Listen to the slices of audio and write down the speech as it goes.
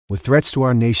With threats to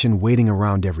our nation waiting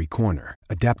around every corner,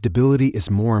 adaptability is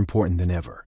more important than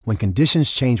ever. When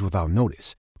conditions change without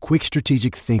notice, quick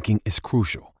strategic thinking is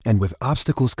crucial. And with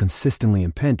obstacles consistently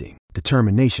impending,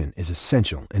 determination is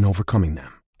essential in overcoming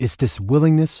them. It's this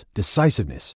willingness,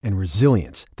 decisiveness, and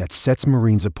resilience that sets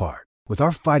Marines apart. With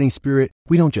our fighting spirit,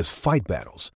 we don't just fight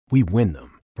battles, we win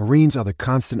them. Marines are the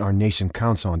constant our nation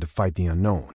counts on to fight the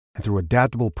unknown. And through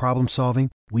adaptable problem solving,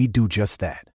 we do just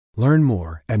that. Learn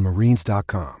more at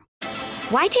marines.com.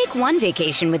 Why take one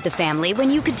vacation with the family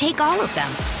when you could take all of them?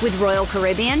 With Royal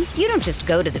Caribbean, you don't just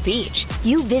go to the beach.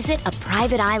 You visit a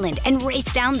private island and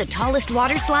race down the tallest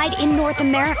water slide in North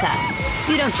America.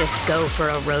 You don't just go for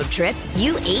a road trip.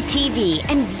 You ATV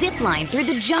and zip line through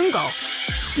the jungle.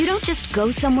 You don't just go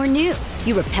somewhere new.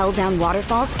 You rappel down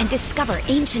waterfalls and discover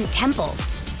ancient temples.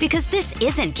 Because this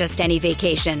isn't just any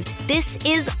vacation. This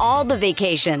is all the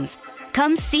vacations.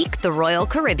 Come seek the Royal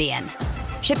Caribbean.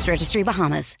 Ships Registry,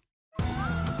 Bahamas.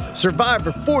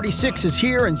 Survivor 46 is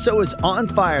here, and so is On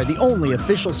Fire, the only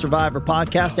official Survivor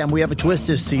podcast, and we have a twist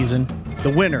this season. The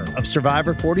winner of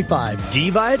Survivor 45, Dee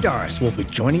Valladares, will be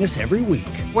joining us every week.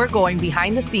 We're going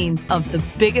behind the scenes of the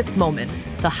biggest moments,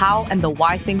 the how and the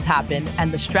why things happen,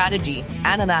 and the strategy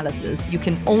and analysis you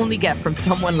can only get from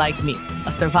someone like me,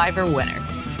 a Survivor winner.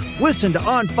 Listen to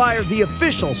On Fire, the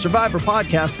official Survivor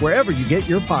podcast, wherever you get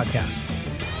your podcasts.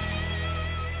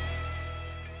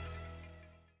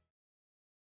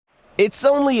 It's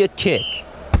only a kick,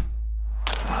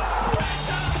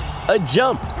 a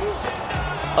jump,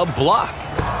 a block.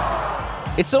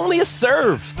 It's only a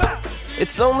serve.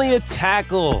 It's only a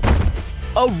tackle,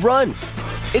 a run.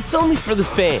 It's only for the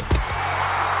fans.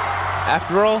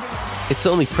 After all, it's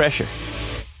only pressure.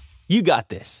 You got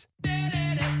this.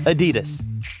 Adidas.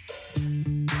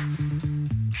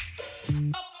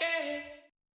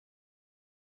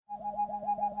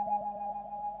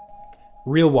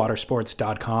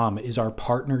 RealWatersports.com is our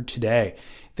partner today.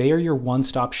 They are your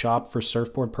one-stop shop for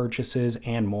surfboard purchases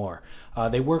and more.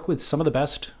 They work with some of the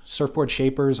best surfboard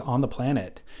shapers on the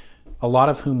planet, a lot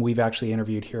of whom we've actually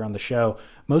interviewed here on the show.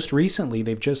 Most recently,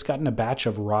 they've just gotten a batch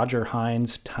of Roger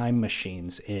Hines time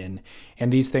machines in,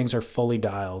 and these things are fully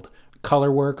dialed.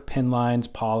 Color work, pin lines,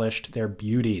 polished, they're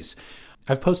beauties.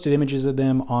 I've posted images of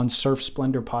them on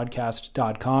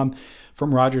surfsplendorpodcast.com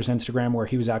from Roger's Instagram where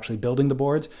he was actually building the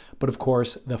boards. But of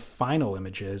course, the final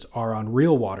images are on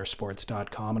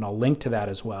realwatersports.com, and I'll link to that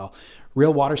as well.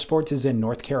 Real Water Sports is in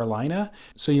North Carolina,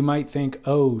 so you might think,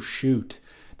 oh, shoot,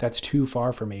 that's too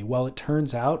far for me. Well, it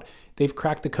turns out they've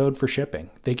cracked the code for shipping.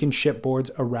 They can ship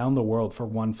boards around the world for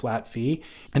one flat fee,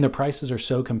 and their prices are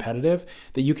so competitive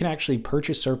that you can actually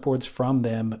purchase surfboards from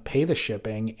them, pay the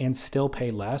shipping, and still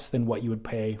pay less than what you would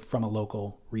pay from a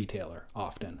local retailer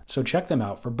often. So check them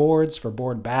out for boards, for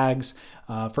board bags,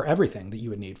 for everything that you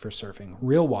would need for surfing.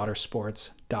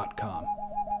 realwatersports.com.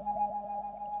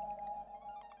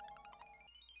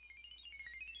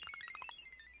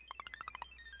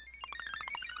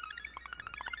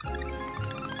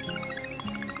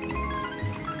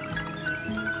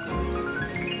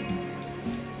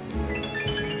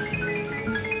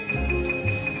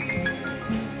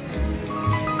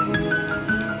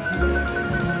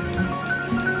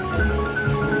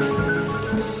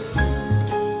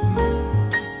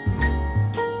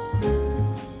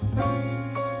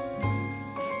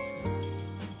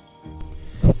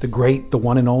 The great, the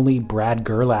one and only Brad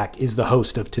Gerlach is the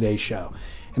host of today's show.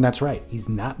 And that's right, he's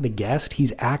not the guest,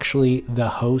 he's actually the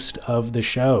host of the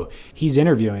show. He's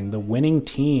interviewing the winning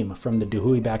team from the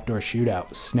Dahui Backdoor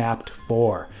Shootout, Snapped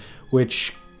 4,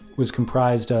 which was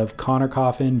comprised of Connor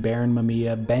Coffin, Baron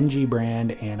Mamiya, Benji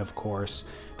Brand, and of course,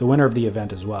 the winner of the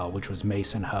event as well, which was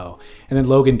Mason Ho. And then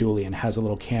Logan Doolian has a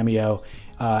little cameo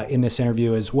in this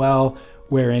interview as well,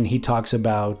 wherein he talks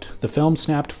about the film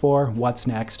Snapped 4, what's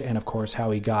next, and of course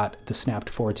how he got the Snapped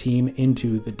 4 team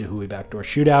into the Dahui Backdoor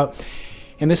Shootout.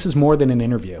 And this is more than an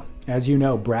interview. As you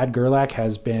know, Brad Gerlach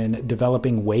has been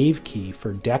developing WaveKey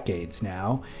for decades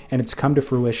now, and it's come to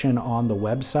fruition on the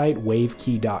website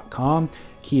wavekey.com.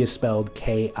 Key is spelled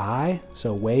K-I,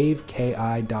 so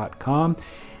waveki.com.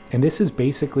 And this is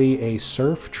basically a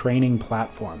surf training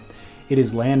platform. It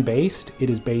is land-based. It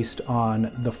is based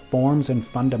on the forms and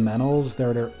fundamentals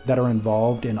that are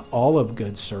involved in all of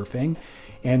good surfing.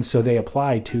 And so they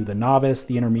apply to the novice,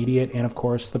 the intermediate, and of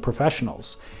course the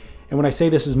professionals. And when I say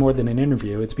this is more than an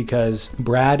interview, it's because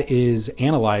Brad is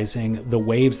analyzing the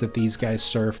waves that these guys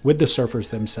surf with the surfers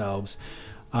themselves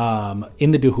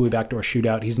in the Dahui Backdoor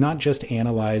Shootout. He's not just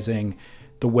analyzing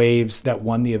the waves that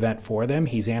won the event for them.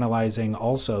 He's analyzing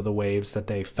also the waves that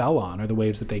they fell on, or the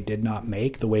waves that they did not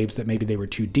make, the waves that maybe they were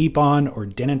too deep on or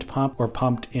didn't pump, or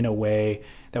pumped in a way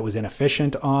that was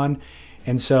inefficient on.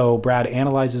 And so Brad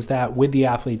analyzes that with the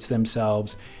athletes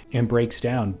themselves and breaks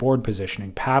down board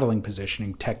positioning, paddling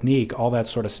positioning, technique, all that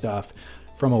sort of stuff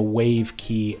from a wave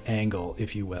key angle,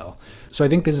 if you will. So I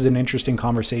think this is an interesting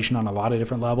conversation on a lot of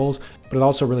different levels, but it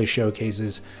also really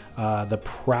showcases the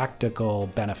practical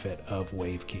benefit of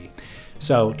wave key.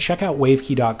 So check out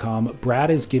wavekey.com. Brad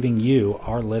is giving you,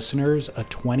 our listeners, a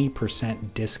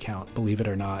 20% discount, believe it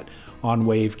or not, on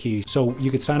WaveKey. So you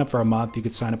could sign up for a month, you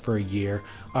could sign up for a year.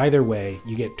 Either way,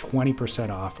 you get 20%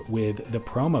 off with the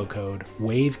promo code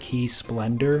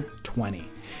WaveKeySplendor20.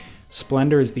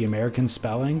 Splendor is the American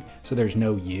spelling, so there's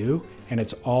no U, and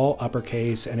it's all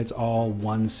uppercase, and it's all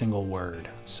one single word.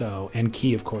 So, and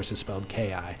key, of course, is spelled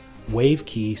K-I.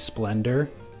 WaveKey Splendor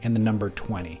and the number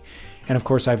 20. And of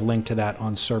course, I've linked to that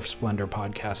on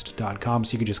surfsplendorpodcast.com,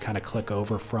 so you could just kind of click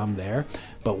over from there.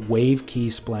 But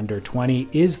WaveKey Splendor 20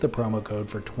 is the promo code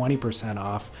for 20%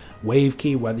 off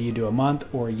WaveKey, whether you do a month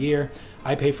or a year.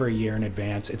 I pay for a year in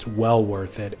advance. It's well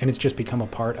worth it. And it's just become a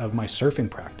part of my surfing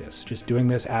practice. Just doing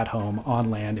this at home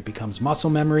on land, it becomes muscle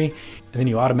memory, and then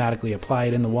you automatically apply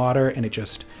it in the water, and it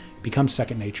just becomes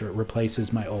second nature. It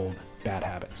replaces my old bad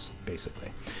habits,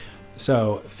 basically.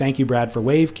 So thank you, Brad, for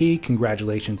WaveKey.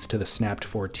 Congratulations to the Snapped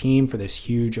 4 team for this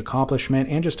huge accomplishment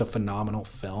and just a phenomenal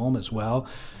film as well.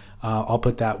 I'll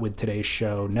put that with today's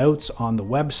show notes on the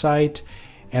website.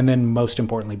 And then most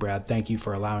importantly, Brad, thank you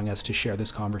for allowing us to share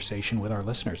this conversation with our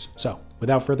listeners. So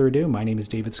without further ado, my name is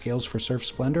David Scales for Surf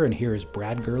Splendor, and here is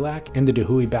Brad Gerlach and the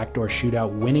Dahui Backdoor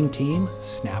Shootout winning team,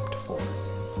 Snapped 4.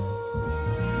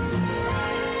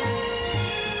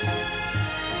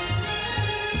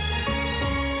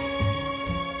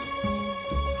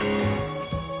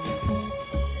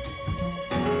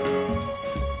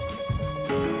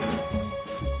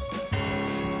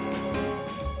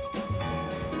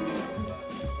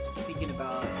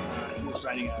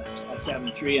 A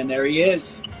 7-3, and there he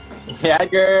is. Yeah,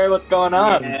 girl, what's going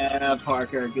on? Yeah,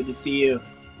 Parker, good to see you.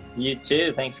 You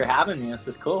too. Thanks for having me. This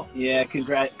is cool. Yeah,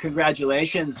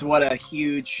 congratulations. What a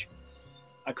huge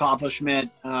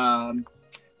accomplishment to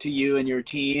you and your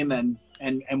team, and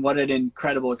what an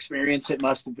incredible experience it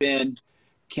must have been.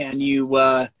 Can you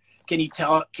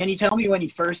tell me when you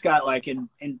first got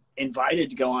invited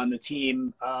to go on the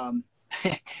team?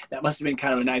 That must have been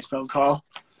kind of a nice phone call.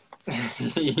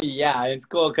 Yeah, it's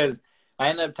cool because I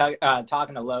ended up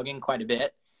talking to Logan quite a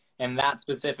bit, and that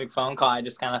specific phone call, I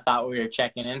just kind of thought we were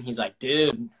checking in. He's like,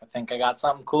 dude, I think I got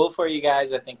something cool for you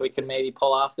guys. I think we could maybe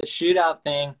pull off the shootout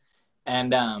thing.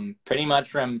 And pretty much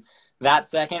from that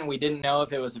second, we didn't know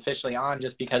if it was officially on,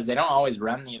 just because they don't always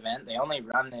run the event. They only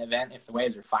run the event if the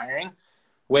waves are firing,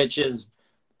 which is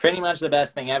pretty much the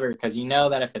best thing ever, because you know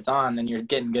that if it's on, then you're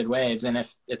getting good waves, and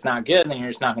if it's not good, then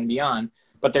you're just not going to be on.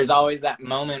 But there's always that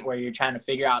moment where you're trying to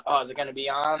figure out, is it going to be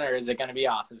on or is it going to be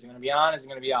off? Is it going to be on? Is it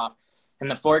going to be off?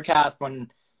 And the forecast, 2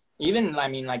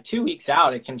 weeks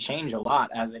out, it can change a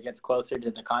lot as it gets closer to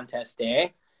the contest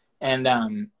day.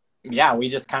 And, we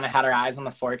just kind of had our eyes on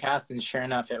the forecast, and sure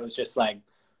enough, it was just like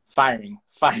firing,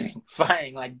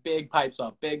 like big pipes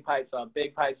off, good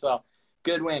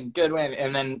wind.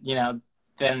 And then,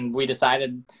 then we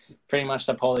decided pretty much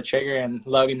to pull the trigger, and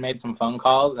Logan made some phone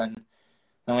calls, and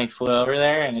then we flew over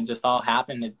there, and it just all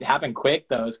happened. It happened quick,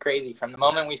 though. It was crazy. From the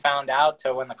moment we found out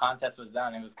to when the contest was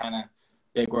done, it was kind of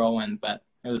big whirlwind. But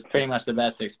it was pretty much the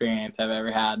best experience I've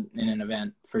ever had in an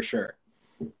event, for sure.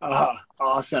 Oh,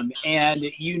 awesome. And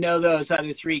you know those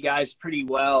other three guys pretty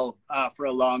well for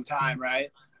a long time,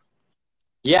 right?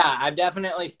 Yeah, I've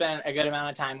definitely spent a good amount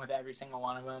of time with every single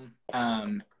one of them.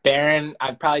 Barron,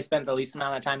 I've probably spent the least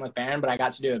amount of time with Barron, but I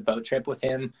got to do a boat trip with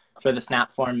him for the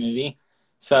Snap 4 movie.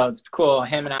 So it's cool.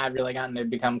 Him and I have really gotten to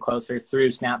become closer through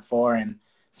Snap 4, and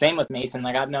same with Mason.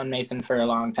 I've known Mason for a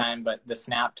long time, but the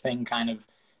Snap thing, kind of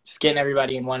just getting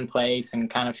everybody in one place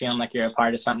and kind of feeling like you're a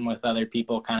part of something with other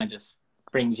people, kind of just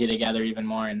brings you together even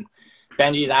more. And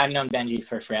I've known Benji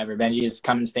for forever. Benji has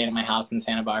come and stayed at my house in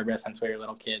Santa Barbara since we were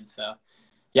little kids. So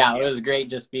yeah, it was great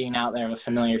just being out there with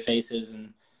familiar faces,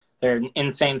 and they're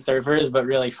insane surfers, but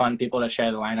really fun people to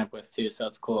share the lineup with too. So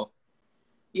it's cool.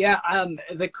 Yeah,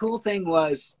 the cool thing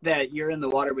was that you're in the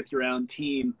water with your own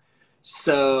team.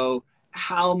 So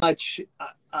how much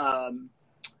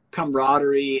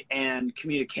camaraderie and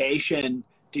communication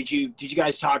did you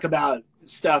guys talk about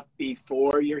stuff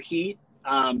before your heat,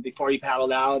 before you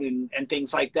paddled out and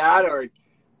things like that? Or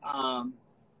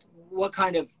what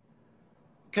kind of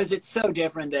 – because it's so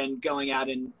different than going out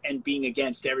and being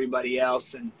against everybody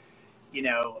else, and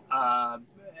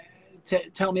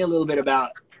tell me a little bit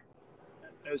about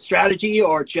strategy,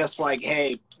 or just like,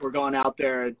 hey, we're going out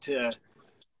there to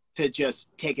just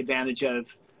take advantage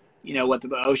of, what the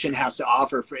ocean has to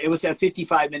offer. It was a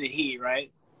 55-minute heat,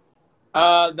 right?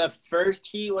 The first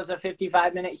heat was a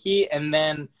 55-minute heat, and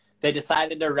then they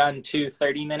decided to run 2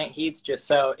 30-minute heats just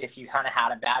so if you kind of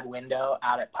had a bad window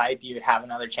out at Pipe, you would have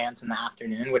another chance in the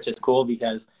afternoon, which is cool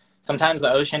because sometimes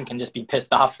the ocean can just be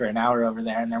pissed off for an hour over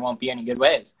there and there won't be any good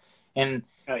waves. And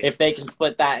if they can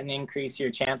split that and increase your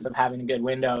chance of having a good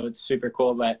window, it's super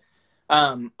cool. But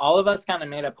all of us kind of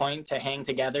made a point to hang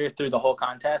together through the whole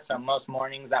contest. So most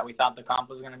mornings that we thought the comp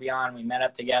was going to be on, we met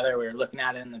up together. We were looking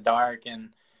at it in the dark. And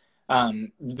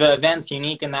the event's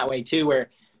unique in that way too, where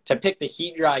to pick the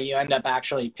heat draw, you end up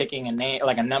actually picking a name,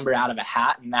 like a number out of a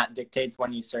hat, and that dictates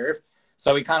when you serve.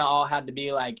 So we kind of all had to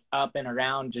be like up and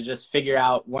around to just figure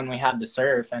out when we had to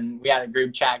surf. And we had a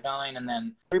group chat going, and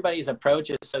then everybody's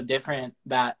approach is so different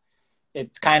that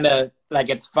it's kind of like,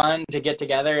 it's fun to get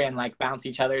together and like bounce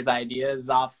each other's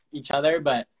ideas off each other.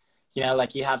 But,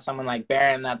 like you have someone like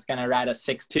Barron that's going to ride a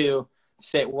 6'2",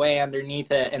 sit way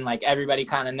underneath it, and like everybody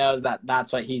kind of knows that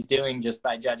that's what he's doing just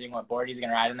by judging what board he's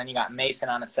going to ride. And then you got Mason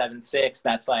on a 7'6",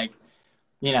 that's like,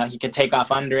 he could take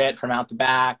off under it from out the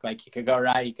back. Like he could go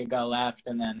right, he could go left.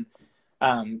 And then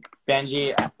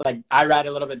Benji, like I ride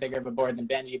a little bit bigger of a board than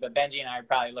Benji, but Benji and I are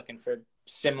probably looking for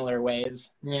similar waves,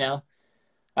 Yeah.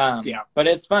 But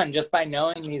it's fun just by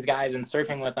knowing these guys and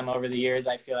surfing with them over the years.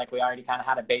 I feel like we already kind of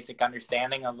had a basic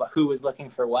understanding of who was looking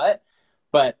for what,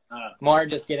 but more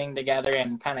just getting together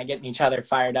and kind of getting each other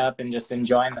fired up and just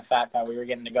enjoying the fact that we were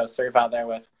getting to go surf out there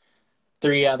with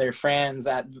 3 other friends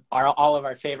at all of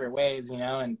our favorite waves,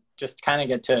 and just kind of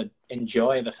get to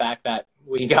enjoy the fact that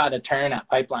we got a turn at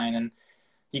Pipeline. And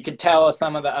you could tell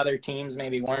some of the other teams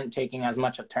maybe weren't taking as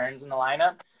much of turns in the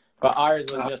lineup, but ours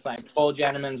was just like full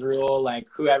gentleman's rule, like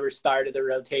whoever started the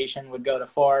rotation would go to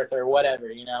 4th or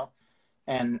whatever,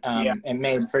 and it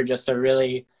made for just a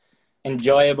really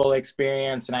enjoyable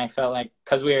experience. And I felt like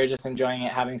because we were just enjoying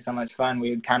it, having so much fun,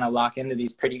 we would kind of lock into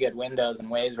these pretty good windows, and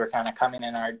waves were kind of coming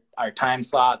in our time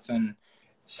slots. And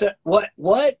so what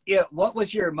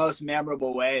was your most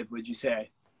memorable wave, would you say?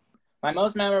 My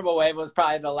most memorable wave was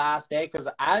probably the last day, because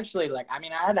I actually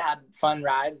I had fun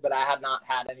rides, but I had not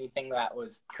had anything that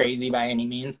was crazy by any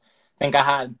means. I think I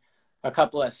had a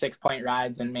couple of 6-point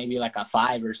rides and maybe like a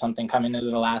 5 or something coming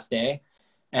into the last day.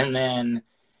 And then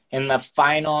in the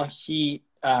final heat,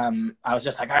 I was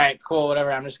just like, all right, cool,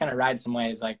 whatever. I'm just going to ride some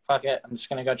waves. Like, fuck it. I'm just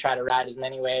going to go try to ride as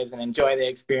many waves and enjoy the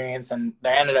experience. And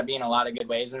there ended up being a lot of good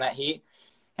waves in that heat.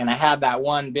 And I had that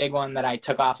one big one that I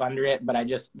took off under it, but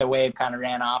the wave kind of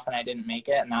ran off and I didn't make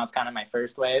it. And that was kind of my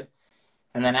first wave.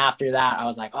 And then after that, I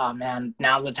was like, oh man,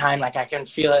 now's the time. Like I can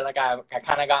feel it. Like I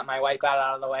kind of got my wipeout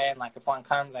out of the way. And like, if one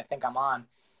comes, I think I'm on.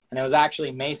 And it was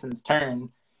actually Mason's turn.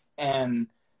 And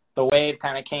the wave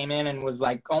kind of came in and was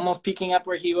like almost peeking up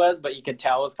where he was, but you could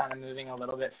tell was kind of moving a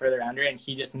little bit further under. And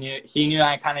he knew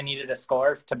I kind of needed a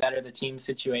score to better the team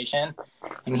situation.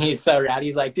 And he's so rad.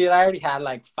 He's like, dude, I already had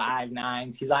like 5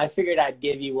 9s. He's like, I figured I'd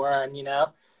give you one,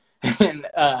 and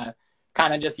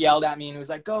kind of just yelled at me and was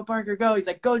like, go Parker, go. He's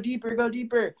like, go deeper, go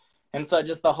deeper. And so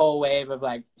just the whole wave of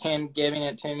like him giving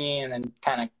it to me and then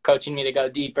kind of coaching me to go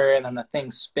deeper. And then the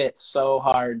thing spit so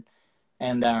hard.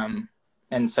 And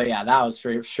so, yeah, that was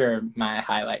for sure my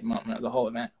highlight moment of the whole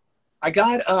event. I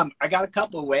got a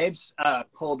couple of waves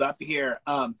pulled up here.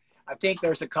 I think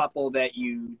there's a couple that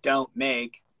you don't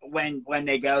make. When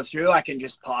they go through, I can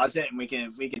just pause it and we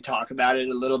can talk about it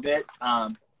a little bit.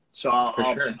 So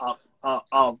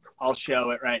I'll show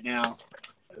it right now.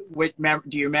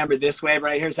 Do you remember this wave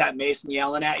right here? Is that Mason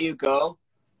yelling at you? Go.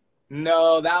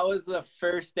 No, that was the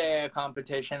first day of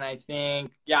competition, I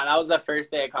think. Yeah, that was the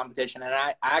first day of competition. And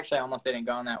I actually almost didn't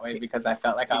go in that wave because I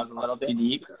felt like I was a little too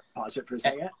deep. Pause it for a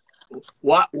second.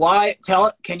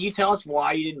 Can you tell us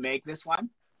why you didn't make this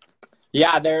one?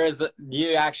 Yeah,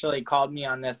 you actually called me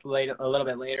on this a little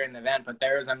bit later in the event, but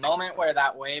there was a moment where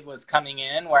that wave was coming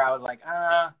in where I was like,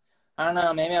 I don't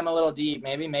know, maybe I'm a little deep.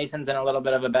 Maybe Mason's in a little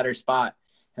bit of a better spot.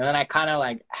 And then I kind of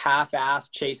like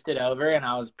half-assed chased it over, and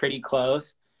I was pretty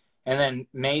close. And then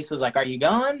Mace was like, are you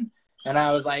going? And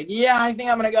I was like, yeah, I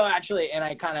think I'm going to go actually. And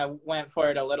I kind of went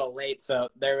for it a little late. So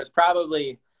there was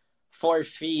probably 4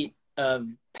 feet of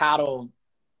paddle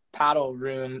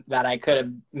room that I could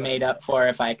have made up for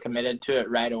if I committed to it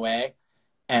right away.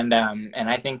 And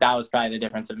I think that was probably the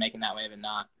difference of making that wave and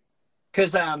not.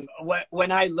 Because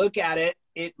when I look at it,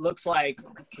 it looks like,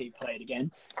 can you play it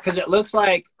again? Because it looks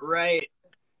like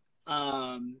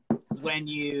when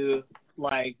you,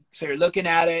 so you're looking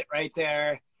at it right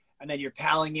there, and then you're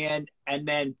paddling in, and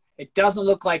then it doesn't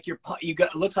look like it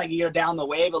looks like you go down the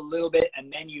wave a little bit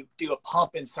and then you do a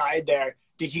pump inside there.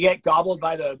 Did you get gobbled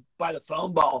by the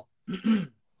foam ball?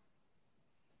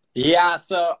 Yeah,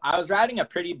 so I was riding a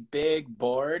pretty big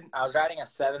board. I was riding a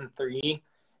 7.3,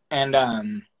 and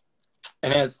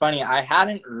it was funny. I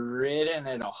hadn't ridden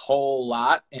it a whole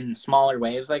lot in smaller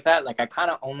waves like that. Like, I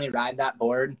kind of only ride that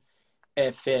board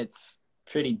if it's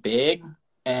pretty big,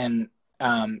 and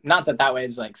not that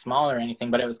wave's like small or anything,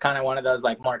 but it was kind of one of those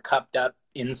like more cupped up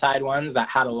inside ones that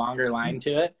had a longer line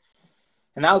to it.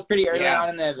 And that was pretty early on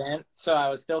in the event, so I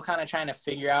was still kind of trying to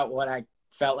figure out what I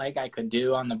felt like I could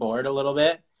do on the board a little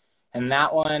bit. And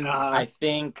that one, I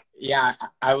think,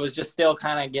 I was just still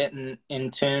kind of getting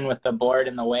in tune with the board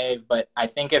and the wave. But I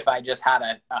think if I just had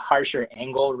a harsher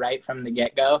angle right from the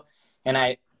get-go,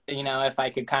 and if I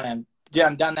could kind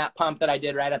of done that pump that I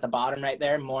did right at the bottom right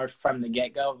there, more from the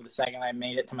get-go, the second I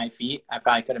made it to my feet, I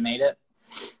probably could have made it.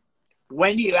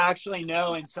 When do you actually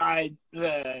know inside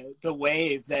the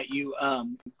wave that you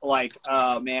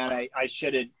oh man, I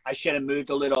should have moved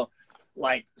a little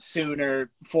like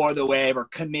sooner for the wave or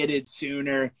committed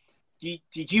sooner?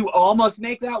 Did you almost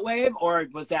make that wave, or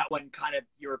was that one kind of,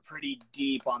 you were pretty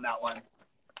deep on that one?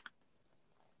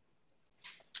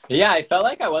 Yeah, I felt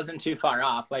like I wasn't too far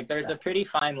off. Like, there's a pretty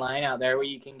fine line out there where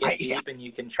you can get deep and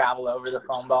you can travel over the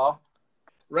foam ball.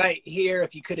 Right here,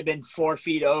 if you could have been 4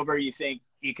 feet over, you think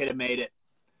you could have made it.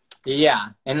 Yeah,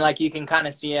 and like you can kind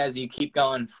of see as you keep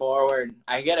going forward,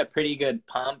 I get a pretty good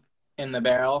pump in the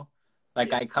barrel.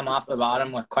 Like, I come off the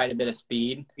bottom with quite a bit of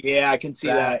speed. Yeah, I can see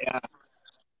that. Yeah.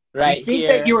 Right. Do you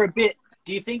think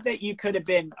do you think that you could have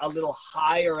been a little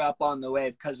higher up on the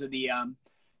wave because of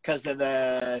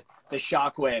the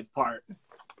shockwave part?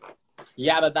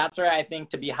 Yeah, but that's where I think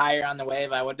to be higher on the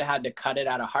wave, I would have had to cut it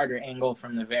at a harder angle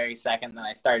from the very second that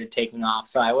I started taking off.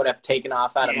 So I would have taken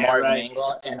off at a more of an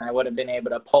angle, and I would have been able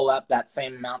to pull up that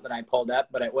same amount that I pulled up,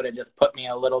 but it would have just put me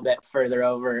a little bit further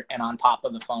over and on top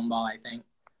of the foam ball, I think.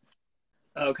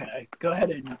 Okay, go ahead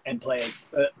and play it.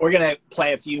 We're going to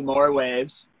play a few more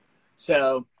waves.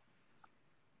 So,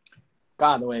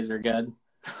 God, the waves are good.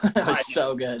 It was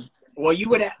so good. Well, you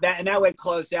would have that wave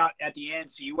closed out at the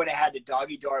end, so you would have had to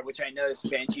doggy door, which I noticed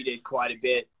Benji did quite a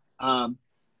bit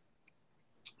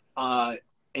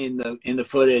in the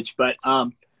footage. But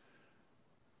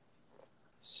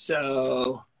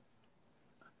so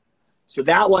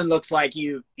that one looks like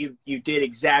you did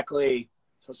exactly.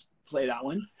 So let's play that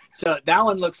one. So that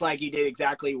one looks like you did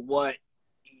exactly what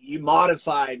you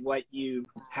modified, what you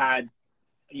had.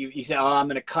 You said, I'm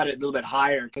going to cut it a little bit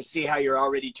higher, because see how you're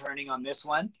already turning on this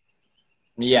one?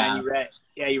 Yeah. And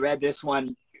you read this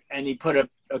one, and you put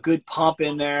a good pump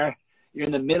in there. You're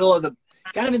in the middle of the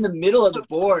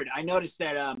board. I noticed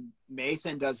that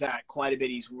Mason does that quite a bit.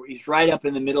 He's right up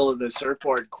in the middle of the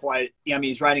surfboard.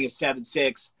 He's riding a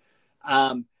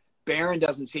 7.6. Barron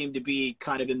doesn't seem to be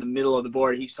kind of in the middle of the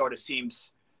board. He sort of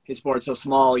seems, his board's so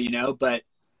small, but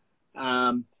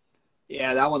that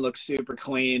one looks super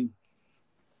clean.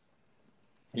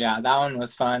 Yeah, that one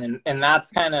was fun. And that's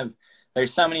kind of,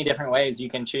 there's so many different ways you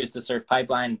can choose to surf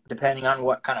pipeline depending on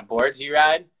what kind of boards you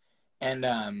ride. And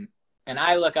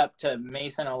I look up to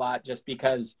Mason a lot just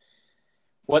because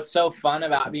what's so fun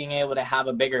about being able to have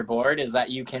a bigger board is that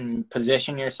you can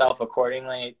position yourself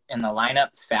accordingly in the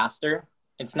lineup faster.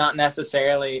 It's not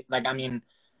necessarily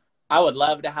I would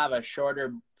love to have a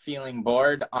shorter feeling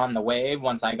board on the wave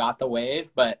once I got the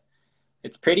wave, but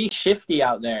it's pretty shifty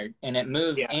out there, and it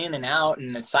moves in and out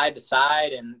and side to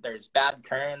side, and there's bad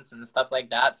currents and stuff like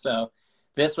that. So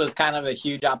this was kind of a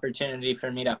huge opportunity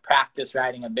for me to practice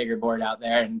riding a bigger board out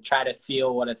there and try to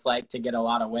feel what it's like to get a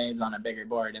lot of waves on a bigger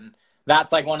board. And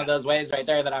that's like one of those waves right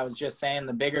there that I was just saying,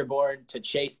 the bigger board to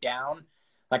chase down.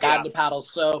 Like I had to paddle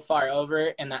so far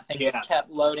over, and that thing just kept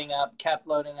loading up,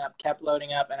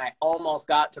 and I almost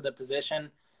got to the position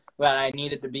that I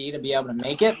needed to be able to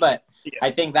make it. But I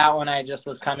think that one I just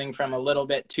was coming from a little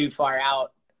bit too far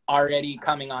out, already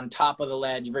coming on top of the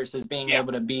ledge versus being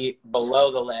able to be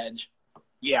below the ledge.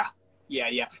 Yeah.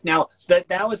 Now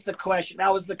that was the question.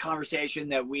 That was the conversation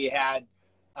that we had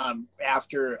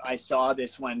after I saw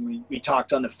this when we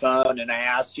talked on the phone, and I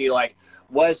asked you, like,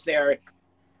 was there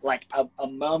like a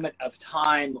moment of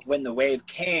time when the wave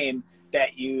came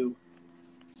that you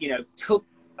took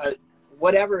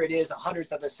whatever it is,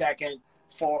 1/100 of a second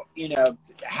for,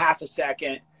 half a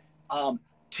second,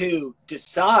 to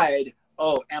decide,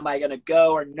 am I going to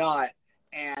go or not?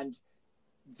 And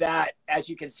that, as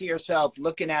you can see yourself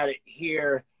looking at it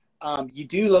here, you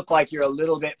do look like you're a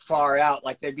little bit far out.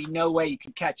 Like there'd be no way you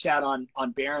could catch that on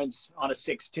Barron's on a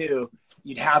 6.2.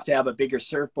 You'd have to have a bigger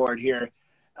surfboard here.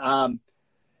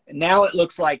 now it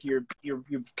looks like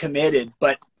you've committed,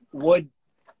 but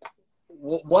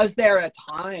was there a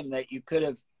time that you could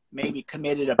have maybe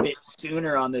committed a bit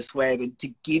sooner on this wave and to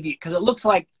give you, because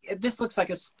this looks like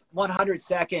a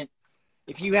 100-second.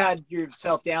 If you had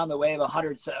yourself down the wave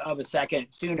 100 of a second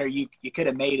sooner, you could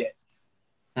have made it.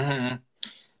 Mm-hmm.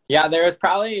 Yeah, there was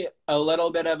probably a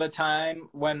little bit of a time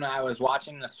when I was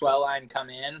watching the swell line come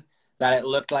in that it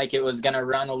looked like it was going to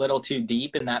run a little too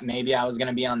deep and that maybe I was going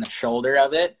to be on the shoulder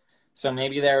of it. So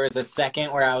maybe there was a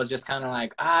second where I was just kind of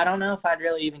like, I don't know if I'd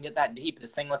really even get that deep.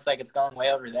 This thing looks like it's going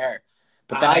way over there.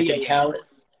 But then I could tell.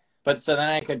 But so then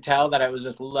I could tell that it was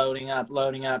just loading up.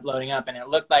 And it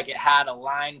looked like it had a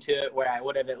line to it where I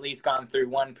would have at least gone through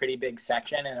one pretty big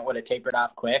section and it would have tapered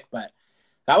off quick. But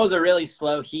that was a really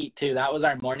slow heat too. That was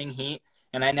our morning heat.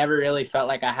 And I never really felt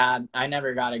like I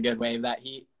never got a good wave that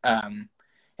heat.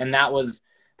 And that was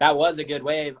a good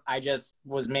wave. I just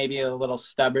was maybe a little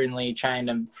stubbornly trying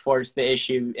to force the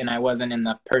issue and I wasn't in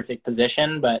the perfect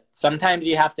position. But sometimes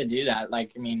you have to do that.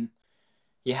 Like, I mean,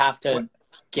 you have to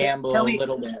gamble a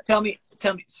little bit. Tell me,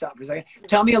 stop for a second.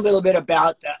 Tell me a little bit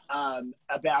about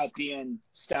being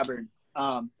stubborn.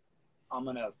 I'm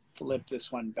going to flip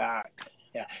this one back.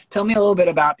 Yeah. Tell me a little bit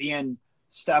about being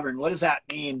stubborn. What does that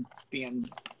mean, being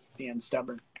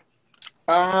stubborn?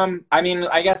 I mean,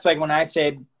 I guess like when I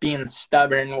say being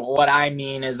stubborn, what I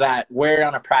mean is that we're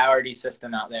on a priority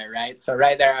system out there, right? So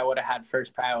right there, I would have had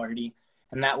first priority.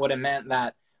 And that would have meant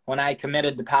that when I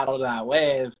committed to paddle to that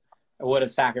wave, I would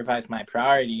have sacrificed my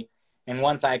priority. And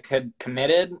once I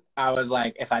committed, I was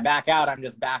like, if I back out, I'm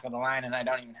just back of the line and I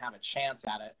don't even have a chance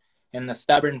at it. And the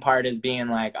stubborn part is being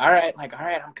like, all right,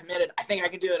 I'm committed. I think I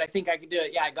can do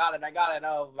it. Yeah, I got it.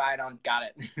 Oh, I don't got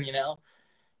it, you know?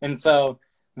 And so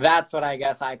that's what I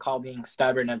guess I call being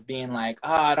stubborn, of being like,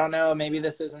 oh, I don't know, maybe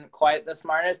this isn't quite the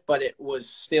smartest, but it was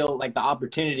still like the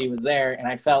opportunity was there. And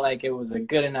I felt like it was a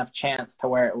good enough chance to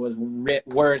where it was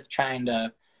worth trying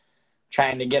to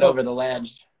get over the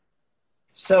ledge.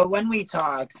 So when we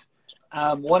talked,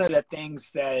 one of the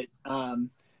things that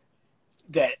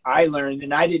I learned,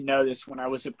 and I didn't know this when I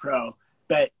was a pro,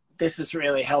 but this has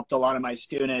really helped a lot of my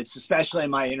students, especially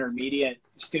my intermediate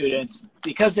students,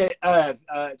 because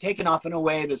taking off in a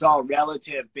wave is all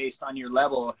relative based on your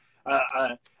level.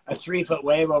 A 3-foot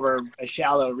wave over a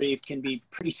shallow reef can be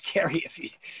pretty scary if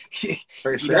you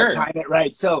don't time it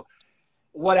right. So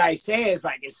what I say is,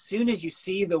 like, as soon as you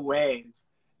see the wave,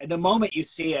 and the moment you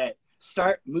see it,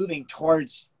 start moving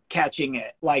towards catching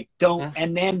it. Like, don't,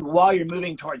 and then while you're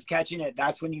moving towards catching it,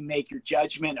 that's when you make your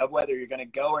judgment of whether you're going to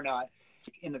go or not.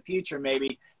 In the future,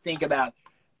 maybe think about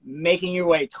making your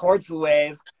way towards the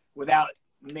wave without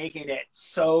making it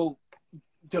so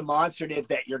demonstrative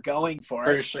that you're going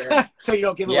for it. Sure. So you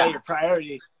don't give away your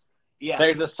priority. Yeah.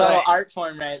 There's a subtle art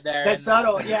form right there. The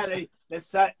subtle, yeah.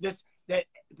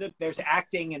 There's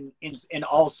acting in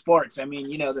all sports. I mean,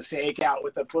 you know, the fake out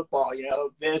with the football, you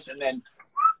know, this, and then,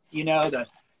 you know,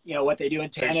 what they do in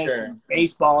tennis and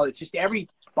baseball. It's just every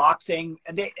boxing,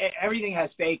 everything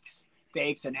has fakes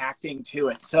and acting to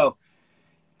it. So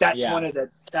that's one of the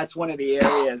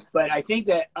areas. But I think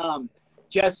that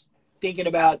just thinking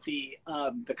about the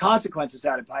consequences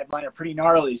out of pipeline are pretty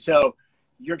gnarly. So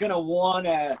you're going to want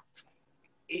to,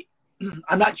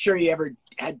 I'm not sure you ever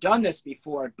had done this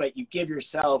before, but you give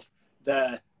yourself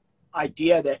the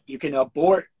idea that you can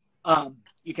abort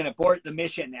the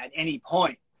mission at any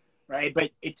point, right?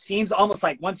 But it seems almost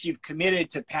like once you've committed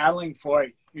to paddling for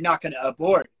it, you're not going to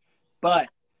abort. But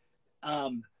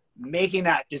making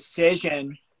that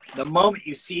decision the moment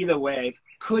you see the wave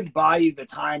could buy you the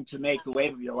time to make the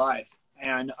wave of your life.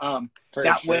 And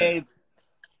wave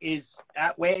is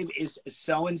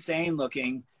so insane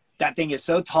looking. That thing is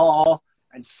so tall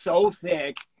and so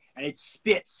thick, and it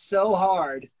spits so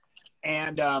hard.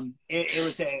 And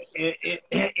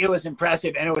it was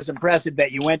impressive, and it was impressive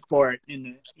that you went for it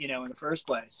in the first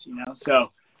place. You know,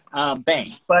 so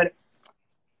but.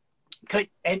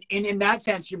 And in that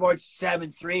sense, your board's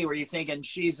 7.3. Were you thinking,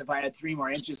 geez, if I had 3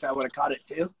 more inches, I would have caught it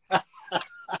too?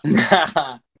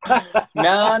 No,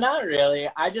 not really.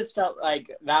 I just felt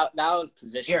like that was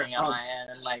positioning on my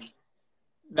end. And like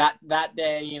that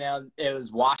day, you know, it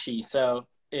was washy. So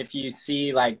if you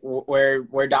see, like,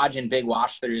 we're dodging big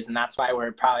wash throughs, and that's why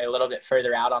we're probably a little bit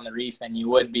further out on the reef than you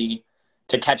would be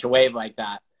to catch a wave like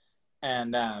that.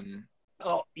 And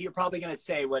oh, you're probably going to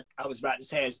say what I was about to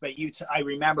say is, but I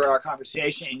remember our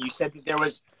conversation, and you said that there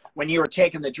was, when you were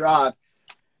taking the drop,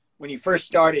 when you first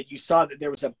started, you saw that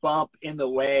there was a bump in the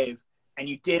wave, and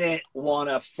you didn't want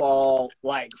to fall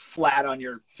like flat on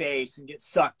your face and get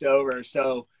sucked over.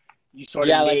 So you sort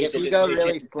of like if you go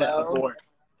really slow,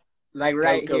 like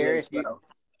right here,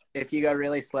 if you go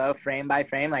really slow, frame by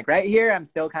frame, like right here, I'm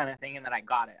still kind of thinking that I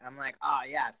got it. I'm like, oh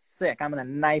yeah, sick. I'm going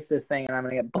to knife this thing and I'm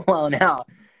going to get blown out.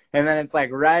 And then it's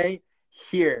like right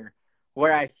here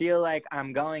where I feel like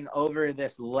I'm going over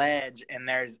this ledge and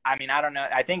I don't know.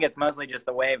 I think it's mostly just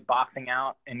the wave boxing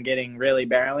out and getting really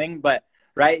barreling. But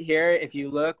right here, if you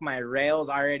look, my rail's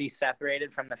already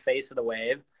separated from the face of the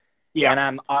wave. Yeah. And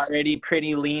I'm already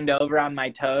pretty leaned over on my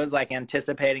toes, like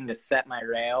anticipating to set my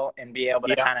rail and be able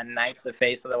to kind of knife the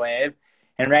face of the wave.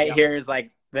 And right here is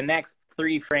like the next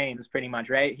 3 frames pretty much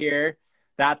right here.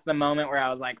 That's the moment where I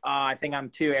was like, oh, I think I'm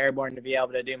too airborne to be able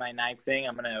to do my knife thing.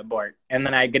 I'm going to abort. And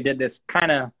then I did this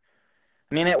kind of,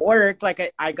 it worked.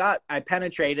 Like I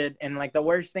penetrated, and like the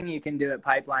worst thing you can do at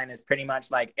pipeline is pretty much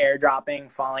like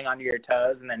airdropping, falling onto your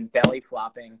toes, and then belly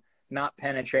flopping, not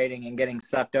penetrating and getting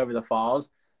sucked over the falls.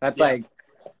 That's like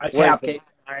worst case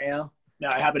scenario. No,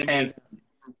 it happened to me.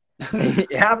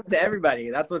 It happens to everybody.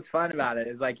 That's what's fun about it,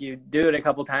 is like you do it a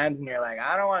couple times and you're like,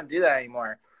 I don't want to do that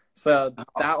anymore. So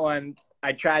that one,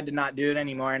 I tried to not do it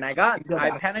anymore, and I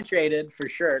penetrated for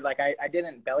sure. Like I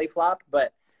didn't belly flop,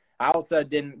 but I also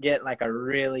didn't get like a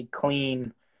really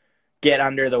clean get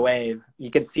under the wave. You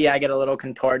could see I get a little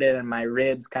contorted and my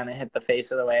ribs kind of hit the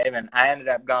face of the wave, and I ended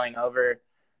up going over.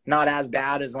 Not as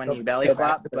bad as when you belly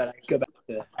flop, but I go back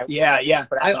to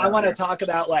I want to talk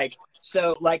about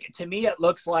to me it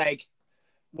looks like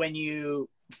when you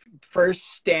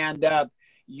first stand up,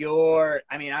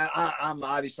 I'm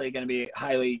obviously going to be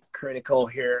highly critical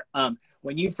here.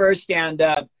 When you first stand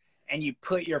up and you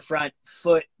put your front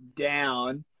foot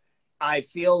down, I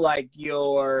feel like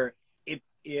your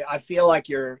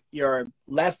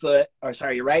left foot, or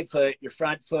sorry, your right foot, your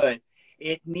front foot,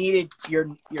 it needed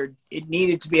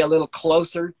to be a little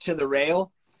closer to the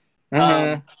rail.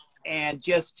 And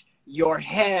just your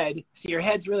head, your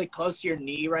head's really close to your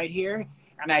knee right here.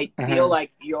 And I feel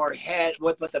like your head,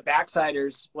 what the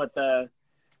backsiders, what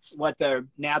the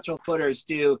natural footers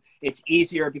do, it's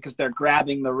easier because they're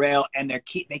grabbing the rail and they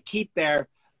keep their,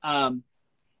 I'm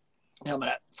going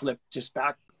to flip just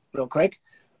back real quick.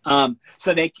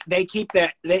 So they keep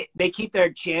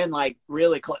their chin like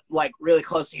really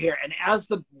close to here. And as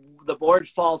the board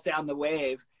falls down the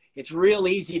wave, it's real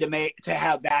easy to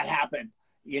have that happen.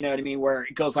 You know what I mean? Where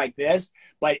it goes like this,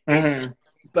 but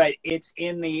it's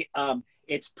in the,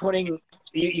 it's putting,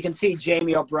 you can see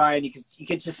Jamie O'Brien, you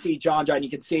can just see John, you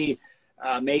can see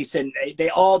Mason. They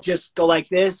all just go like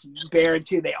this, Baron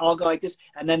too. They all go like this,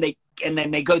 and then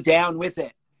they go down with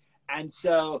it. And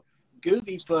so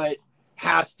Goofy Foot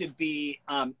has to be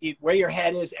where your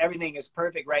head is, everything is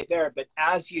perfect right there. But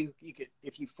as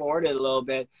if you forward it a little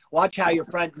bit, watch how your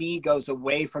front knee goes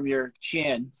away from your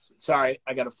chin. Sorry,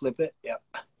 I got to flip it. Yep.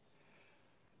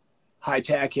 High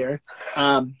tech here.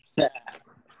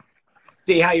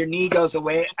 See how your knee goes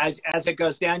away as it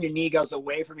goes down. Your knee goes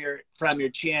away from your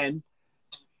chin.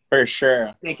 For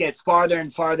sure. It gets farther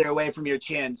and farther away from your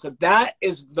chin. So that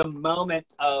is the moment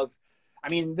of.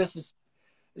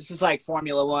 This is like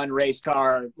Formula One race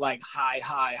car, like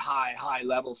high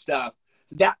level stuff.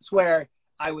 So that's where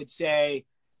I would say,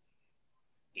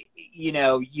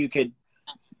 you could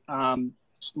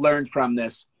learn from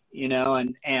this, I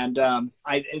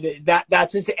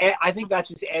think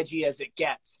that's as edgy as it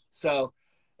gets. So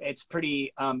it's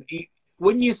pretty.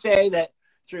 Wouldn't you say that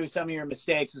through some of your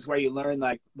mistakes is where you learn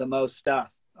like the most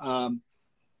stuff?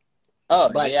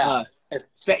 Yeah.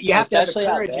 You have to have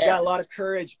courage. You got a lot of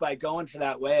courage by going for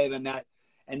that wave, and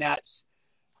that's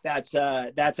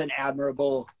an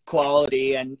admirable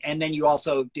quality. And then you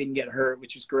also didn't get hurt,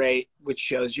 which is great, which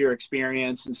shows your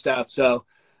experience and stuff. So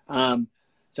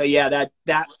yeah,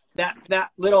 that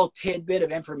little tidbit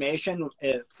of information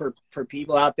for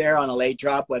people out there on a late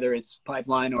drop, whether it's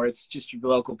pipeline or it's just your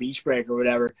local beach break or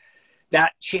whatever,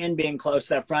 that chin being close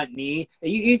to that front knee,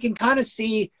 you can kind of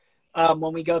see.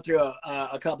 When we go through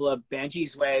a couple of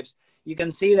Benji's waves, you can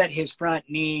see that his front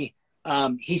knee,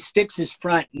 he sticks his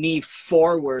front knee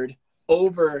forward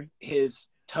over his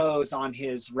toes on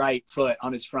his right foot,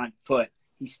 on his front foot.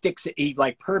 He sticks it, he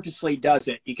like purposely does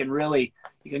it. You can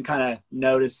kind of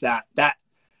notice that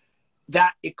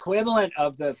equivalent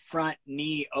of the front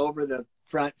knee over the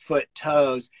front foot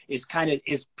toes is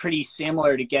pretty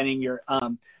similar to getting your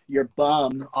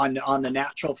bum on the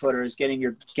natural footer, is getting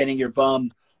your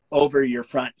bum over your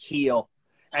front heel.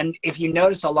 And if you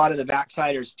notice, a lot of the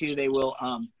backsiders too, they will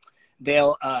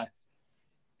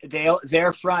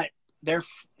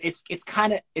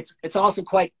it's also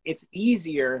quite, it's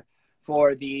easier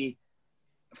for the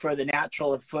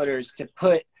natural footers to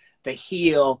put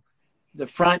the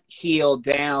front heel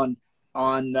down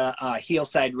on the heel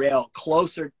side rail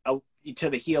closer to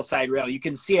the heel side rail. You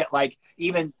can see it, like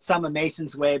even some of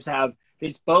Mason's waves have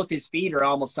both his feet are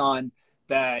almost on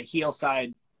the heel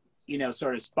side,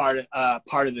 sort of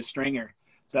part of the stringer.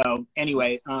 So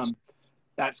anyway,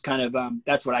 that's kind of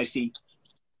that's what I see.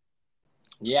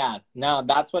 Yeah, no,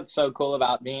 that's what's so cool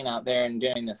about being out there and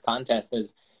doing this contest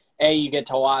is, you get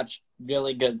to watch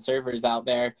really good surfers out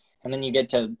there, and then you get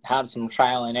to have some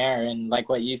trial and error, and like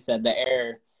what you said, the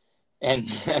error, and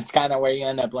that's kind of where you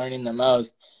end up learning the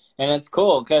most. And it's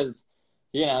cool because,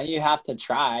 you have to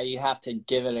try, you have to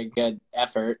give it a good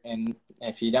effort, and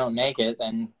if you don't make it,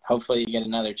 then hopefully you get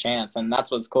another chance. And that's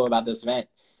what's cool about this event.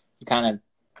 You kind of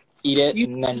eat it,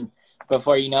 and then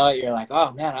before you know it, you're like,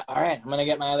 oh man, all right, I'm going to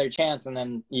get my other chance. And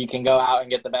then you can go out and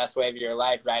get the best wave of your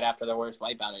life right after the worst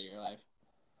wipeout of your life.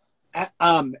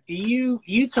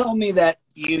 You told me that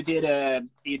you did a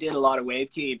lot of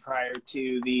wave key prior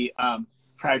to the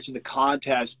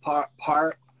contest,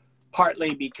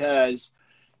 partly because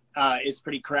it's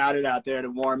pretty crowded out there to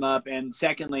warm up, and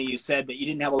secondly, you said that you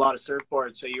didn't have a lot of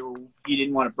surfboards, so you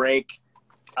didn't want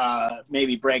to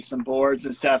maybe break some boards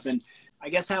and stuff. And I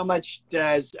guess how much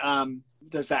does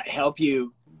that help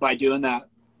you by doing that?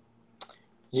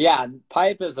 Yeah,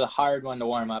 pipe is a hard one to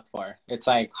warm up for. It's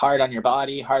like hard on your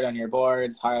body, hard on your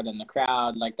boards, hard in the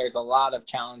crowd. Like there's a lot of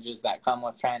challenges that come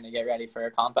with trying to get ready for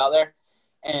a comp out there.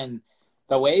 And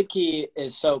the wave key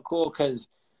is so cool because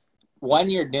when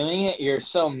you're doing it, you're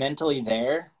so mentally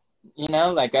there,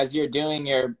 like as you're doing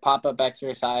your pop-up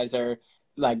exercise or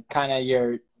like kind of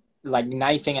your like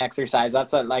knifing exercise,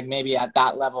 that's like maybe at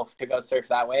that level to go surf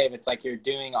that wave. It's like you're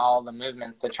doing all the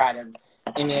movements to try to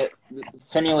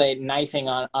simulate knifing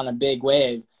on a big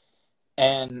wave.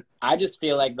 And I just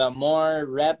feel like the more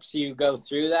reps you go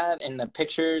through that and the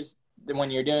pictures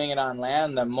when you're doing it on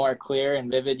land, the more clear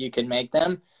and vivid you can make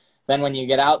them. Then when you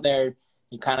get out there,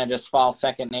 you kind of just fall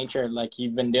second nature, like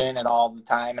you've been doing it all the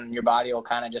time, and your body will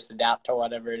kind of just adapt to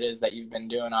whatever it is that you've been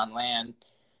doing on land.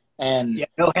 And yeah,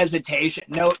 no hesitation.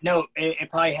 No, it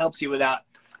probably helps you without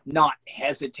not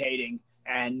hesitating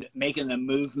and making the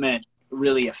movement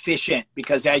really efficient,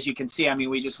 because as you can see, I mean,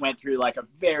 we just went through like a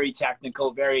very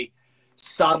technical, very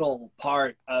subtle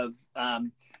part of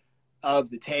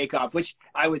the takeoff, which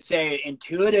I would say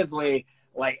intuitively,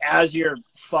 like as you're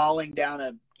falling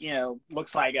down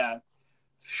looks like a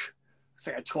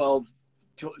 12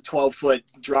 foot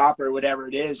drop or whatever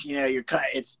it is,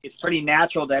 it's pretty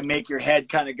natural to make your head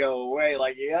kind of go away,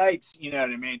 like yikes, you know what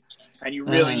I mean? And you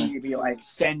really need to be like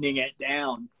sending it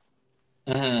down.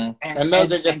 Mm-hmm. And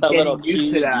those are just the little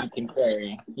cues you can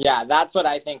carry. Yeah, that's what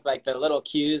I think, like the little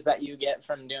cues that you get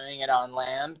from doing it on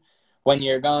land when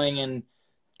you're going and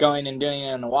doing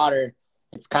it in the water.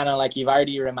 It's kind of like you've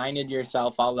already reminded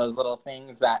yourself all those little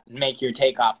things that make your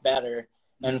takeoff better.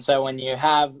 And so when you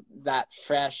have that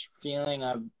fresh feeling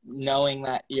of knowing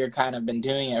that you're kind of been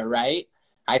doing it right,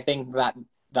 I think that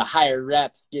the higher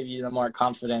reps give you the more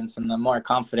confidence, and the more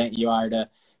confident you are to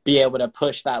be able to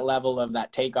push that level of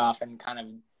that takeoff and kind of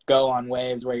go on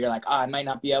waves where you're like, oh, I might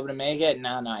not be able to make it.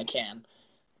 No, I can.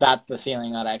 That's the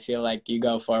feeling that I feel like you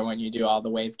go for when you do all the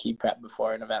wave key prep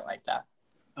before an event like that.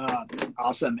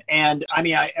 Awesome. And I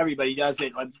mean, everybody does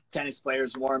it. Like tennis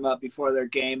players warm up before their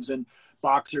games, and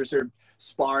boxers are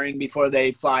sparring before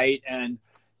they fight, and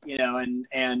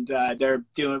they're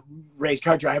doing race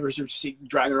car drivers are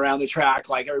driving around the track,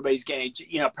 like everybody's getting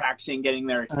practicing getting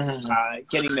their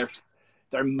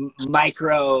their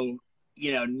micro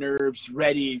nerves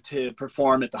ready to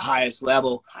perform at the highest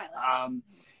level.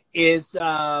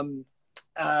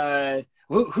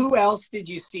 Who else did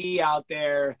you see out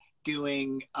there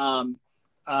doing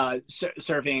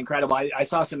surfing incredible? I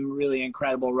saw some really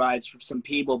incredible rides from some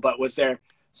people, but was there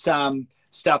some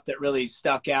stuff that really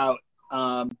stuck out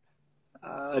when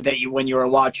you were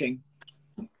watching?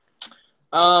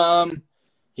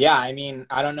 Yeah, I mean,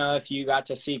 I don't know if you got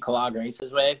to see Claude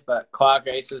Grace's wave, but Claude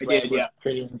Grace's wave was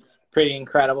pretty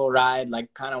incredible ride,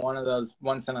 like kind of one of those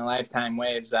once in a lifetime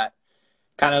waves that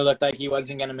kind of looked like he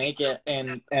wasn't going to make it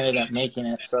and ended up making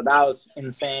it. So that was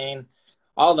insane.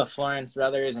 All the Florence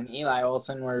brothers and Eli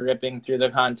Olsen were ripping through the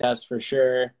contest for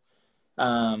sure.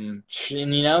 And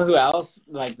you know who else?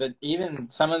 Like even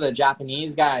some of the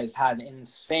Japanese guys had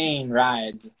insane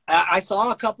rides. I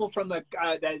saw a couple from the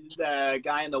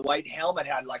guy in the white helmet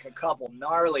had like a couple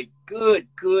gnarly, good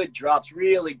drops,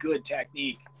 really good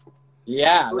technique.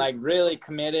 Yeah, like really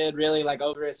committed, really like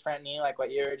over his front knee, like what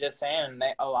you were just saying.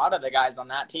 A lot of the guys on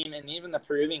that team, and even the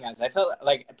Peruvian guys, I felt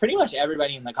like pretty much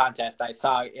everybody in the contest I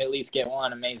saw at least get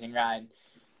one amazing ride.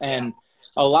 And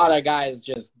a lot of guys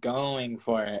just going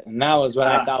for it. And that was what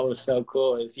I thought was so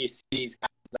cool, is you see these guys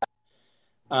that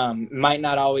might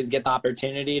not always get the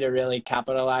opportunity to really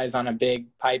capitalize on a big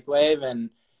pipe wave, and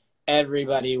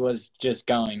everybody was just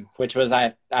going, which was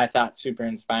I thought super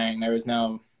inspiring. There was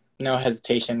no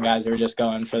hesitation. Guys were just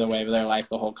going for the wave of their life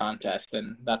the whole contest,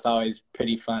 and that's always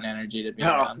pretty fun energy to be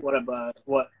around. What a buzz.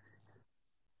 What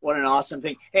an awesome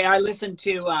thing. Hey, I listened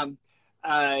to Mason's,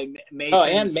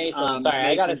 and Mason. Sorry,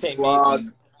 I gotta say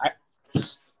Mason.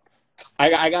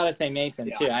 I gotta say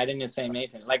Mason too. I didn't just say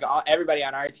Mason. Like everybody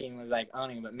on our team was like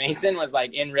owning, but Mason was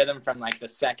like in rhythm from like the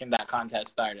second that contest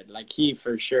started. Like he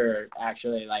for sure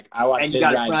actually like I watched and his you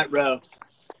got ride. Front row.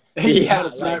 Yeah,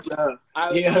 front row.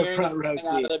 I was hearing front row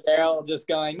out of the barrel just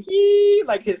going yee,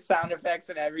 like his sound effects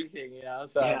and everything, you know.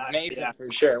 So Mason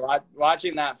for sure.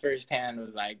 Watching that firsthand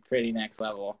was like pretty next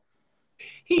level.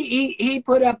 He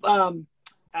put up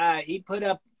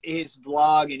his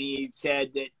vlog, and he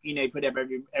said that he put up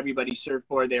everybody's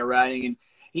surfboard they were riding, and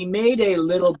he made a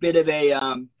little bit of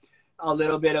a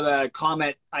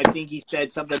comment. I think he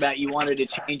said something about you wanted to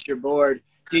change your board.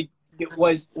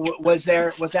 Was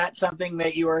that something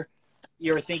that you were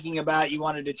thinking about? You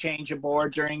wanted to change a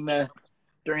board during the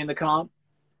comp?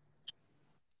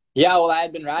 Yeah, well, I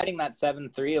had been riding that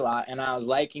 7.3 a lot, and I was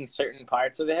liking certain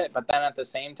parts of it, but then at the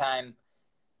same time,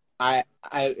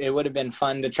 it would have been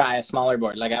fun to try a smaller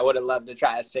board. Like I would have loved to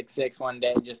try a 6.6 one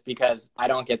day, just because I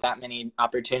don't get that many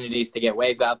opportunities to get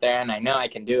waves out there, and I know I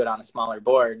can do it on a smaller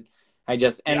board. I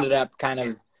just ended up kind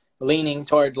of leaning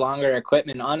towards longer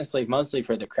equipment, honestly, mostly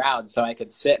for the crowd, so I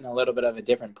could sit in a little bit of a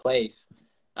different place.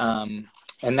 And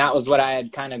that was what I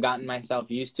had kind of gotten myself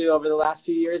used to over the last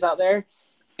few years out there.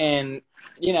 And,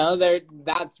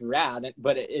 that's rad,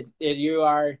 but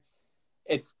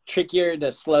it's trickier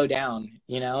to slow down,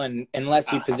 and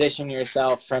unless you position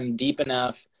yourself from deep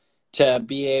enough to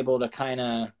be able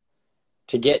to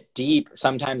to get deep,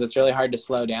 sometimes it's really hard to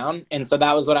slow down. And so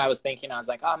that was what I was thinking. I was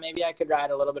like, oh, maybe I could ride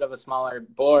a little bit of a smaller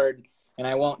board, and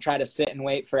I won't try to sit and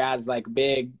wait for as like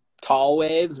big, tall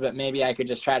waves, but maybe I could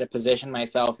just try to position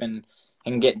myself and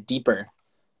get deeper.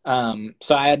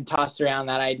 So I had tossed around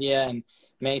that idea, and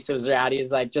Mesa was rowdy.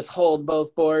 He's like, just hold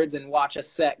both boards and watch a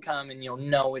set come, and you'll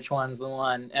know which one's the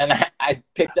one. And I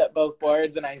picked up both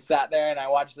boards, and I sat there, and I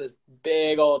watched this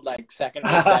big old, second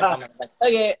set come. I'm like,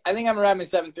 okay, I think I'm going to ride my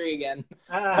 7.3 again.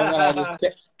 And then I just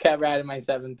kept riding my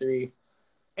 7.3.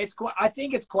 I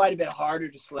think it's quite a bit harder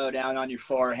to slow down on your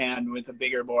forehand with a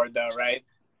bigger board, though, right?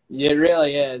 It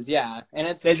really is, yeah. And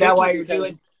is that why you're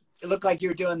doing? It looked like you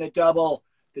were doing the double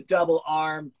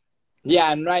arm.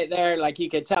 Yeah, and right there, you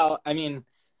could tell. I mean,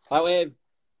 that wave,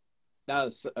 that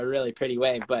was a really pretty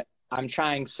wave, but I'm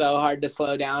trying so hard to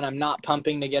slow down. I'm not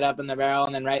pumping to get up in the barrel,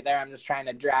 and then right there, I'm just trying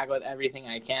to drag with everything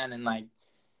I can. And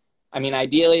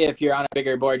ideally, if you're on a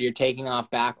bigger board, you're taking off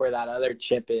back where that other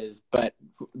chip is. But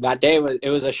that day it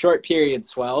was a short period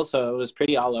swell, so it was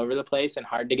pretty all over the place and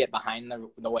hard to get behind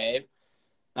the wave.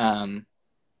 But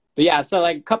yeah, so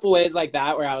a couple waves like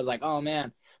that where I was like, oh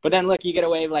man. But then look, you get a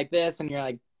wave like this, and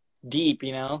you're deep,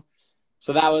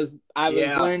 So I was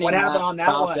learning. What happened on that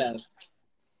process.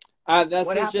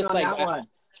 One?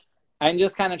 I'm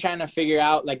just kind of trying to figure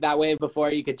out that wave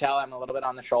before, you could tell I'm a little bit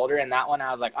on the shoulder, and that one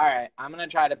I was like, all right, I'm going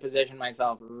to try to position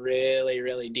myself really,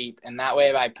 really deep. And that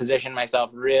wave I positioned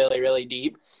myself really, really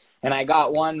deep, and I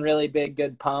got one really big,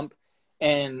 good pump.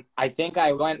 And I think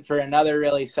I went for another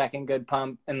really second good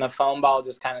pump, and the foam ball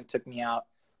just kind of took me out.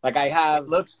 It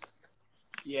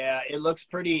looks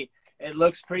pretty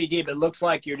deep. It looks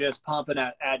like you're just pumping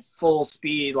at full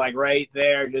speed, right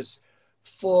there, just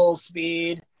full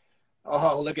speed.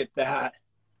 Oh, look at that.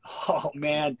 Oh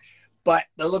man. But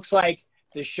it looks like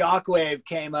the shockwave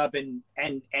came up and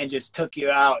just took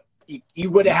you out. You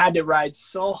would have had to ride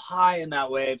so high in that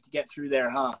wave to get through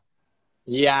there, huh?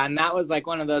 Yeah, and that was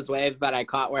one of those waves that I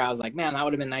caught where I was like, man, that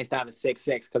would have been nice to have a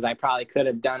 6.6, because I probably could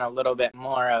have done a little bit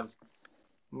more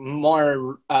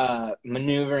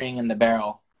maneuvering in the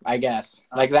barrel, I guess.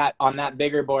 That on that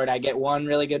bigger board, I get one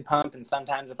really good pump, and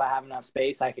sometimes if I have enough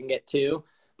space, I can get two.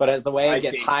 But as the wave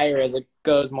gets higher, as it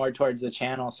goes more towards the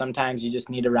channel, sometimes you just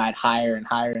need to ride higher and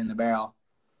higher in the barrel.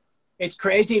 It's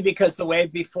crazy because the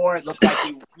wave before, it looked like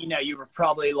you were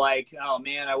probably oh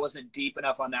man, I wasn't deep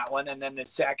enough on that one. And then the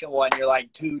second one, you're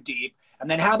too deep. And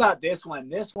then how about this one?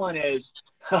 This one is,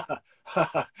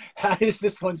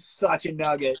 this one's such a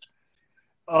nugget.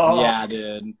 Oh yeah,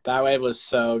 dude, that wave was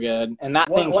so good. And that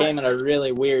thing came in a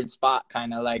really weird spot,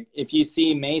 kind of if you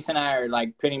see Mace and I are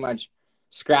pretty much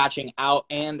scratching out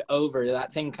and over,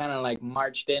 that thing kind of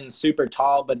marched in super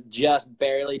tall, but just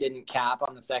barely didn't cap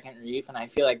on the second reef. And I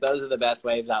feel those are the best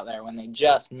waves out there, when they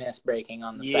just miss breaking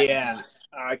on the second reef.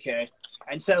 Okay.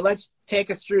 And so let's take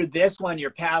us through this one. You're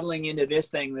paddling into this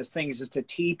thing. This thing's just a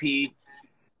teepee.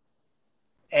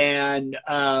 And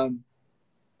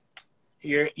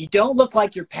you don't look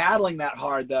like you're paddling that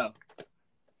hard, though.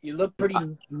 You look pretty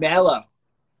mellow.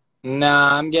 No,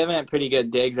 I'm giving it pretty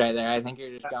good digs right there. I think you're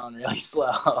just going really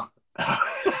slow.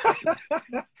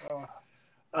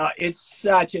 It's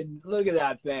such a look at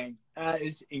that thing. That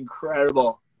is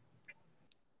incredible.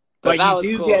 But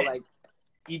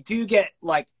you do get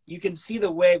like you can see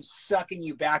the wave sucking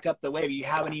you back up the wave. You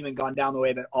haven't even gone down the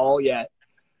wave at all yet,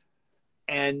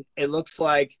 and it looks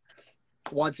like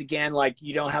once again like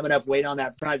you don't have enough weight on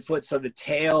that front foot, so the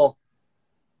tail.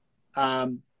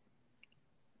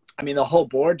 I mean, the whole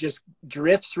board just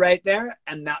drifts right there,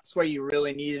 and that's where you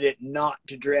really needed it not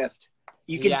to drift.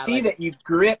 You can see that you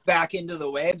grip back into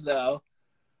the wave, though,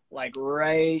 like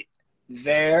right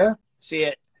there. See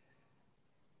it?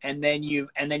 And then you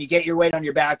get your weight on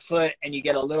your back foot, and you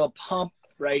get a little pump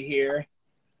right here.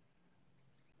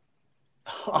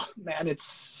 Oh, man,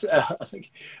 it's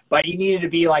but you needed to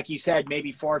be, like you said,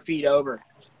 maybe 4 feet over.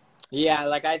 Yeah,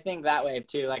 like I think that wave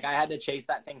too. Like I had to chase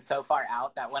that thing so far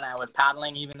out that when I was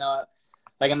paddling, even though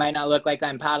like it might not look like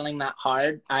I'm paddling that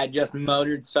hard, I just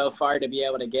motored so far to be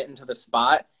able to get into the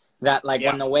spot that like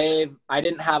when the wave, I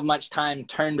didn't have much time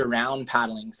turned around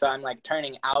paddling. So I'm like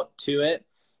turning out to it.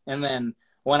 And then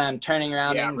when I'm turning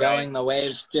around and going, the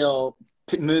wave's still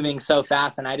moving so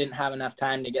fast and I didn't have enough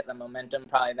time to get the momentum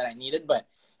probably that I needed. But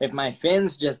if my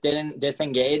fins just didn't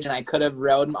disengage and I could have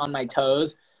rode on my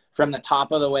toes from the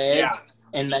top of the wave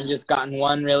and then just gotten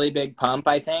one really big pump,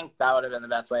 I think that would have been the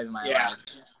best wave of my life.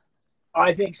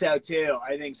 I think so too.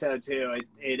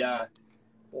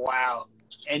 Wow.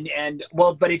 And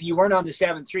well, but if you weren't on the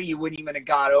 7.3, you wouldn't even have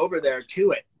got over there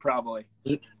to it probably.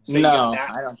 So no,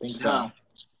 I don't think so.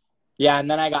 Yeah. And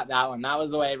then I got that one. That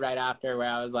was the wave right after where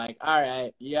I was like, all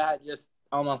right, just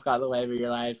almost got the wave of your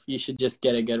life. You should just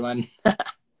get a good one.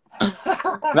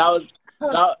 That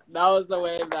was the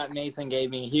wave that Mason gave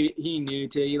me. He knew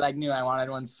too. He knew I wanted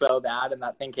one so bad, and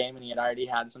that thing came, and he had already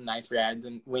had some nice rides,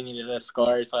 and we needed a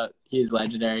score, so he's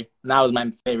legendary. And that was my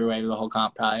favorite wave of the whole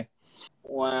comp, probably.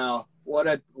 Wow, what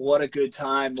a good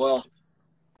time. Well,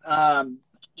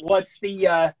 what's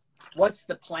the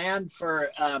plan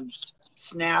for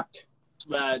Snapped?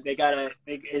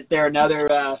 Is there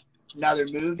another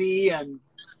movie, and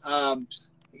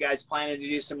you guys planning to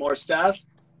do some more stuff?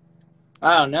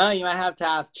 I don't know. You might have to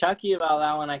ask Chucky about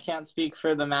that one. I can't speak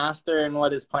for the master and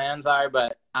what his plans are,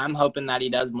 but I'm hoping that he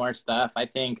does more stuff. I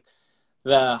think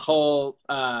the whole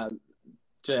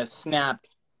just Snapped,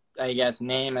 I guess,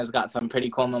 name has got some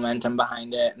pretty cool momentum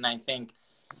behind it, and I think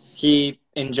he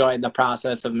enjoyed the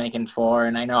process of making 4,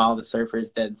 and I know all the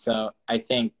surfers did. So I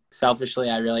think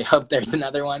selfishly, I really hope there's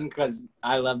another one because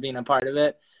I love being a part of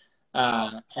it.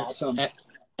 Awesome.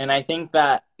 And I think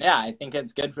that, I think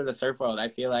it's good for the surf world. I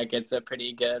feel like it's a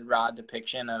pretty good raw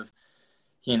depiction of,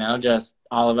 just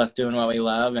all of us doing what we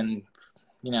love and,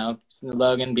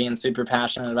 Logan being super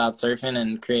passionate about surfing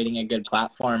and creating a good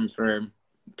platform for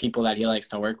people that he likes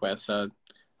to work with. So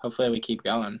hopefully we keep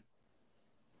going.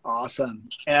 Awesome.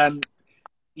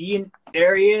 Ian,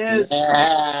 there he is.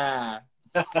 Yeah.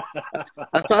 I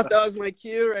thought that was my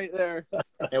cue right there.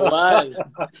 It was.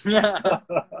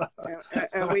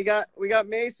 and we got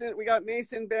Mason,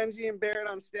 Benji, and Barrett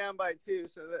on standby too,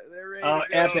 so they're ready. Oh,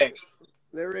 to go. Epic!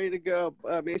 They're ready to go.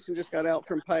 Mason just got out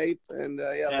from pipe, and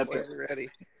the boys are ready.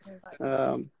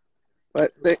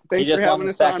 But thanks for having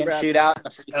us on, Brad.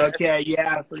 Shootout. Okay,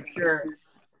 yeah, for sure.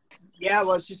 Yeah,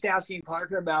 well, I was just asking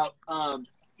Parker about how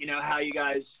you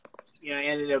guys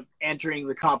ended up entering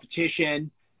the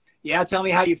competition. Yeah, tell me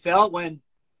how you felt when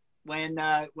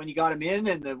you got him in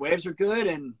and the waves are good,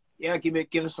 and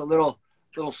give us a little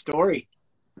story.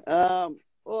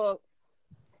 Well,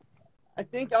 I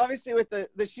think obviously with the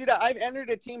shootout, I've entered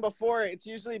a team before. It's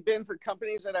usually been for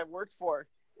companies that I've worked for,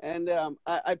 and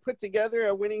I put together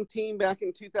a winning team back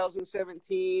in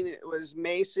 2017. It was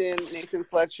Mason, Nathan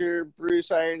Fletcher, Bruce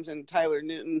Irons, and Tyler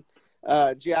Newton.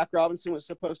 Jack Robinson was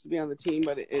supposed to be on the team,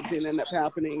 but it didn't end up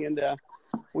happening, and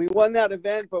we won that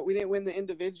event, but we didn't win the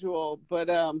individual. But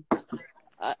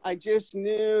I just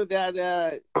knew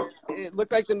that it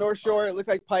looked like the North Shore, it looked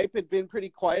like pipe had been pretty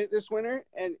quiet this winter.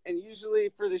 And usually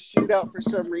for the shootout, for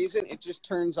some reason, it just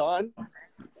turns on.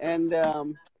 And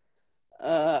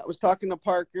I was talking to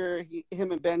Parker.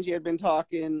 Him and Benji had been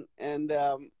talking. And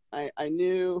I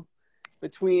knew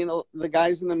between the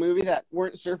guys in the movie that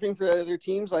weren't surfing for the other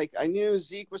teams, like I knew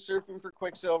Zeke was surfing for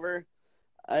Quicksilver.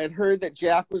 I had heard that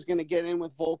Jack was going to get in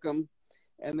with Volcom,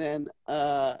 and then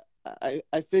I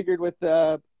figured with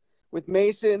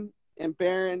Mason and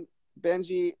Barron,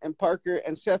 Benji and Parker,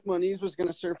 and Seth Moniz was going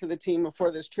to surf for the team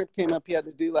before this trip came up he had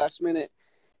to do last minute.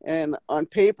 And on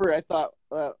paper, I thought,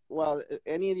 well,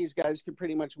 any of these guys could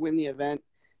pretty much win the event.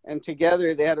 And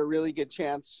together, they had a really good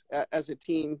chance as a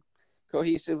team,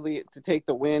 cohesively, to take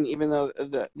the win, even though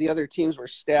the other teams were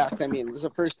stacked. I mean, it was the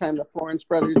first time the Florence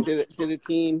brothers did a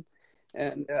team.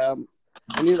 And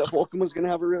I knew that Volcom was going to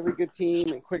have a really good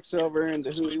team, and Quicksilver and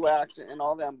the Hui Wax and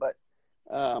all them. But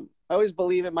I always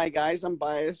believe in my guys. I'm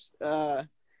biased. I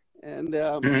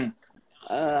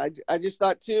just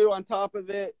thought, too, on top of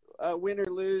it, win or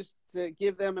lose, to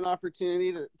give them an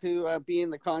opportunity to be in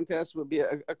the contest would be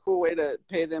a cool way to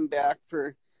pay them back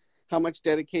for how much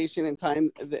dedication and time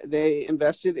they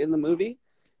invested in the movie.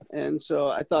 And so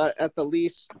I thought, at the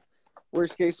least,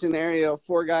 worst case scenario,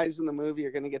 4 guys in the movie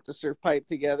are going to get to surf pipe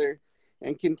together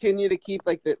and continue to keep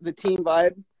like the team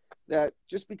vibe. That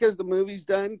just because the movie's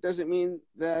done doesn't mean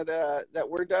that that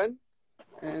we're done.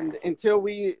 And until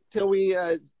we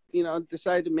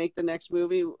decide to make the next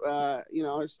movie, I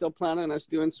still plan on us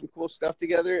doing some cool stuff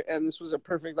together. And this was a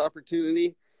perfect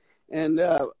opportunity. And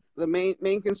the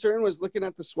main concern was looking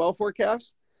at the swell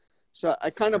forecast. So I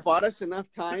kind of bought us enough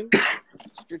time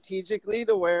strategically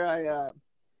to where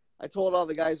I told all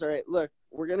the guys, all right, look,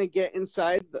 we're going to get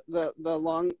inside the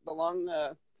long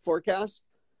forecast.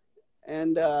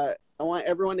 And I want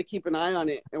everyone to keep an eye on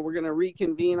it. And we're going to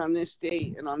reconvene on this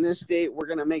date. And on this date, we're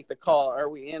going to make the call. Are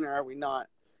we in or are we not?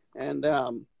 And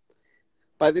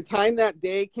by the time that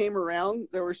day came around,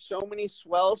 there were so many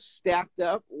swells stacked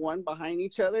up one behind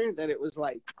each other that it was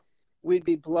like we'd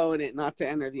be blowing it not to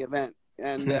enter the event.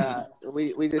 And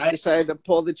we just decided to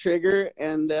pull the trigger.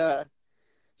 And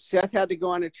Seth had to go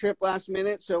on a trip last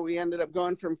minute, so we ended up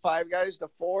going from 5 guys to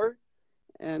 4.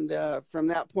 And from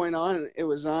that point on, it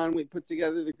was on. We put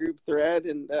together the group thread.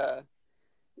 And,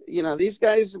 these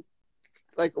guys,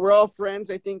 like, we're all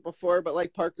friends, I think, before. But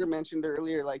like Parker mentioned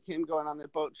earlier, like him going on the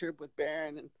boat trip with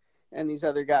Baron and these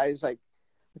other guys, like,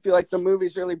 I feel like the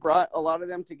movies really brought a lot of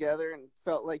them together, and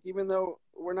felt like even though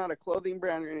we're not a clothing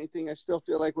brand or anything, I still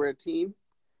feel like we're a team.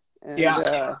 And,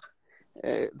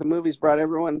 the movies brought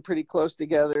everyone pretty close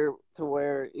together to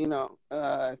where,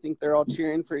 I think they're all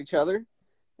cheering for each other.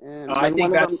 And I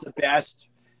think that's the best.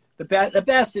 The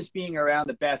best is being around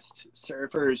the best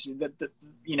surfers.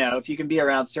 If you can be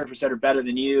around surfers that are better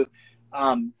than you,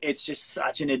 it's just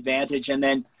such an advantage. And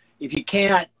then if you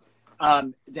can't,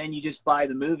 then you just buy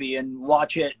the movie and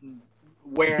watch it. And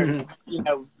where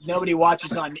nobody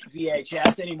watches on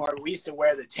VHS anymore. We used to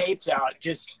wear the tapes out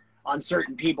just on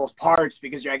certain people's parts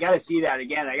because I got to see that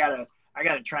again. I got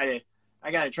to try to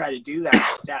do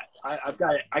that.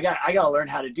 I got to learn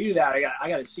how to do that. I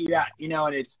got to see that,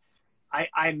 and it's,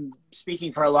 I'm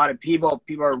speaking for a lot of people.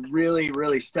 People are really,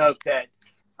 really stoked that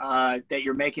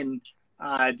you're making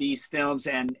these films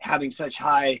and having such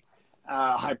high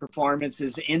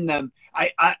performances in them.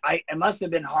 It must have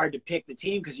been hard to pick the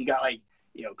team because you got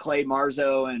Clay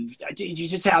Marzo, and you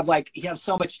just have you have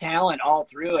so much talent all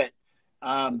through it.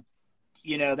 That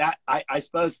I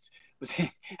suppose was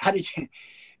how'd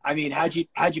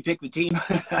you pick the team?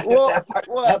 Well,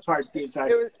 that part seems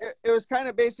hard. It was kind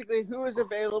of basically who was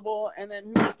available, and then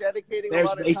who was dedicating a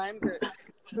lot of time to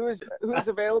who was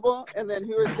available, and then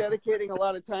who was dedicating a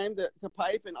lot of time to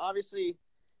pipe. And obviously,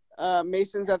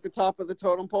 Mason's at the top of the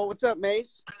totem pole. What's up,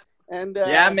 Mace? And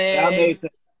Mason.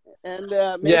 And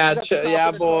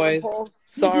boys.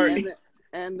 Sorry.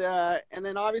 And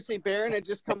then obviously Baron had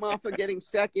just come off of getting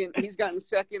second. He's gotten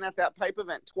second at that pipe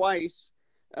event twice.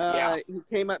 He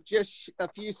came up just a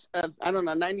few,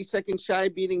 90 seconds shy,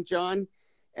 beating John.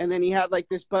 And then he had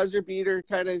this buzzer beater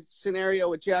kind of scenario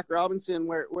with Jack Robinson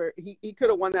where he could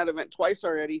have won that event twice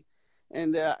already.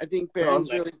 And I think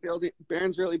Baron's really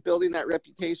building that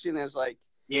reputation as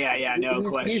no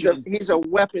question. He's a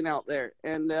weapon out there.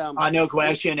 And no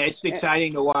question. It's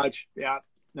exciting to watch. Yeah.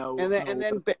 No. And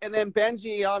then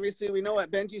Benji, obviously we know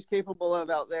what Benji's capable of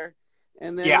out there.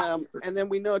 And then and then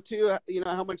we know too,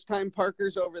 how much time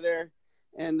Parker's over there.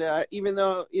 And even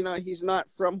though, he's not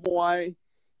from Hawaii,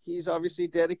 he's obviously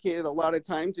dedicated a lot of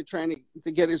time to trying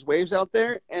to get his waves out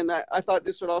there. And I thought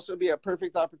this would also be a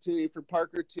perfect opportunity for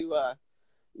Parker to,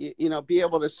 be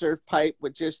able to surf pipe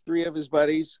with just 3 of his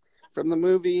buddies from the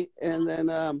movie. And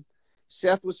then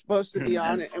Seth was supposed to be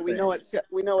on it, and we know what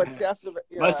Seth's.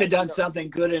 Must have done something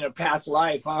good in a past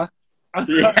life, huh?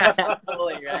 Yeah,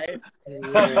 totally, right?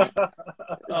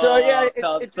 So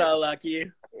felt so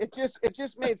lucky. It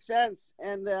just made sense,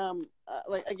 and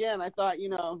again, I thought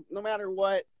no matter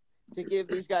what, to give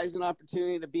these guys an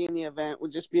opportunity to be in the event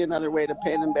would just be another way to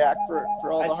pay them back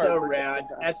for all the hard work.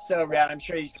 That's so rad. I'm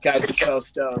sure these guys are so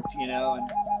stoked,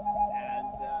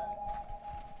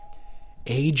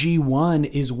 AG1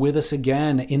 is with us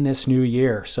again in this new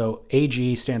year. So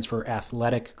AG stands for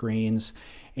Athletic Greens,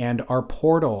 and our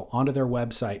portal onto their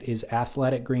website is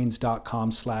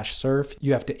athleticgreens.com/surf.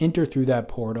 You have to enter through that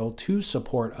portal to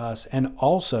support us and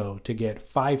also to get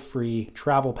 5 free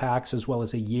travel packs as well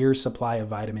as a year's supply of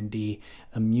vitamin D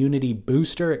immunity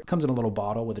booster. It comes in a little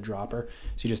bottle with a dropper,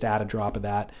 so you just add a drop of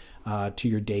that to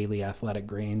your daily Athletic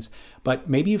Greens. But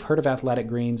maybe you've heard of Athletic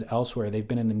Greens elsewhere. They've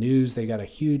been in the news. They got a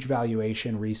huge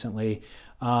valuation recently.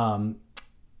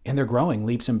 And they're growing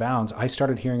leaps and bounds. I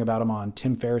started hearing about them on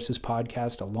Tim Ferriss's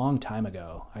podcast a long time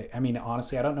ago. I mean,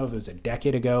 honestly, I don't know if it was a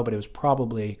decade ago, but it was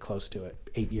probably close to it,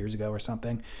 8 years ago or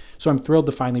something. So I'm thrilled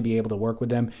to finally be able to work with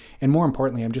them. And more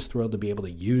importantly, I'm just thrilled to be able to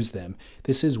use them.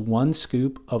 This is 1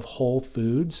 scoop of whole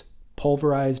foods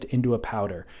pulverized into a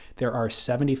powder. There are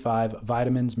 75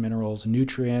 vitamins, minerals,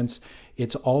 nutrients.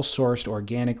 It's all sourced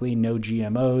organically, no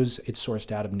GMOs. It's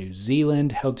sourced out of New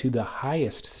Zealand, held to the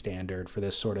highest standard for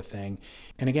this sort of thing.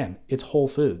 And again, it's whole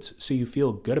foods, so you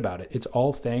feel good about it. It's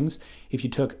all things. If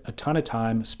you took a ton of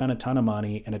time, spent a ton of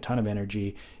money, and a ton of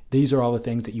energy, these are all the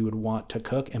things that you would want to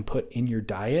cook and put in your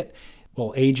diet.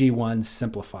 Well, AG1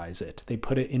 simplifies it. They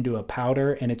put it into a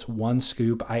powder and it's 1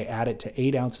 scoop. I add it to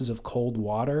 8 ounces of cold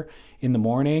water in the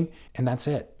morning, and that's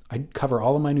it. I cover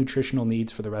all of my nutritional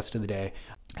needs for the rest of the day.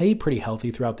 I eat pretty healthy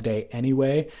throughout the day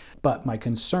anyway, but my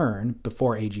concern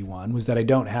before AG1 was that I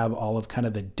don't have all of kind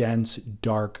of the dense,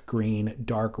 dark green,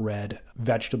 dark red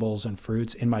vegetables and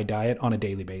fruits in my diet on a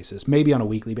daily basis, maybe on a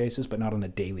weekly basis, but not on a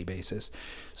daily basis.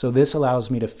 So this allows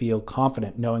me to feel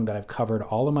confident knowing that I've covered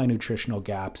all of my nutritional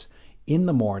gaps in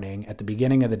the morning at the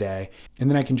beginning of the day, and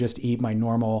then I can just eat my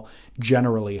normal,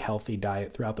 generally healthy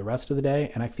diet throughout the rest of the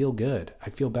day, and I feel good. I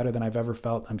feel better than I've ever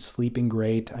felt. I'm sleeping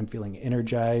great. I'm feeling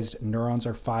energized. Neurons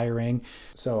are firing.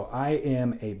 So I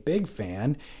am a big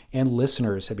fan, and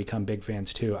listeners have become big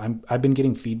fans too. I've been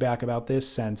getting feedback about this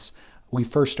since we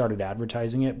first started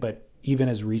advertising it, but even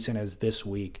as recent as this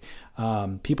week,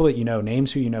 people that you know,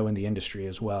 names who you know in the industry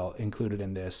as well, included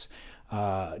in this,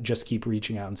 just keep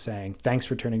reaching out and saying, thanks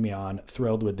for turning me on,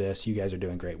 thrilled with this, you guys are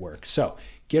doing great work. So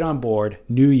get on board,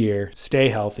 new year, stay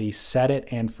healthy, set it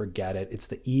and forget it. It's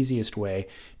the easiest way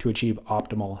to achieve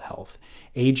optimal health.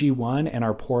 AG1 and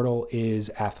our portal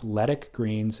is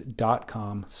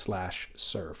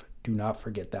athleticgreens.com/surf. Do not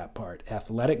forget that part,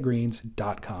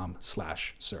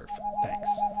 athleticgreens.com/surf. Thanks.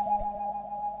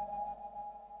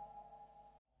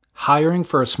 Hiring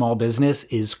for a small business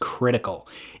is critical.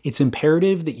 It's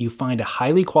imperative that you find a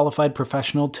highly qualified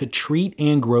professional to treat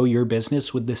and grow your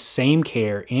business with the same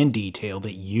care and detail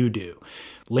that you do.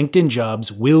 LinkedIn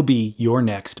Jobs will be your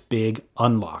next big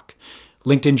unlock.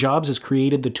 LinkedIn Jobs has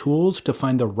created the tools to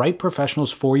find the right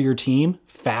professionals for your team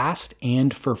fast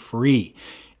and for free.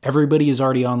 Everybody is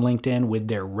already on LinkedIn with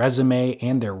their resume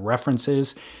and their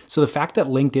references. So the fact that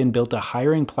LinkedIn built a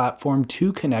hiring platform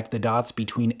to connect the dots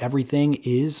between everything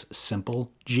is simple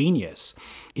genius.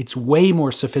 It's way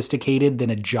more sophisticated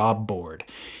than a job board.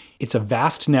 It's a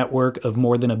vast network of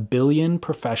more than 1 billion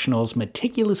professionals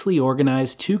meticulously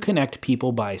organized to connect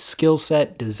people by skill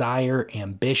set, desire,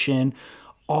 ambition,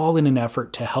 all in an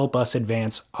effort to help us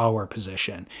advance our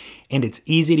position. And it's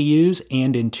easy to use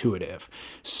and intuitive.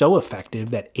 So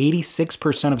effective that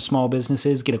 86% of small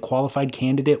businesses get a qualified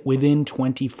candidate within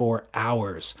 24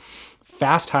 hours.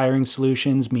 Fast hiring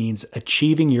solutions means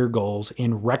achieving your goals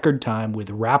in record time with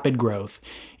rapid growth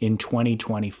in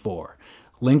 2024.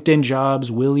 LinkedIn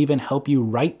Jobs will even help you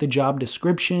write the job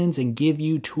descriptions and give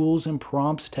you tools and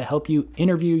prompts to help you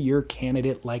interview your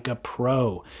candidate like a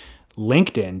pro.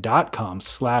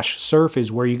 LinkedIn.com/surf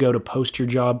is where you go to post your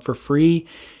job for free.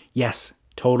 Yes,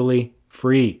 totally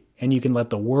free. And you can let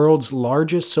the world's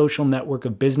largest social network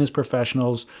of business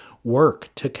professionals work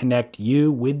to connect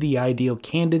you with the ideal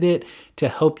candidate to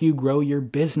help you grow your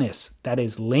business. That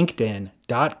is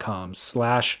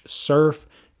LinkedIn.com/surf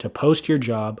to post your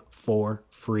job for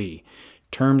free.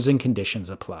 Terms and conditions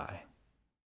apply.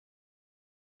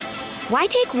 Why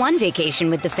take one vacation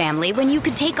with the family when you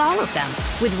could take all of them?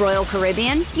 With Royal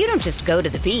Caribbean, you don't just go to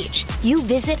the beach. You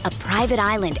visit a private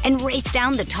island and race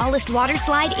down the tallest water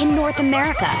slide in North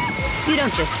America. You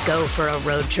don't just go for a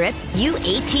road trip. You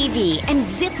ATV and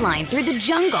zip line through the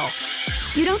jungle.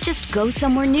 You don't just go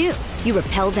somewhere new. You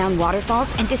rappel down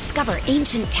waterfalls and discover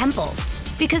ancient temples.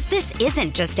 Because this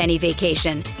isn't just any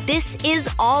vacation. This is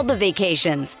all the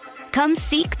vacations. Come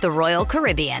seek the Royal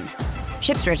Caribbean.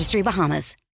 Ships Registry,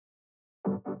 Bahamas.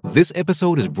 This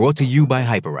episode is brought to you by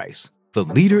Hyperice, the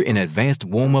leader in advanced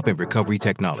warm-up and recovery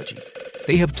technology.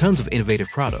 They have tons of innovative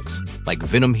products, like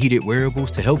Venom heated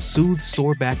wearables to help soothe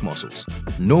sore back muscles,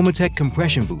 Normatec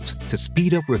compression boots to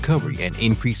speed up recovery and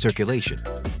increase circulation,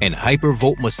 and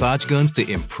Hypervolt massage guns to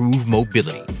improve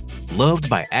mobility. Loved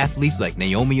by athletes like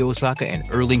Naomi Osaka and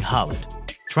Erling Haaland.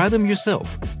 Try them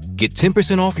yourself. Get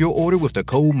 10% off your order with the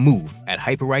code MOVE at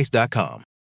hyperice.com.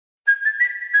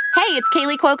 Hey, it's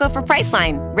Kaylee Cuoco for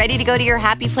Priceline. Ready to go to your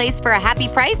happy place for a happy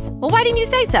price? Well, why didn't you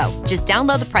say so? Just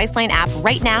download the Priceline app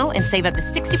right now and save up to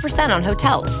 60% on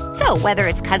hotels. So whether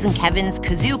it's Cousin Kevin's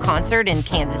Kazoo Concert in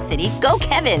Kansas City, go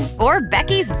Kevin, or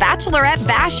Becky's Bachelorette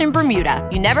Bash in Bermuda,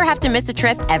 you never have to miss a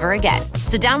trip ever again.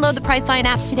 So download the Priceline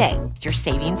app today. Your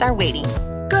savings are waiting.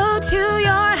 Go to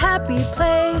your happy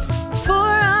place for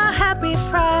a happy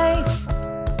price.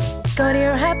 Go to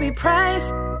your happy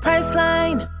price,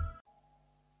 Priceline.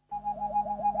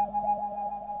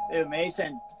 Dude,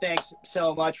 Mason, thanks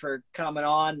so much for coming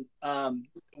on. I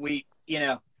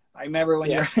remember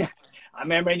when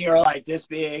you were like this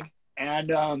big, and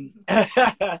your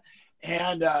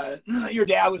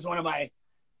dad was one of my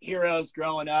heroes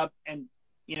growing up. And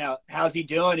how's he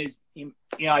doing?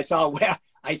 I saw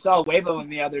a wave of him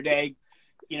the other day,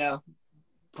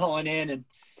 pulling in, and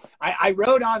I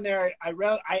wrote on there. I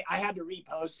had to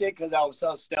repost it because I was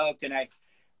so stoked, and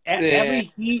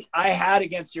every heat I had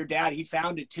against your dad, he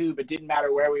found a tube. It didn't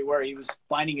matter where we were. He was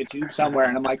finding a tube somewhere.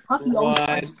 And I'm like, he always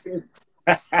finds a tube.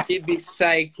 He'd be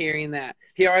psyched hearing that.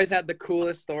 He always had the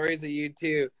coolest stories of you,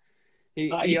 too.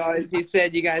 He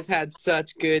said you guys had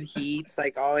such good heats.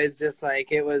 Like, always just,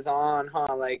 like, it was on,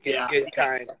 huh? Like, a good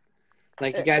kind.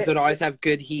 Like, you guys would always have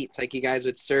good heats. Like, you guys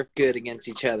would surf good against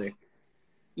each other.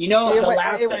 The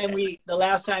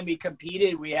last time we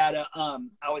competed, we had I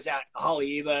was at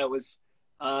Haleiwa. It was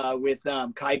with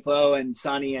Kaipo and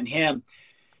Sonny and him,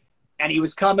 and he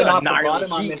was coming off the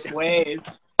bottom on this wave,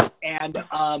 and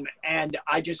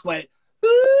I just went,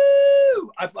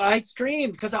 "Ooh!" I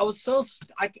screamed because I was so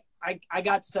I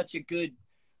got such a good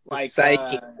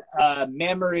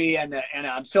memory, and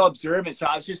I'm so observant, so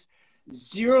I was just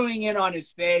zeroing in on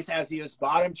his face as he was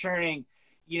bottom turning,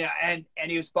 and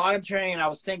he was bottom turning, and I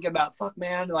was thinking about, fuck,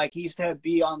 man, like he used to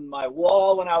be on my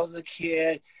wall when I was a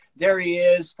kid. There he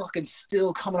is, fucking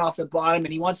still coming off the bottom,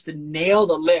 and he wants to nail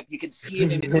the lip. You can see it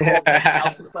in his whole thing. I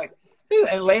was just like, dude.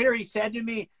 And later he said to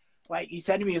me, he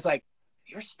was like,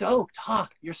 "You're stoked, huh?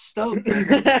 You're stoked."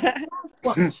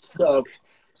 Fucking stoked.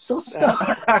 So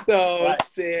stoked. So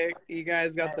sick. You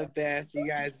guys got the best. You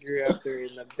guys grew up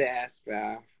during the best,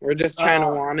 bro. We're just trying to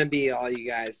want to be all you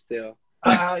guys still.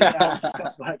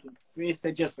 We used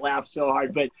to just laugh so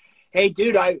hard. But hey,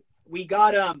 dude, we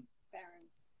got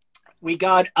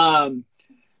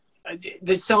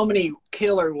there's so many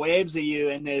killer waves of you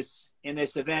in this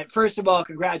event. First of all,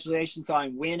 congratulations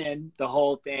on winning the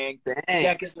whole thing. Thanks.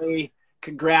 Secondly,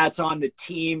 congrats on the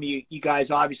team. You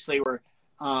guys obviously were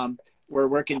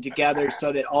working together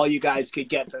so that all you guys could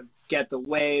get the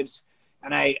waves.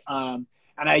 And I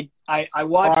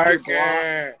watched your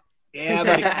blog. Yeah,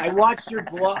 but I watched your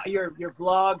blog, your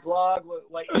vlog,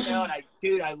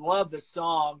 and I love the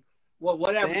song.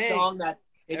 Whatever song that.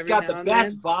 It's got the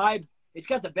best vibe. It's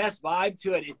got the best vibe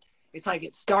to it. It's like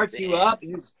it starts you up.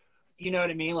 And you know what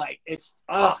I mean? Like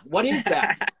what is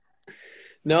that?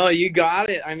 No, you got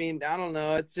it. I mean, I don't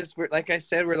know. It's just like I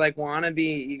said, we're like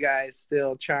wannabe. You guys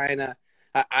still trying to.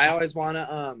 I always want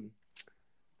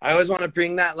to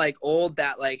bring that like old,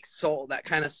 that like soul, that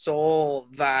kind of soul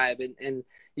vibe. And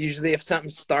usually if something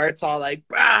starts all like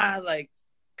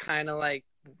kind of like.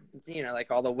 Like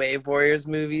all the Wave Warriors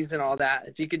movies and all that.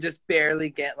 If you could just barely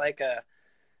get like a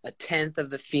tenth of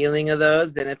the feeling of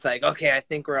those, then it's like, okay, I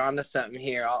think we're onto something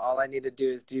here. All I need to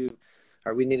do is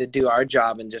we need to do our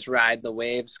job and just ride the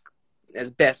waves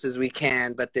as best as we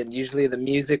can. But then usually the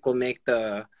music will make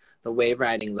the wave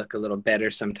riding look a little better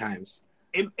sometimes.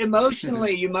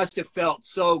 Emotionally, you must have felt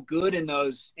so good in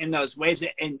those waves.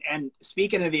 And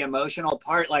speaking of the emotional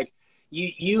part, like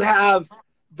you have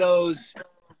those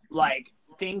like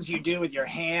things you do with your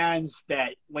hands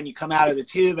that when you come out of the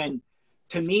tube, and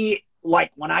to me,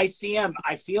 like when I see them,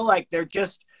 I feel like they're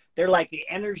like the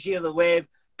energy of the wave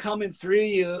coming through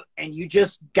you, and you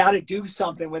just got to do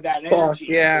something with that energy.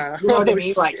 Yeah, you know what I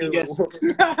mean? Like you just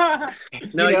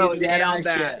no, you nailed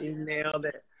that. You nailed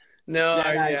it. No,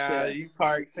 yeah, you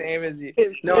park same as you.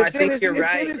 I think you're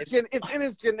right. It's in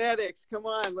his genetics. Come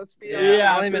on, let's be honest.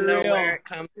 Yeah, I don't even know where it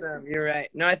comes from. You're right.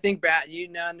 No, I think, Brad, you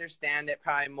understand it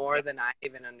probably more than I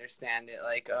even understand it.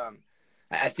 Like,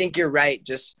 I think you're right.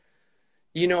 Just,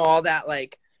 all that,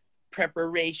 like,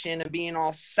 preparation and being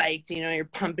all psyched, you're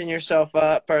pumping yourself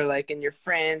up, or, like, you're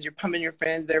pumping your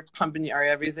friends, they're pumping you, or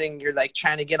everything. You're, like,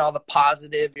 trying to get all the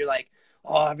positive. You're, like,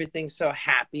 oh, everything's so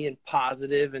happy and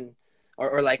positive, and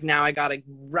or like now I gotta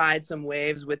ride some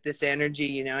waves with this energy,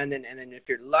 you know, and then if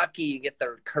you're lucky, you get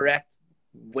the correct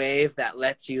wave that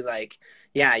lets you, like,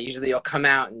 yeah, usually you'll come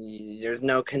out and there's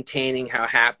no containing how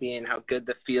happy and how good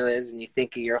the feel is, and you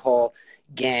think of your whole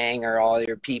gang or all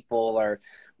your people or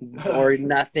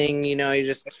nothing, you know, you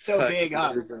just it's so big,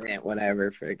 huh? It, whatever.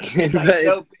 It's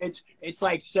like it's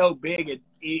like so big,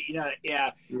 you know,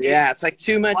 yeah. Yeah, it's like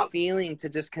too much feeling to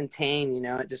just contain, you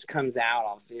know, it just comes out.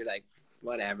 Also, you're like,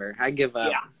 whatever, I give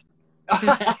up. Yeah.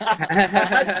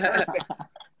 That's perfect.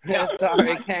 Yeah,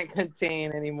 sorry, I can't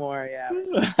contain anymore. Yeah.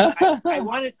 I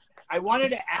wanted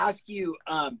to ask you,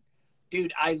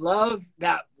 dude, I love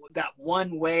that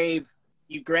one wave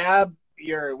you grab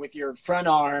with your front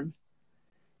arm,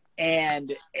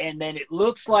 and then it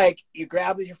looks like you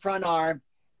grab with your front arm,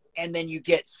 and then you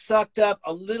get sucked up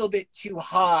a little bit too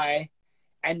high,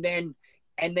 and then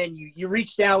you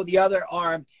reach down with the other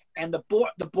arm, and the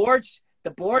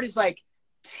board is like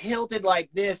tilted like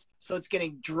this, so it's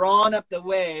getting drawn up the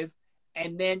wave,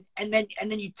 and then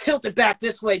you tilt it back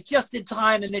this way just in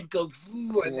time, and then go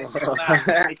and then come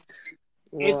out.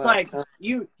 It's like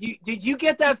you did you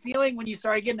get that feeling when you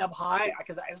started getting up high?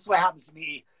 Because this is what happens to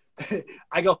me.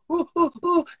 I go ooh, ooh,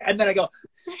 ooh, and then I go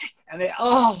and then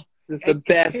it's the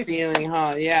best feeling,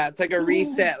 huh? Yeah, it's like a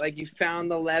reset, like you found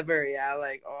the lever. Yeah,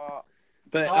 like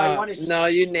but no,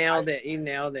 you nailed it. You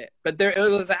nailed it. But it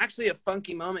was actually a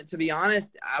funky moment, to be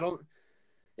honest.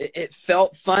 It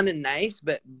felt fun and nice,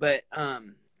 but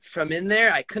from in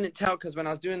there, I couldn't tell, because when I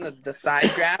was doing the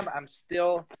side grab, I'm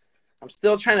still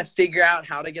trying to figure out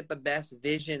how to get the best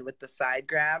vision with the side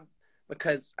grab,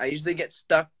 because I usually get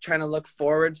stuck trying to look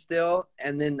forward still,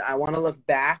 and then I want to look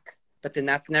back, but then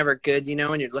that's never good, you know,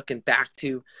 when you're looking back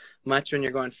too much when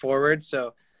you're going forward.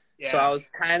 So I was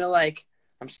kind of like,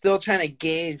 I'm still trying to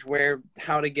gauge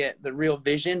how to get the real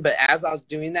vision. But as I was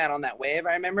doing that on that wave,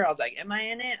 I remember I was like, am I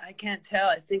in it? I can't tell.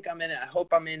 I think I'm in it. I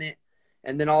hope I'm in it.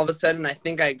 And then all of a sudden, I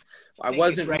think I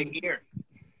wasn't right here.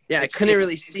 Yeah, I couldn't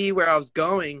really see where I was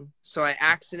going. So I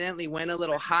accidentally went a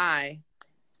little high.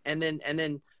 And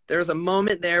then there was a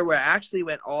moment there where I actually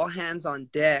went all hands on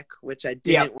deck, which I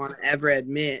didn't want to ever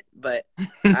admit. But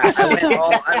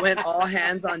I went all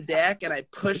hands on deck, and I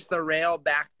pushed the rail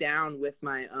back down with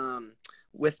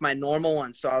my normal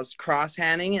one. So I was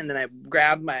cross-handing, and then I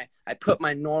put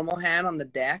my normal hand on the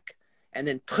deck and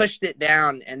then pushed it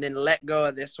down and then let go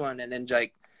of this one, and then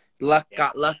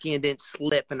got lucky and didn't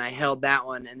slip, and I held that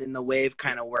one, and then the wave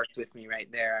kind of worked with me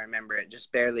right there. I remember it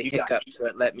just barely hiccuped, so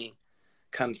it let me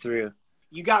come through.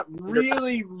 You got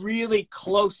really, really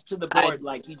close to the board.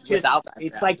 Like you just,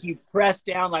 it's like you pressed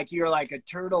down like you're like a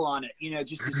turtle on it, you know,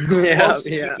 just as close as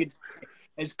you could,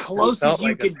 as close as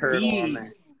you could be.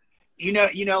 You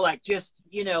know, like just,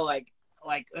 you know, like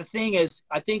the thing is,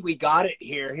 I think we got it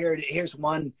here. Here's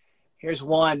one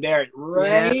there,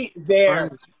 right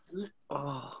there.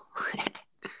 Oh.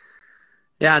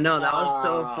 Yeah, no, that was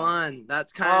so fun.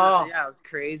 That's kind of, it was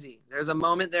crazy. There's a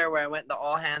moment there where I went the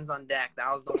all hands on deck.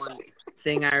 That was the one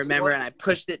thing I remember, and I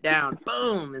pushed it down,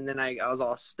 boom, and then I was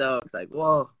all stoked, like,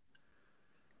 whoa.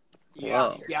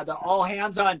 Yeah, the all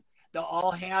hands on,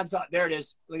 there it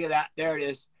is. Look at that, there it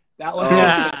is. That one.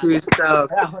 Too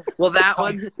stoked. Well, that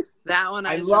one,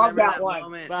 I love that one.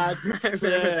 Moment. I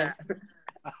remember that.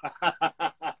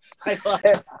 I love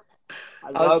it.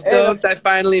 I was stoked I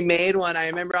finally made one. I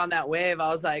remember on that wave, I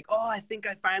was like, oh, I think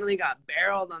I finally got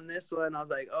barreled on this one. I was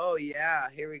like, oh, yeah,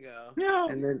 here we go. Yeah.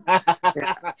 And then,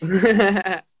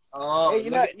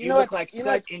 hey, you look like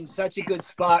in such a good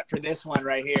spot for this one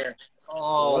right here.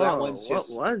 Oh, that one's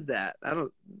just. What was that?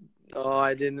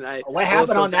 I didn't. What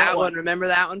happened on that one? Remember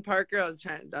that one, Parker? I was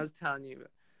telling you.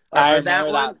 I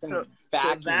remember that one. So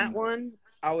that one,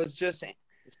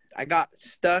 I got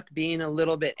stuck being a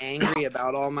little bit angry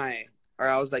about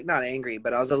I was like, not angry,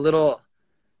 but I was a little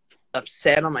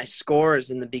upset on my scores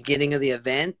in the beginning of the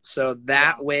event. So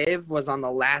that wave was on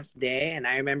the last day, and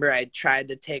I remember I tried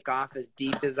to take off as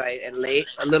deep as a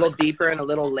little deeper and a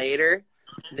little later.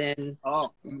 Then I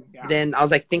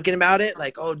was like thinking about it,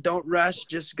 like, oh, don't rush,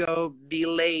 just go, be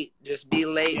late,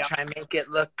 try and make it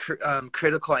look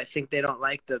critical. I think they don't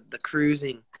like the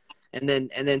cruising. And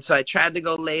then so I tried to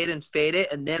go late and fade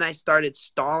it, and then I started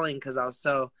stalling because I was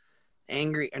so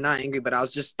angry, or not angry, but I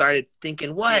was just started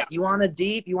thinking, what, you want it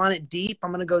deep,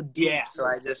 I'm gonna go deep. So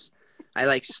I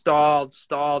like stalled,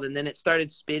 and then it started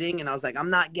spitting, and I was like, I'm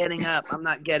not getting up, and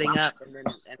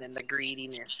then the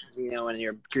greediness, you know, when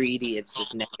you're greedy, it's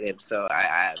just negative. So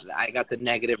I got the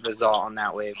negative result on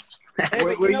that wave.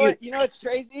 You know what's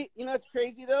crazy?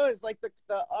 Though, is like the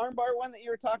armbar one that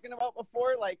you were talking about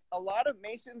before. Like a lot of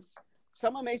Masons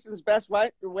some of Mason's best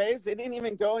waves, they didn't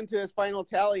even go into his final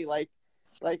tally. Like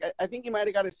I think he might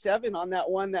have got a 7 on that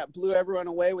one that blew everyone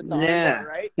away with the armbar,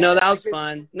 right? No, that was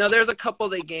fun. No, there's a couple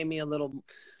they gave me a little,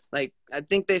 like, I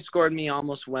think they scored me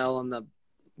almost well on the.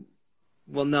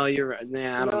 Well, no, you're right.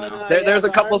 Yeah, I don't know. There's a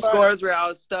couple scores where I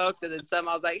was stoked, and then some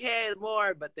I was like, hey,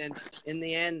 more. But then in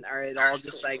the end, it all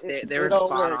just like they were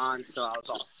spot on, so I was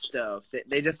all stoked.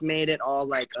 They just made it all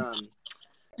like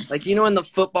you know in the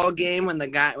football game when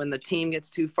the team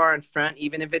gets too far in front,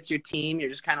 even if it's your team, you're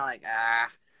just kind of like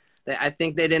I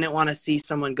think they didn't want to see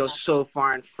someone go so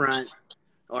far in front,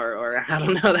 or I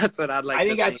don't know. That's what I'd like. I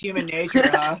think that's human nature,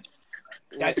 huh?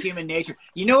 That's human nature.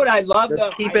 You know what I love?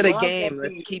 Let's keep it a game.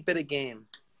 Let's keep it a game.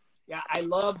 Yeah, I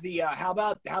love the. How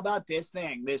about this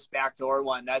thing? This backdoor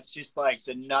one. That's just like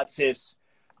the nutsest.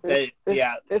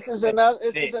 This is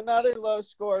another low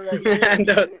score right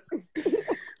here.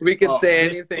 We could say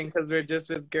anything because we're just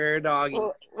with Gerdog.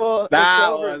 Well,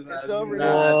 it's over now.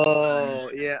 Oh,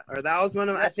 yeah. Or that was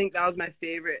I think that was my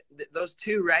favorite. Those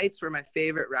 2 rights were my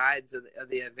favorite rides of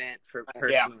the event for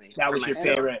personally. Yeah, that was your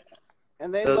favorite.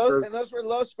 And then those were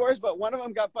low scores, but one of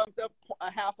them got bumped up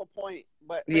a half a point.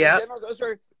 But in general,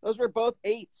 those were both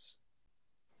 8s.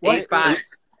 8.5.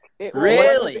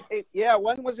 Really?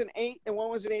 One was an 8 and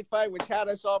one was an 8.5, which had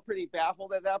us all pretty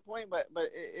baffled at that point. But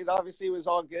it obviously was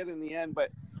all good in the end. But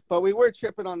we were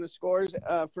tripping on the scores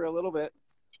for a little bit.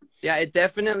 Yeah, it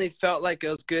definitely felt like it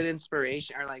was good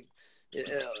inspiration, or like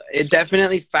it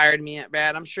definitely fired me up,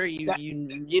 Brad. I'm sure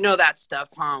you know that stuff,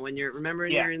 huh? When you're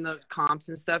in those comps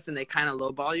and stuff, and they kind of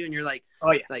lowball you, and you're like,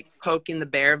 like poking the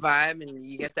bear vibe, and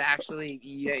you get to actually,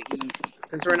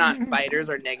 since we're not fighters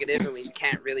or negative, and we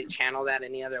can't really channel that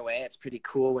any other way. It's pretty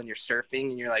cool when you're surfing,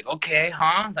 and you're like, okay,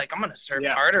 huh? It's like I'm gonna surf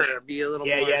harder or be a little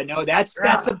more. Yeah, no, that's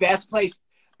the best place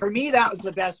for me. That was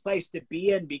the best place to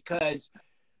be in because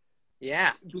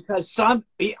I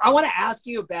want to ask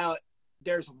you about.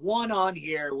 There's one on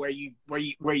here where you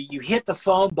hit the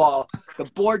foam ball, the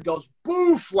board goes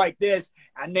boof like this,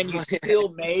 and then you still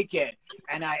make it.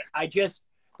 And I just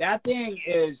that thing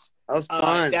is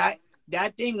fun.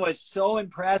 That thing was so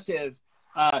impressive.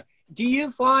 Do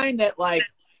you find that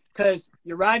because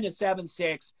you're riding a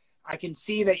 7.6, I can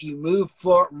see that you move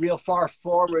real far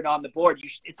forward on the board.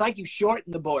 It's like you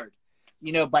shorten the board,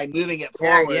 by moving it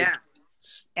forward. Yeah.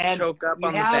 And choke up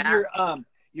on you have the back.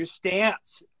 Your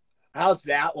stance. How's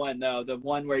that one though? The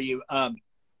one where you oh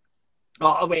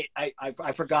wait,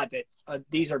 I forgot that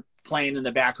these are playing in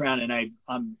the background, and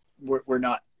we're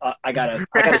not. I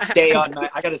gotta stay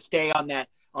on that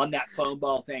foam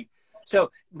ball thing.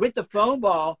 So with the foam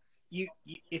ball,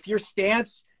 if your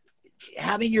stance,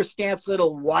 having your stance a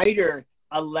little wider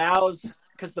allows,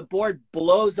 because the board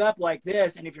blows up like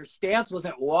this, and if your stance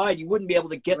wasn't wide, you wouldn't be able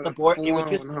to get the board. It would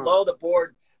just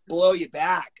blow you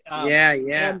back.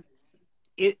 And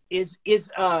it is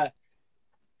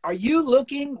are you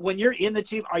looking when you're in the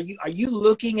tube? Are you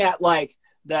looking at when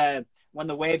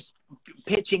the wave's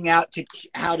pitching out to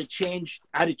how to change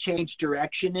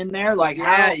direction in there? What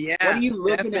are you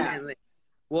looking at?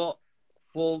 Well,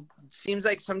 seems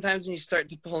like sometimes when you start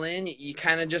to pull in, you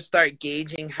kind of just start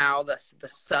gauging how the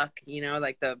suck,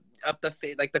 like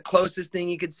the closest thing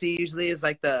you could see usually is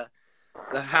like the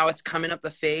how it's coming up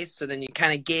the face. So then you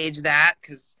kind of gauge that,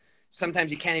 because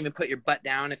sometimes you can't even put your butt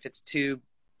down if it's too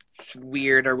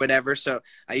weird or whatever. So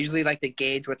I usually like to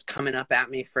gauge what's coming up at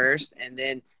me first, and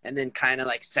then kind of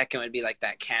like second would be like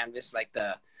that canvas, like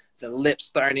the lip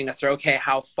starting to throw. Okay,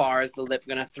 how far is the lip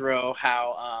gonna throw?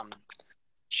 How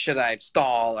should I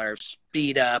stall or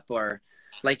speed up, or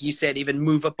like you said, even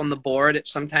move up on the board?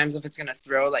 Sometimes if it's gonna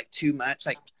throw like too much,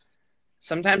 like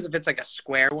sometimes if it's like a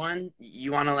square one,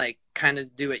 you want to like kind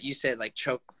of do what you said, like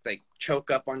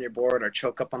choke up on your board or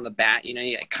choke up on the bat. You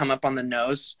like come up on the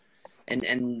nose,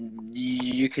 and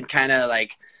you could kind of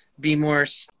like be more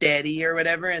steady or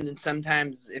whatever. And then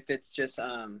sometimes if it's just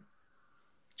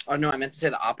I meant to say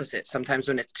the opposite. Sometimes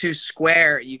when it's too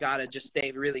square, you gotta just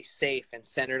stay really safe and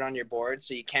centered on your board,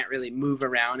 so you can't really move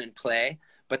around and play.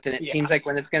 But then it seems like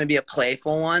when it's going to be a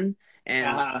playful one,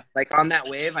 and like on that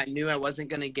wave, I knew I wasn't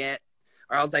going to get.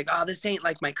 Or I was like, oh, this ain't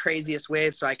like my craziest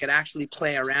wave, so I could actually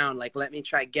play around. Like, let me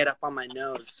try get up on my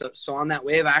nose. So on that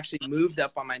wave, I actually moved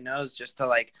up on my nose just to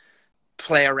like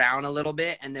play around a little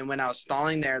bit. And then when I was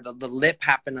stalling there, the lip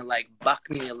happened to like buck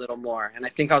me a little more. And I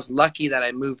think I was lucky that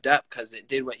I moved up, because it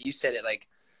did what you said. It like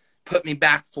put me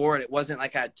back forward. It wasn't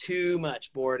like I had too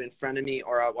much board in front of me,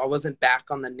 or I wasn't back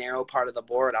on the narrow part of the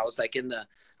board. I was like in the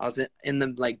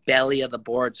like belly of the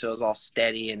board, so it was all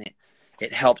steady, and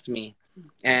it helped me.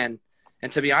 And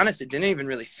to be honest, it didn't even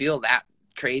really feel that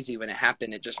crazy when it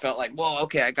happened. It just felt like, whoa,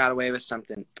 okay, I got away with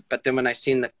something. But then when I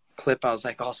seen the clip, I was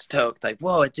like all stoked, like,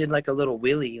 whoa, it did like a little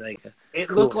wheelie, like it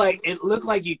cool. looked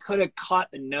like you could have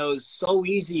caught the nose so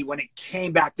easy when it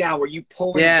came back down. Were you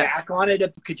pulling back on it?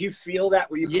 Could you feel that?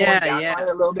 Were you pulling back on it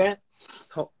a little bit?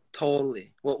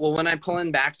 Totally. Well, when I'm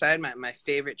pulling backside, my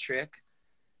favorite trick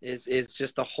is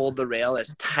just to hold the rail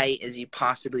as tight as you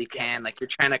possibly can, like you're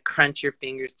trying to crunch your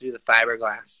fingers through the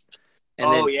fiberglass.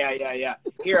 And yeah.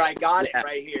 Here, I got it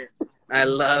right here. I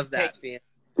love that feeling.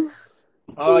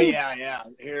 Oh yeah.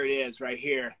 Here it is, right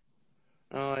here.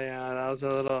 Oh yeah, that was a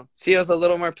little. See, it was a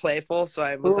little more playful, so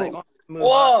I was like,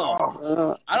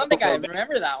 whoa! I don't think I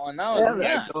remember that one.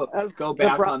 Let's go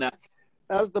back on that.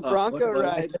 That was the Bronco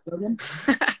ride.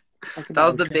 That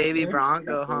was the baby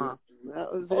Bronco, huh?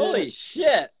 That was holy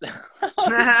shit.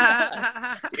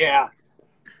 Yeah.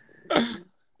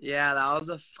 Yeah, that was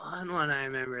a fun one. I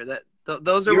remember that.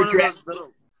 Those are one of those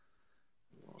little.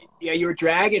 Yeah, you were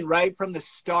dragging right from the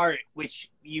start, which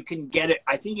you can get it.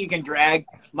 I think you can drag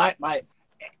my.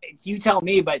 You tell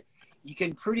me, but you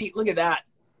can look at that.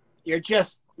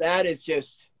 That is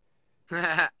just.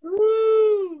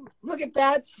 Woo! Look at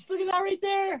that right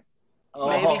there.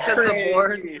 Maybe because the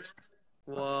board.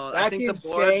 Well, that's I think the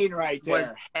board right there.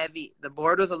 was heavy. The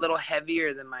board was a little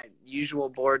heavier than my usual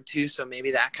board too, so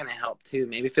maybe that kind of helped too.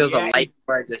 Maybe it feels a light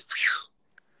board. Just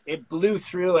it blew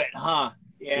through it, huh?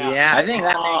 Yeah. I think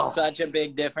that makes such a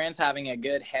big difference, having a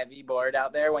good heavy board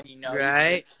out there when you can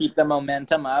just keep the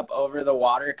momentum up over the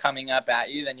water coming up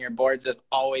at you, then your board's just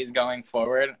always going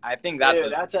forward. I think that's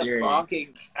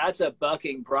a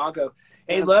bucking Bronco.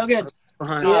 Hey, Logan.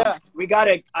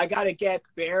 I gotta get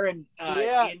Baron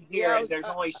in here. There's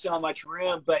only so much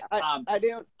room, but I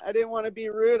didn't want to be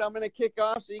rude. I'm gonna kick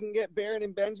off so you can get Baron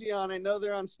and Benji on. I know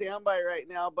they're on standby right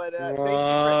now, but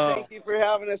thank you for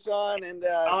having us on. And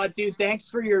dude, thanks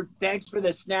for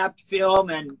the snapped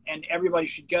film, and everybody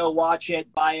should go watch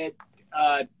it, buy it,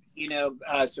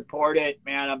 support it,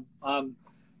 man.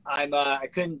 I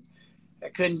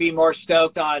couldn't be more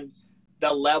stoked on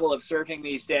the level of surfing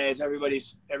these days.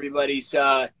 Everybody's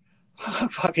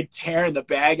fucking tearing the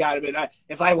bag out of it.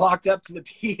 If I walked up to the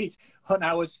beach when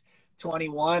I was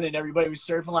 21 and everybody was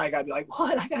surfing I'd be like,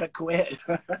 what? I gotta quit.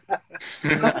 I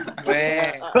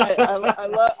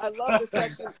love the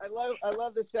section. I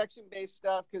love the section based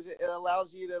stuff because it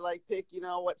allows you to pick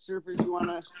what surfers you want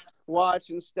to watch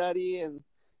and study, and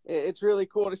it's really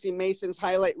cool to see Mason's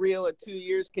highlight reel of 2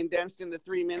 years condensed into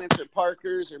 3 minutes, or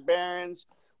Parker's or Barron's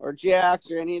or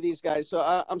Jack's or any of these guys. So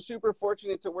I'm super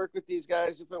fortunate to work with these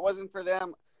guys. If it wasn't for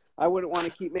them, I wouldn't want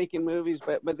to keep making movies,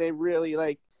 but they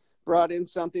really brought in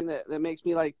something that makes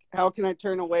me how can I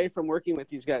turn away from working with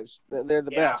these guys? They're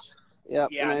the best. Yep.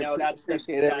 Yeah, no, that's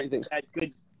everything.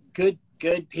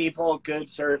 Good people, good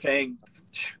surfing,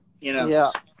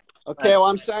 Yeah. Okay, well,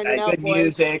 I'm signing out, good boys.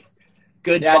 Music,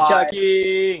 good vibes.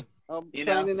 Chucky. I'm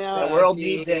signing out. The world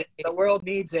needs it. The world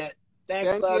needs it.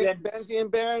 Thanks, Logan. Benji and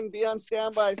Baron, be on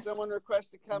standby. Someone requests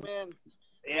to come in.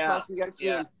 Yeah. Talk to you guys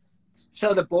soon.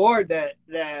 So the board, the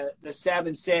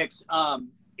 7.6,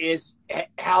 is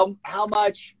how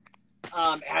much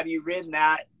have you ridden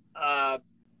that?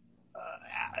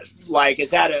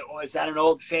 Is that an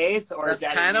old faith, or that's is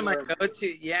that kind of my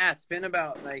go-to? Yeah, it's been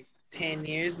about 10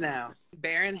 years now.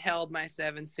 Baron held my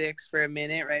 7.6 for a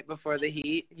minute right before the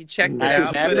heat. He checked it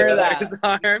out. Remember that? His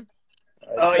arm.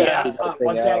 Oh yeah.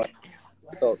 1 second.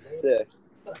 I felt sick.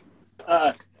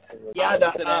 The end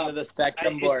of the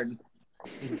Spectrum board.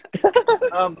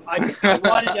 I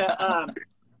wanted to.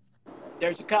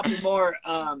 There's a couple more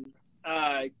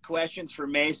questions for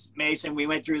Mason. We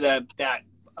went through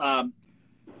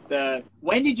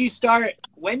when did you start?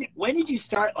 When did you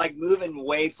start moving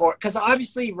way forward? Because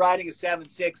obviously riding a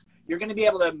 7.6, you're going to be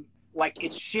able to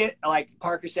it's shit. Like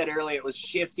Parker said earlier, it was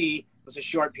shifty. It was a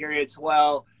short period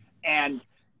swell, and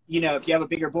if you have a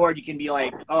bigger board, you can be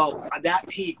oh, that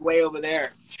peak way over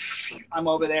there. I'm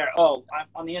over there. Oh, I'm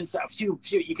on the inside. Phew.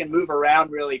 You can move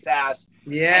around really fast.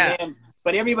 Yeah.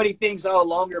 But everybody thinks,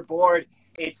 longer board,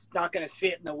 it's not going to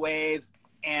fit in the wave,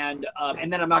 and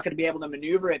then I'm not going to be able to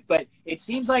maneuver it. But it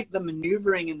seems like the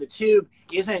maneuvering in the tube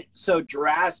isn't so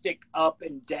drastic up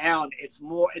and down. It's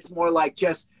more like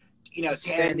just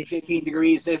 10, 15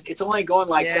 degrees. It's only going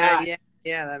that.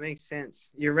 Yeah, that makes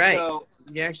sense. You're right. So,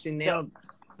 you actually nailed it.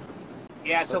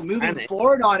 Yeah, so moving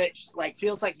forward on it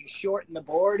feels like you shorten the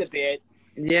board a bit.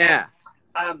 Yeah.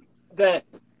 The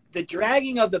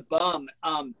dragging of the bum,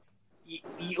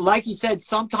 like you said,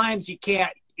 sometimes you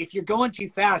can't. If you're going too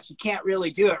fast, you can't really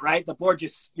do it, right? The board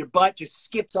your butt just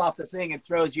skips off the thing and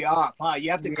throws you off, huh?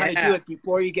 You have to kind of do it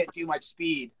before you get too much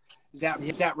speed. Is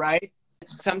that right?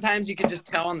 Sometimes you can just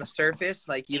tell on the surface,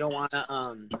 you don't want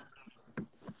to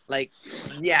like,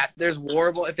 yeah, if there's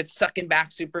warble, if it's sucking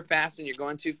back super fast and you're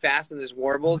going too fast and there's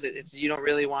warbles, it's you don't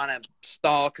really want to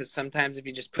stall, because sometimes if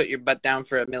you just put your butt down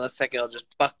for a millisecond, it'll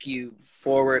just buck you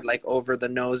forward like over the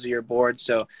nose of your board.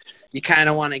 So you kind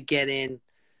of want to get in,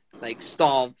 like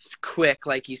stall quick,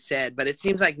 like you said. But it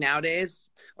seems like nowadays,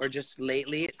 or just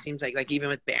lately, it seems like even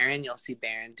with Barron, you'll see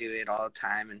Barron do it all the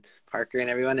time, and Parker and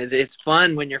everyone. It's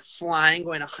fun when you're flying,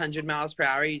 going 100 miles per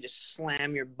hour, you just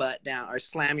slam your butt down or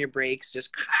slam your brakes, just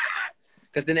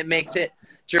because then it makes it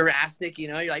Jurassic, you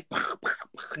know, you're like,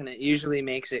 and it usually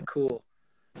makes it cool.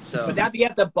 So would that be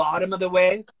at the bottom of the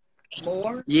wave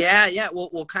more? Yeah.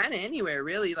 Well, kind of anywhere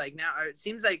really. Like now, it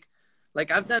seems like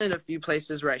I've done it a few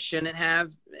places where I shouldn't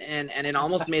have, and it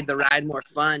almost made the ride more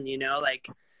fun, you know, like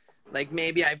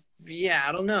maybe I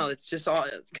don't know. It's just all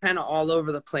kind of all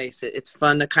over the place. It's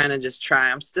fun to kind of just try.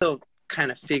 I'm still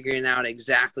kind of figuring out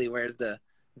exactly where's the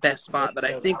best spot, but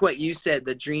I think what you said,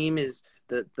 the dream is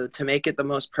the to make it the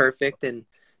most perfect and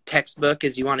textbook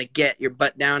is you want to get your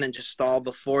butt down and just stall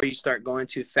before you start going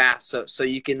too fast. So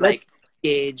you can like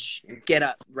gauge and get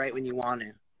up right when you want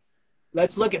to.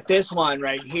 Let's look at this one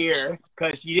right here,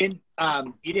 because you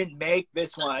didn't make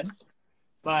this one,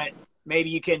 but maybe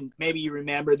you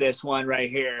remember this one right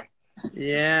here.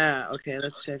 Yeah. Okay.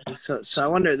 Let's check this. So I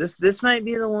wonder, this might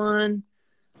be the one.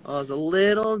 Oh, it was a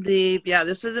little deep. Yeah.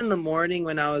 This was in the morning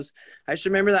when I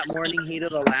should remember that morning heat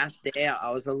of the last day. I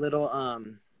was a little, I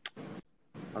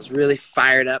was really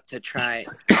fired up to try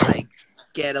like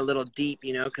get a little deep,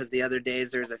 you know, because the other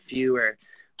days there's a few where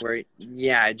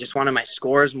I just wanted my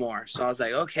scores more. So I was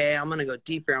like, okay, I'm going to go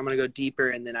deeper.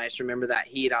 And then I just remember that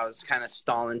heat, I was kind of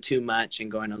stalling too much and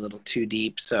going a little too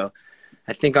deep. So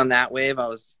I think on that wave, I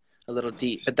was a little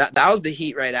deep. But that was the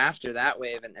heat right after that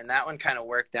wave. And that one kind of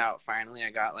worked out. Finally, I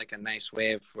got like a nice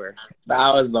wave where.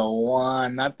 That was the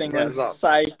one. That thing was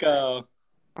psycho.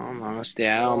 Almost,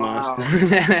 yeah, almost.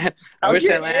 I wish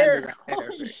I landed right there.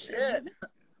 Holy shit.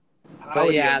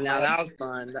 But yeah, no, that was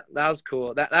fun. That was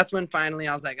cool. That's when finally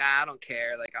I was like, I don't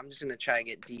care. Like, I'm just gonna try to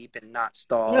get deep and not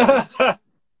stall. So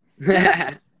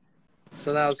that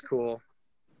was cool.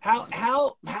 How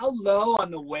low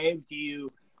on the wave do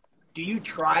you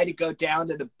try to go down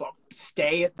to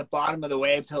stay at the bottom of the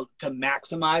wave to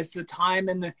maximize the time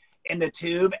in the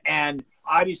tube? And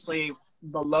obviously,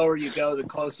 the lower you go, the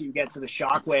closer you get to the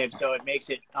shock wave. So it makes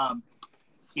it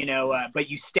but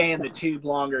you stay in the tube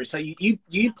longer. So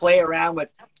you play around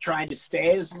with trying to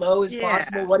stay as low as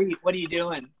possible? What are you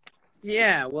doing?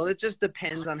 Yeah, well, it just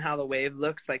depends on how the wave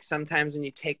looks. Like sometimes when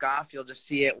you take off, you'll just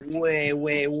see it way,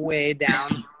 way, way down,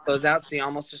 goes out. So you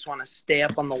almost just want to stay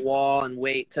up on the wall and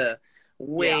wait.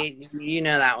 You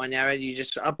know that one, yeah, right? You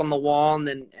just up on the wall and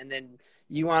then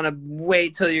you want to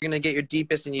wait till you're going to get your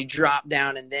deepest and you drop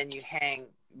down and then you hang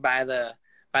by the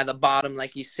bottom,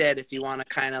 like you said, if you want to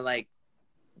kind of like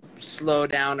slow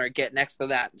down or get next to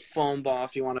that foam ball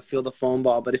if you want to feel the foam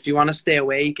ball. But if you want to stay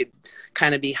away, you could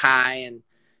kind of be high and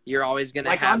you're always going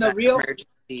to have that emergency.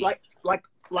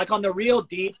 Like on the real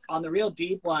deep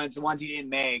ones, the ones you didn't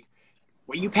make,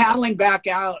 were you paddling back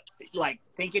out like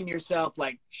thinking to yourself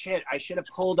like, shit, I should have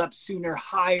pulled up sooner,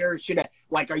 higher,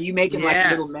 are you making like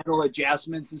little mental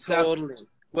adjustments and stuff? Totally.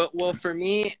 Well for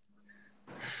me,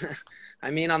 I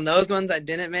mean, on those ones I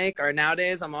didn't make, or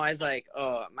nowadays I'm always like,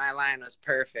 oh, my line was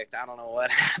perfect. I don't know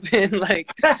what happened.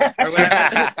 Like, or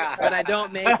when I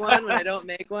don't make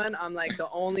one, I'm like, the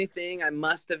only thing I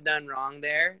must have done wrong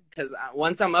there, because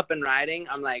once I'm up and riding,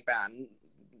 I'm like, man,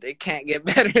 it can't get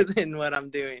better than what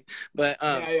I'm doing. But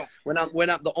when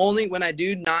I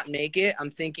do not make it,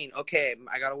 I'm thinking, okay,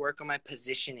 I got to work on my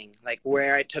positioning, like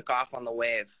where I took off on the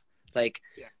wave. Like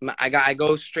I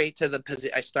go straight to the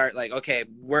position. I start like, okay,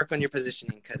 work on your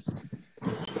positioning. Cause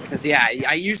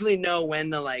I usually know when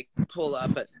to like pull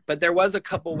up, but there was a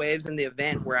couple waves in the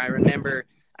event where I remember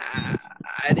I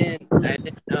didn't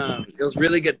it was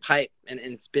really good pipe and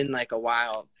it's been like a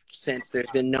while since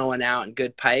there's been no one out and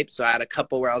good pipe. So I had a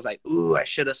couple where I was like, ooh, I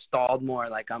should have stalled more.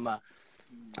 Like I'm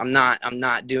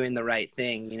not doing the right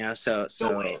thing, you know? So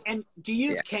and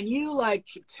can you like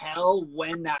tell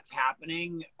when that's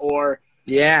happening, or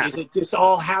is it just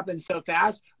all happen so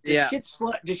fast? Does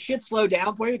shit slow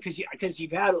down for you? Cause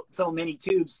you've had so many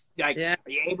tubes. Like, are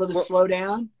you able to slow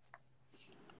down?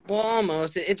 Well,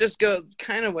 almost. It just goes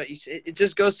kind of what you said. It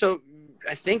just goes so.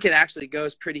 I think it actually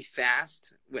goes pretty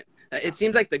fast. It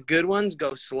seems like the good ones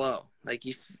go slow. Like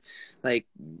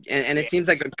and it seems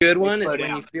like a good one is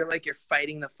when you feel like you're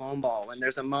fighting the foam ball. When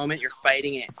there's a moment you're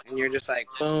fighting it, and you're just like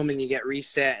boom, and you get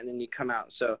reset, and then you come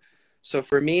out. So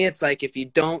for me, it's like if you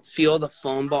don't feel the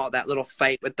foam ball, that little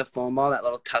fight with the foam ball, that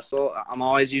little tussle, I'm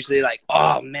always usually like,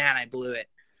 oh man, I blew it.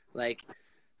 Like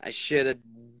I should have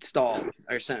stalled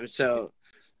or something. So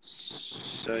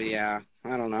yeah,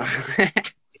 I don't know.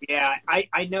 Yeah,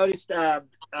 I noticed that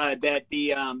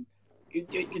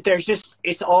there's just,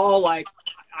 it's all like,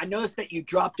 I noticed that you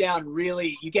drop down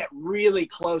you get really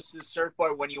close to the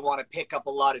surfboard when you want to pick up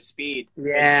a lot of speed.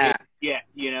 Yeah. Yeah,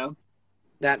 you know?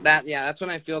 That's when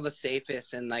I feel the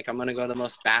safest, and like I'm gonna go the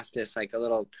most fastest, like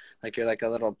you're like a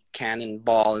little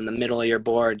cannonball in the middle of your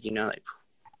board, you know, like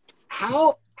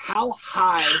how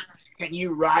high can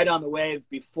you ride on the wave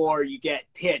before you get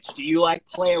pitched? Do you like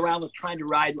play around with trying to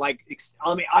ride I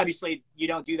mean, obviously you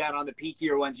don't do that on the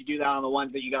peakier ones, you do that on the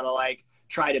ones that you gotta like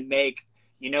try to make,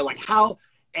 you know, like how,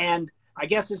 and I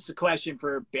guess this is a question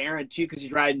for Barron too, because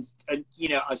he's riding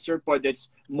a surfboard that's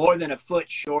more than a foot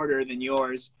shorter than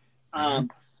yours.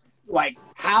 Like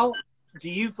how do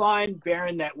you find,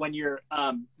 Barron, that when you're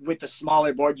with the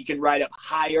smaller board, you can ride up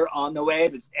higher on the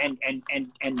wave and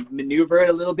maneuver it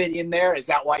a little bit in there? Is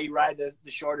that why you ride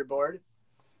the shorter board?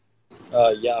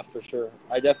 Yeah, for sure.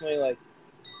 I definitely like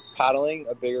paddling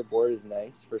a bigger board is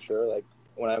nice for sure. Like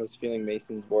when I was feeling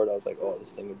Mason's board, I was like, oh,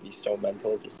 this thing would be so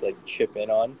mental, just like chip in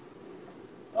on.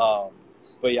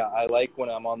 But yeah, I like when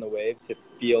I'm on the wave to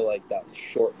feel like that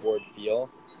short board feel,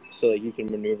 so like you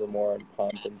can maneuver more and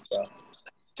pump and stuff.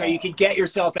 So you could get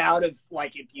yourself out of,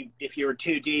 like, if you were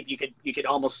too deep, you could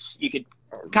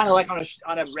kind of like on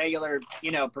a regular,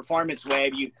 you know, performance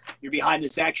wave, you're behind the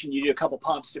section, you do a couple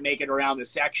pumps to make it around the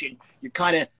section.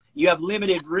 You have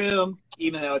limited room,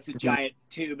 even though it's a giant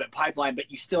tube at pipeline, but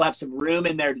you still have some room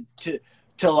in there to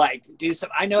like do some.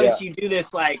 I noticed you do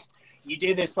this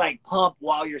pump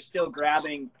while you're still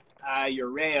grabbing your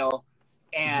rail,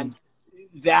 and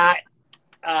that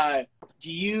how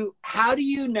do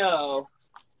you know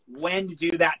when to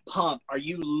do that pump?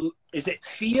 Is it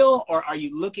feel, or are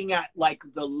you looking at like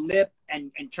the lip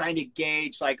and trying to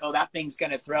gauge like, oh, that thing's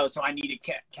gonna throw, so I need to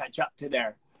catch up to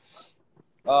there?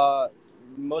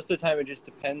 Most of the time it just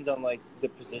depends on like the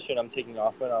position I'm taking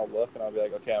off in. I'll look and I'll be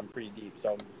like, okay, I'm pretty deep,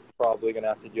 so I'm probably gonna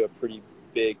have to do a pretty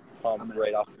big pump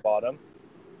right off the bottom.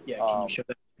 Yeah, can you show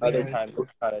that? Other times it's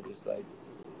kind of just like,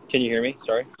 can you hear me?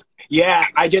 Sorry. Yeah,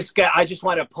 I just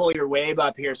want to pull your wave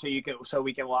up here so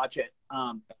we can watch it.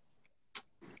 But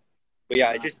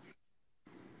yeah,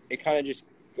 it kind of just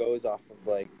goes off of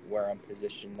like where I'm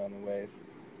positioned on the wave.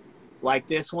 Like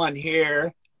this one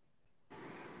here.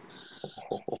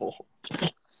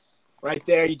 Right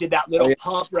there, you did that little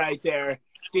pump right there.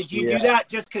 Did you do that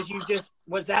just because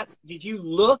did you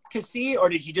look to see, or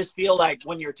did you just feel like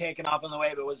when you were taking off on the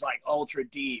wave, it was like ultra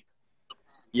deep?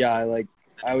 Yeah,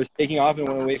 I was taking off, and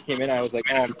when the wave came in, I was like,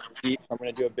 oh, I'm deep, so I'm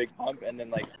going to do a big pump. And then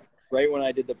like right when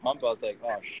I did the pump, I was like, oh,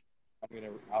 I'm going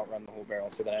to outrun the whole barrel.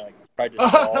 So then I like tried to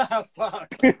stall.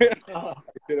 Fuck. I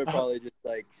should have probably just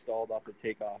like stalled off the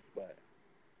takeoff, but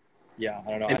yeah,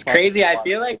 I don't know. It's crazy. I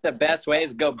feel like the best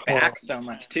waves go back so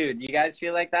much too. Do you guys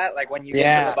feel like that? Like when you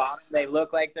get to the bottom, they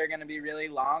look like they're going to be really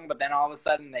long, but then all of a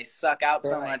sudden they suck out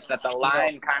so much that the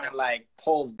line kind of like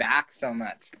pulls back so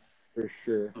much. For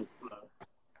sure.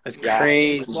 It's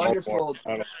crazy. It's wonderful.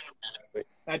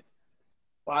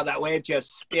 Wow, that wave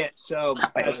just spit. So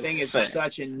that thing is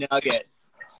such a nugget.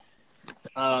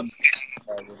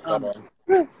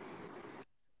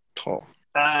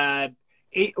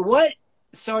 What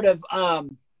sort of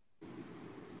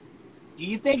do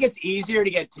you think it's easier to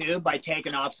get to by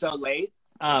taking off so late?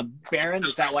 Barron,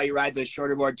 is that why you ride the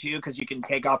shorter board too? Because you can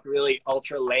take off really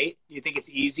ultra late? Do you think it's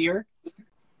easier?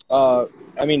 I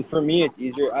mean, for me, it's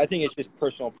easier. I think it's just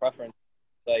personal preference.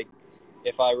 Like,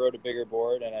 if I rode a bigger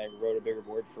board and I rode a bigger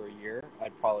board for a year,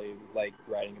 I'd probably like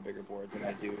riding a bigger board than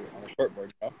I do on a short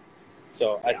board, you know?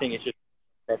 So I think it's just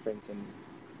preference and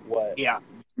what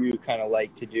you kind of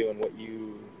like to do and what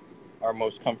you are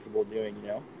most comfortable doing, you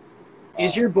know?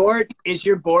 Is your board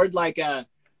like a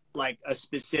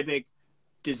specific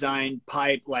design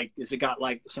pipe? Like, does it got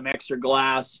like some extra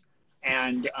glass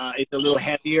and it's a little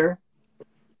heavier?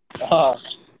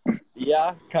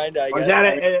 Yeah, kind of. Or is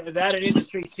that an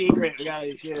industry secret? No.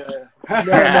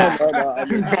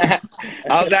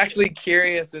 I was actually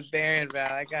curious with Barron, man.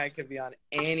 That guy could be on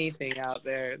anything out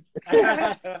there.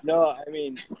 No, I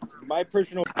mean, my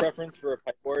personal preference for a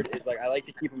pipe board is like I like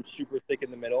to keep them super thick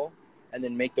in the middle and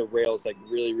then make the rails like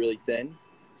really, really thin.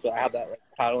 So I have that like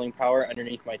paddling power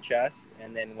underneath my chest,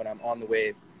 and then when I'm on the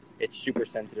wave, it's super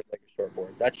sensitive like a short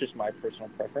board. That's just my personal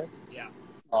preference. Yeah.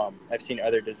 I've seen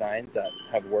other designs that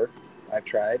have worked. I've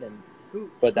tried, who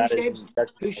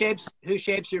shapes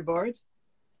your boards?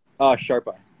 Sharp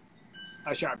Eye.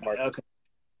 Sharp Eye. Okay.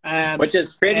 Which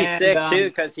is pretty and, sick too,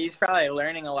 because he's probably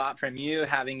learning a lot from you,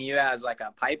 having you as like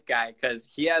a pipe guy,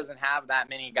 because he doesn't have that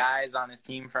many guys on his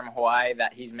team from Hawaii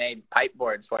that he's made pipe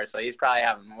boards for. So he's probably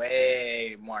having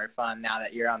way more fun now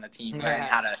that you're on the team, learning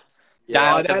how to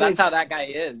dial. Because that's how that guy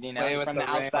is, you know. He's from the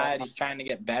outside. He's trying to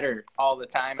get better all the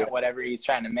time at whatever he's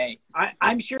trying to make.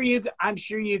 I'm sure you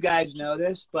guys know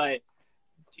this, but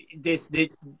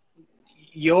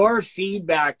your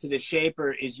feedback to the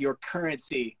shaper is your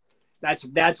currency. That's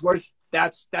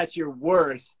your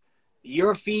worth.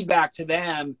 Your feedback to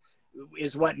them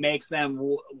is what makes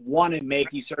them want to make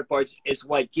these surfboards, is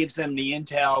what gives them the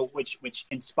intel, which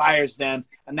inspires them.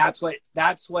 And that's what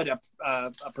a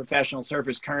professional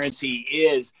surfer's currency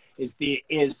is the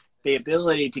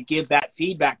ability to give that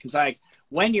feedback. Because like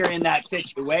when you're in that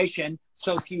situation,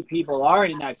 so few people are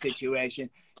in that situation,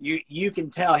 you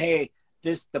can tell, hey,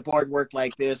 the board worked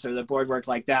like this, or the board worked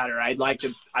like that, or I'd like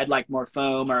more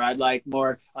foam, or I'd like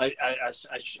more a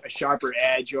sharper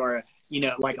edge, or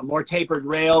like a more tapered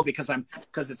rail because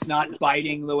it's not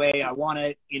biting the way I want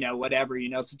it, whatever,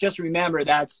 So just remember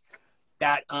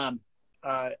I'm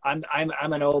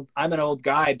an old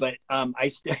guy, but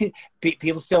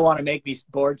people still want to make me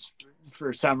boards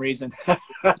for some reason.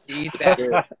 Feedback.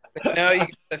 No, you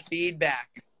get the feedback.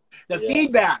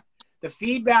 The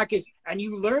feedback is, and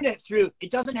you learn it through,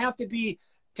 it doesn't have to be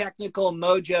technical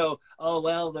mojo. Oh,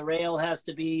 well, the rail has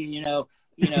to be,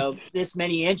 this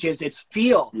many inches. It's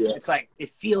feel. Yeah. It's like, it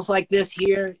feels like this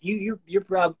here. You're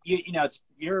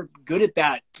good at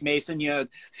that, Mason.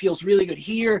 Feels really good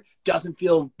here. Doesn't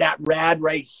feel that rad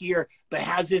right here, but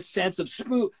has this sense of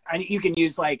smooth. And you can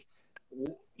use what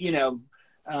do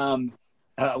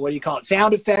you call it?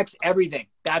 Sound effects, everything.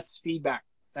 That's feedback.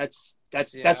 That's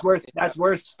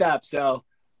worth stuff. So,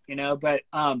 but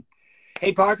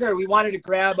hey, Parker, we wanted to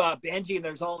grab Benji, and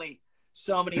there's only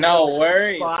so many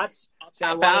spots. So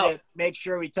I wanted to make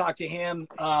sure we talk to him.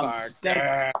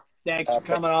 Thanks for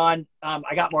coming on.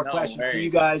 I got more questions for you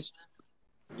guys.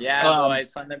 Yeah,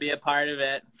 always fun to be a part of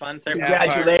it. Fun surfing.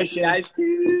 Congratulations, you guys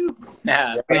too.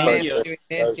 Yeah, thank you. We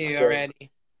missed you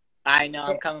already. I know.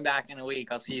 I'm coming back in a week.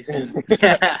 I'll see you soon.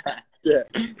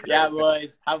 Yeah,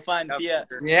 boys. Have fun. See ya.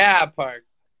 Yeah, Park.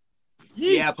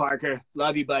 Yeah, Parker.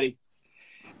 Love you, buddy.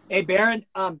 Hey, Baron.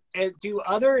 Do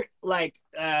other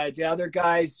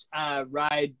guys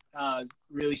ride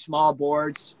really small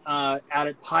boards out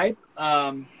at Pipe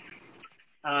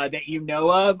that you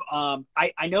know of?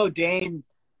 I know Dane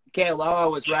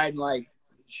Kealoha was riding like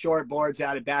short boards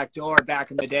out at Backdoor back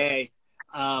in the day.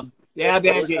 Yeah,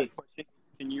 Benji.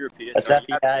 Can you repeat it? What's up,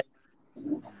 you guys?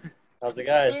 How's it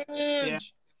going?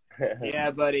 Yeah,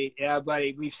 buddy.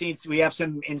 We have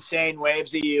some insane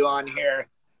waves of you on here.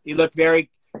 You look very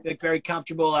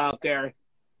comfortable out there.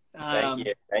 Thank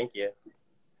you.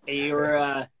 You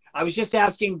were. I was just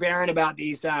asking Baron about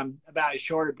these about a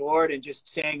shorter board, and just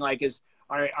saying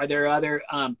are there other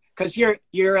because you're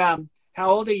how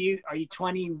old are you? Are you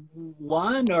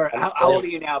 21 or how old are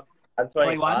you now? I'm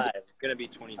 25. I'm gonna be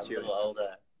 22. I'm a little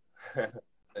older.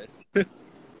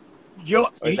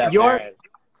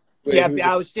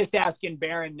 I was just asking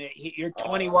Baron. You're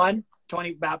 21, 20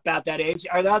 about that age.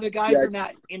 Are the other guys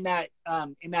in that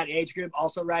age group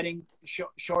also riding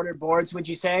shorter boards? Would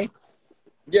you say?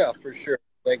 Yeah, for sure.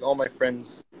 Like all my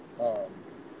friends,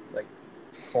 like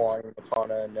Kalani,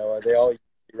 Makana, and Noah, they all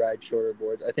ride shorter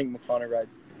boards. I think Makana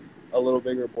rides a little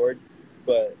bigger board,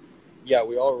 but yeah,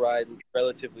 we all ride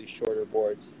relatively shorter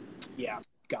boards. Yeah,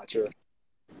 gotcha.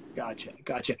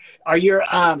 Are your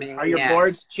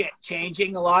boards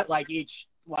changing a lot? Like each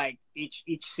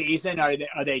season? Are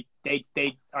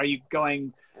you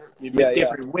going with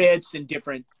different widths and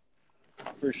different?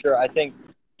 For sure. I think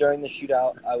during the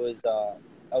shootout, I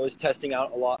was testing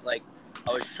out a lot. Like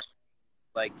I was trying,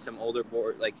 like some older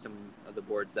board, like some of the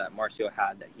boards that Marcio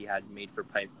had that he had made for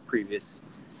Pipe previous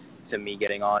to me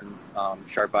getting on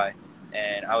Sharp Eye,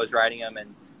 and I was riding them,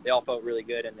 and they all felt really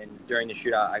good. And then during the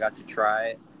shootout, I got to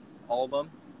try all of them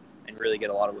and really get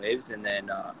a lot of waves. And then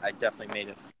I definitely made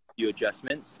a few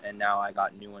adjustments, and now I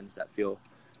got new ones that feel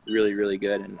really, really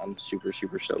good, and I'm super,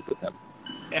 super stoked with them.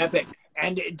 Epic.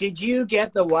 And did you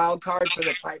get the wild card for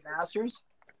the Pipe Masters?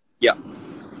 Yeah.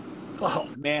 Oh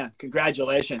man,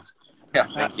 congratulations. Yeah,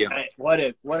 thank you. What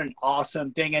an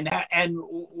awesome thing. And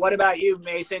what about you,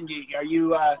 Mason? Are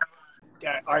you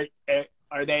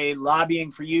are they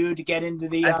lobbying for you to get into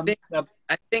the?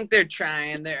 I think they're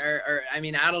trying. I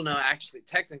mean, I don't know. Actually,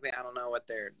 technically, I don't know what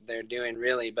they're doing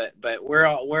really. But we're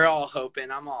all hoping.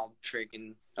 I'm all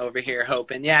freaking over here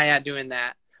hoping. Yeah, doing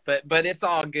that. But it's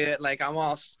all good. Like I'm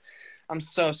I'm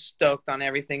so stoked on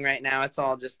everything right now. It's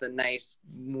all just a nice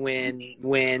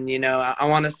win. You know, I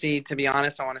want to see, to be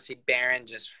honest, I want to see Barron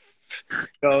just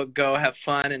go have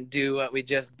fun and do what we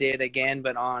just did again,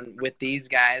 but on with these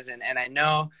guys. And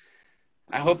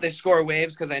I hope they score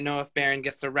waves, because I know if Barron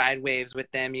gets to ride waves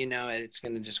with them, you know, it's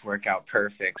going to just work out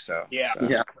perfect. So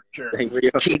for sure.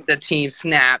 Keep the team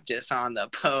Snap just on the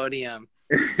podium.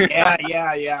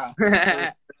 Yeah.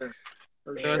 For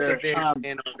So sure. it's a big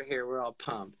win over here. We're all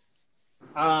pumped.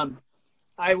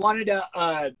 I wanted to.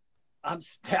 I'm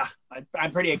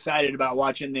pretty excited about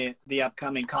watching the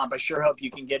upcoming comp. I sure hope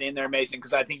you can get in there, Mason,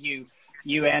 because I think you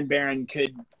and Barron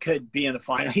could be in the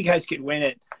final. You guys could win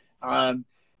it,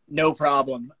 no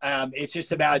problem. It's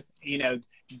just about, you know,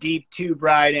 deep tube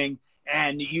riding,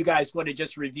 and you guys would have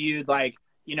just reviewed, like,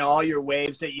 you know, all your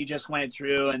waves that you just went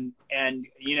through, and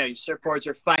you know, your surfboards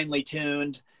are finely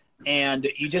tuned, and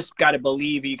you just got to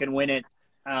believe you can win it.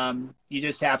 You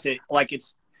just have to, like,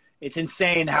 it's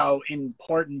insane how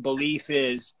important belief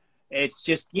is. It's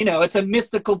just, you know, it's a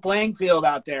mystical playing field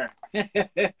out there.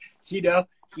 You know,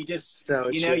 you just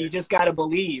got to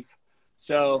believe.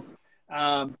 So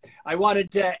I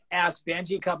wanted to ask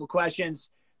Benji a couple questions.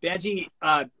 Benji,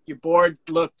 your board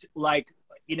looked like,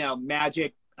 you know,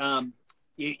 magic.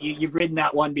 You've ridden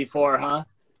that one before, huh?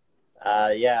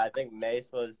 Yeah, I think Mace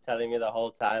was telling me the whole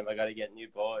time I got to get new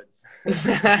boards.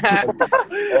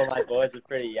 All my boards are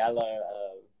pretty yellow.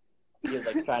 He was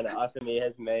like trying to offer me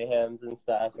his Mayhems and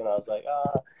stuff, and I was like,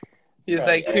 oh. He's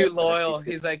like too loyal.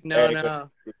 He's like,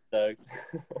 no.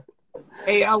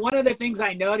 Hey, one of the things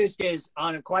I noticed is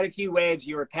on quite a few waves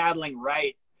you were paddling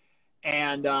right,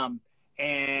 and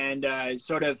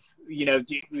sort of, you know,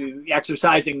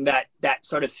 exercising that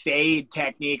sort of fade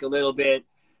technique a little bit,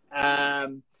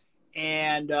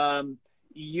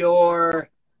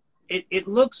 it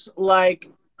looks like.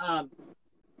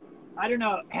 I don't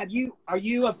know. Are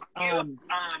you a fan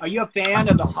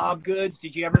of the Hobgoods?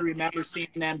 Did you ever remember seeing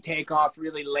them take off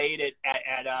really late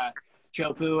at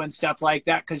Chopu and stuff like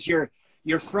that? Because your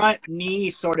front knee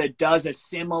sort of does a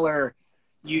similar.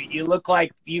 You look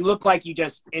like you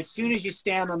just, as soon as you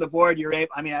stand on the board, you're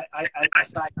able. I mean, I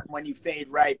aside from when you fade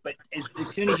right, but as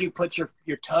soon as you put your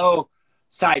toe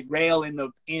side rail in the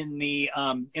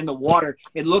water,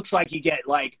 it looks like you get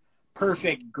like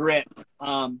perfect grip.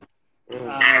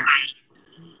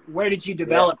 Where did you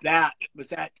develop that? Is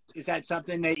that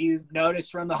something that you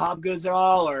noticed from the Hobgoods at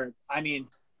all, or I mean?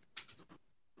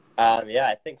 Yeah,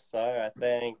 I think so. I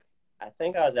think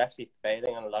I was actually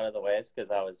fading on a lot of the waves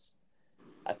because I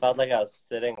felt like I was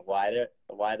sitting wider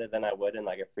than I would in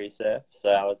like a free surf.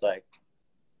 So I was like,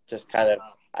 just kind of.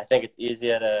 I think it's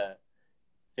easier to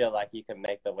feel like you can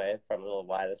make the wave from a little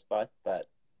wider spot, but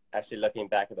actually looking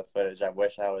back at the footage, I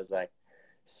wish I was like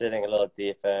sitting a little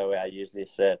deeper where I usually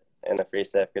sit in the free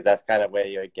surf, because that's kind of where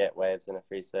you would get waves in a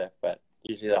free surf. But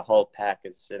usually the whole pack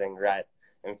is sitting right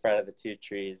in front of the two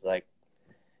trees, like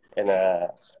in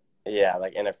a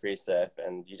free surf,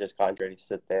 and you just can't really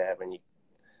sit there when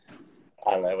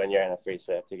you're in a free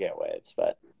surf to get waves.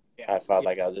 But I felt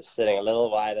like I was just sitting a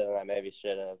little wider than I maybe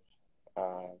should have.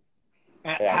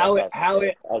 How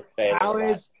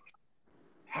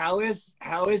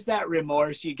is that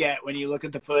remorse you get when you look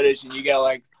at the footage and you go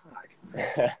like, fuck,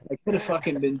 I could have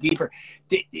fucking been deeper.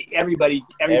 Everybody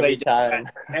every does time.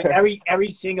 that. Everybody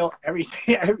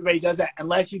does that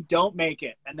unless you don't make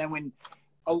it. And then when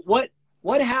what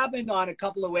happened on a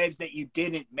couple of waves that you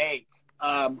didn't make?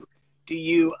 Do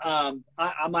you I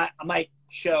might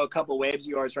show a couple waves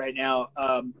of yours right now.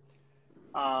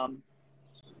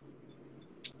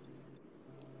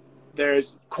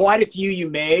 There's quite a few you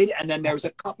made, and then there was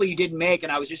a couple you didn't make,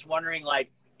 and I was just wondering,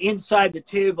 like, inside the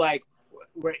tube, like,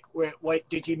 what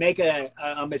did you make a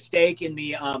mistake in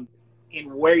the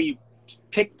in where you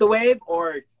picked the wave,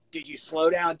 or did you slow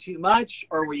down too much,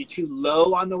 or were you too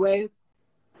low on the wave?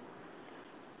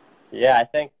 Yeah, I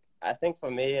think for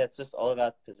me it's just all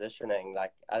about positioning.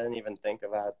 Like, I didn't even think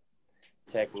about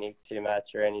technique too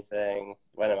much or anything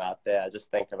when I'm out there. I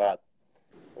just think about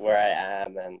where I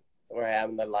am in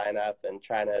the lineup and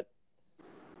trying to,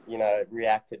 you know,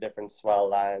 react to different swell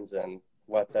lines and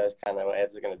what those kind of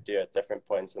waves are going to do at different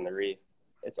points in the reef.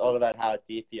 It's all about how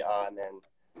deep you are, and then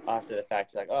after the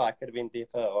fact, you're like, oh, I could have been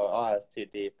deeper, or oh, it's too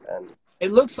deep. And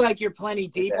it looks like you're plenty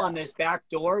deep on this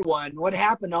backdoor one. What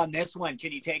happened on this one?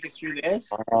 Can you take us through this?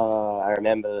 Oh, I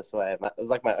remember this wave. It was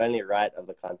like my only right of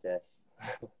the contest.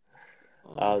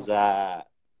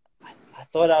 I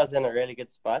thought I was in a really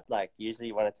good spot. Like, usually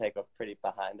you want to take off pretty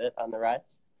behind it on the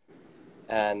rights.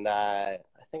 And I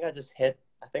think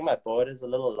my board is a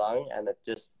little long, and it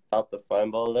just felt the foam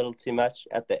ball a little too much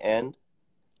at the end.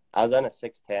 I was on a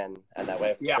 6'10", and that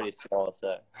wave was Yeah. pretty small,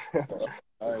 so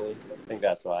I think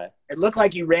that's why. It looked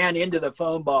like you ran into the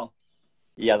foam ball.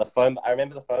 Yeah, I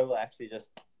remember the foam ball actually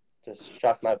just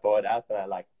struck my board up, and I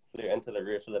like flew into the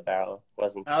roof of the barrel.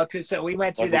 Because so we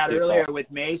went through wasn't that too earlier far.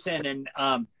 with Mason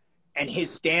and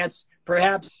his stance,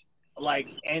 perhaps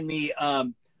like in the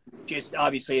just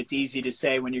obviously it's easy to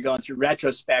say when you're going through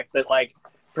retrospect, but like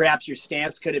perhaps your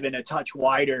stance could have been a touch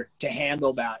wider to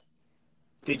handle that.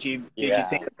 Did you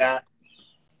think of that?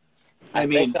 I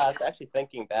mean, I was actually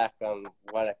thinking back on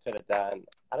what I could have done.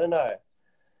 I don't know.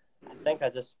 I think I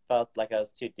just felt like I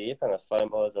was too deep and the foam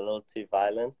ball was a little too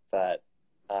violent, but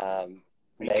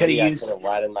maybe I could have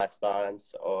widened my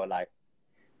stance or like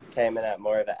came in at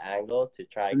more of an angle to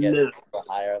try and get a little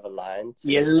higher of a line.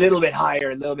 Yeah, a little bit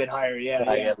higher. Yeah.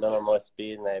 Try get a little more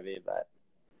speed maybe, but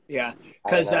yeah,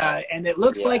 because and it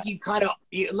looks like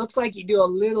it looks like you do a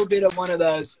little bit of one of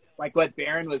those like what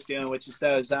Barron was doing, which is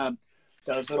those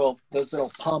little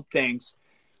pump things.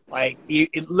 Like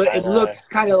it looks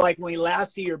kind of like when you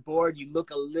last see your board, you look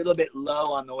a little bit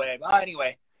low on the wave. Oh,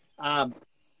 anyway, backside,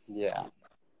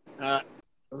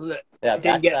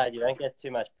 you don't get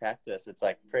too much practice. It's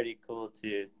like pretty cool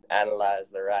to analyze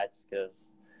the rights because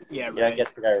you don't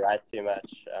get to go right too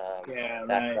much.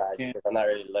 Backside, because I'm not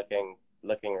really looking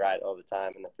right all the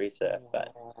time in the free surf.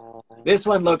 But this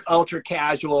one looked ultra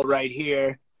casual right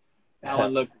here. That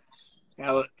one looked.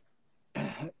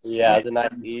 Yeah, it was a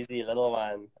nice, easy little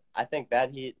one. I think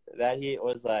that heat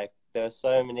was like there were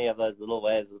so many of those little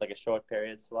waves. It was like a short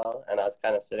period swell, and I was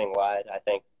kind of sitting wide. I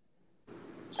think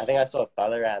I saw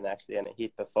Balaram actually in a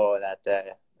heat before that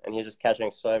day, and he was just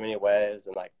catching so many waves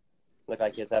and like looked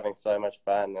like he was having so much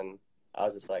fun. And I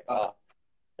was just like, I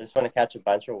just want to catch a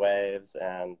bunch of waves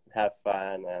and have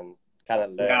fun and kind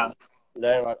of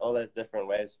learn what all those different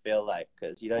waves feel like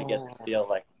because you don't get to feel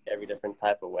like every different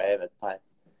type of wave at type.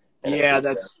 You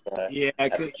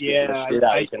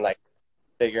can like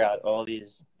figure out all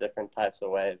these different types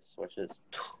of waves, which is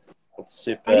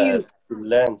super. You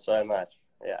learn so much.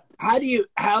 Yeah. How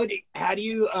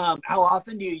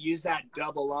often do you use that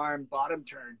double arm bottom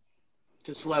turn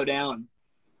to slow down?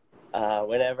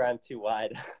 Whenever I'm too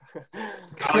wide.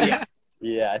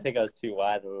 Yeah, I think I was too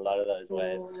wide in a lot of those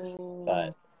waves,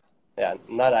 but yeah,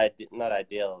 not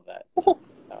ideal. But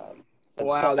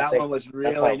wow, that one was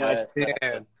really nice.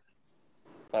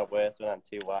 My worst when I'm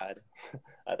too wide.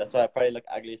 That's why I probably look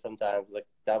ugly sometimes, like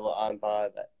double arm bar.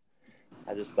 But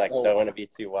I just like don't want to be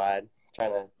too wide.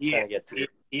 Trying to get through.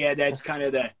 Yeah, that's kind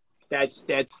of that's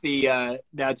the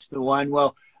one.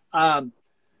 Well,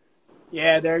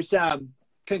 there's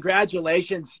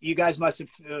congratulations. You guys must have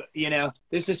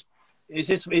this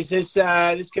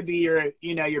could be your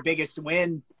biggest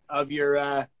win of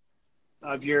your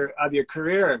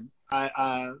career.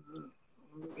 I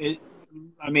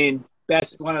mean,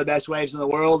 one of the best waves in the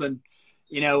world, and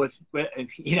with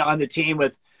on the team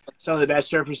with some of the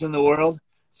best surfers in the world.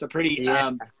 So pretty,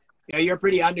 you're a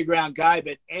pretty underground guy,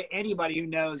 but anybody who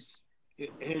knows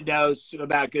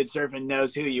about good surfing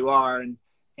knows who you are,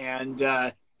 and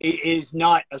it is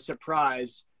not a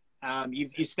surprise. You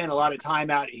spent a lot of time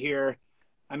out here.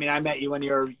 I mean, I met you when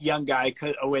you were a young guy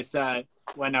with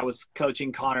when I was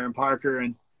coaching Connor and Parker,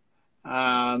 and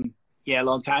a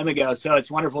long time ago. So it's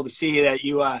wonderful to see that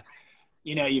you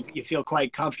feel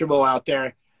quite comfortable out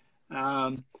there.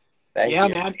 Thank you.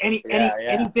 Man.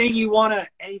 Anything you wanna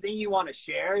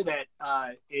share that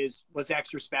was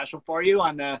extra special for you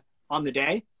on the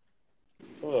day?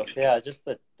 Oh yeah, just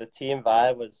the team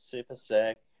vibe was super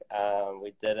sick.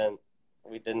 We didn't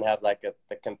have like the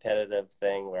competitive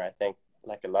thing where I think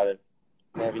like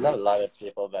maybe not a lot of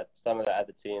people, but some of the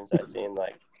other teams I've seen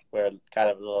like were kind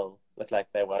of looked like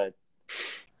they were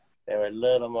a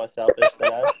little more selfish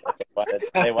than us.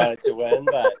 Like they wanted to win,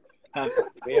 but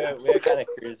we were kind of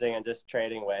cruising and just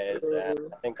trading waves, and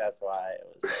I think that's why it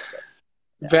was so good.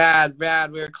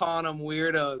 Bad. We were calling them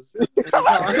weirdos.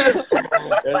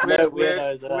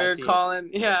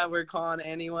 We're calling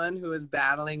anyone who is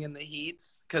battling in the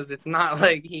heats, because it's not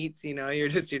like heats, you're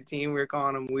just your team. We're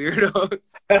calling them weirdos.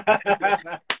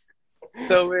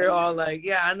 So we're all like,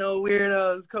 yeah, I know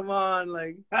weirdos. Come on,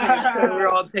 like we're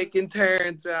all taking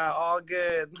turns. We're all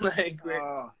good. Like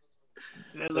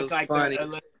it looked like funny.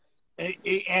 I'm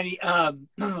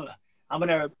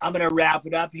gonna wrap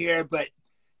it up here, but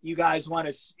you guys want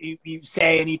to you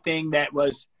say anything that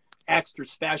was extra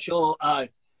special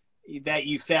that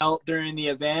you felt during the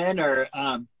event, or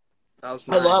I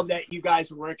love that you guys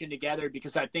were working together,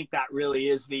 because I think that really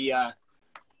is the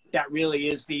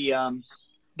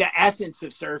essence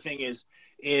of surfing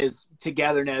is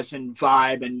togetherness and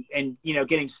vibe, and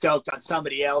getting stoked on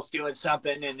somebody else doing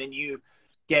something, and then you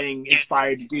getting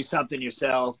inspired to do something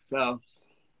yourself. So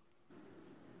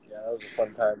yeah, that was a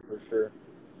fun time for sure.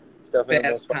 It's definitely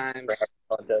Best the most fun times.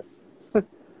 contest.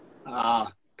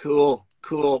 Cool.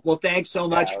 Well, thanks so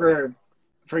much for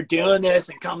doing this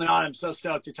and coming on. I'm so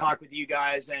stoked to talk with you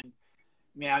guys. And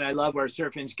man, I love where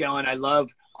surfing's going. I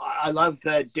love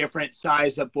the different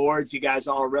size of boards you guys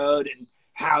all rode and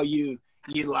how you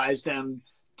utilize them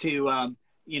to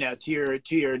to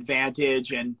your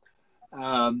advantage. And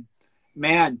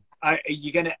man,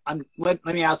 let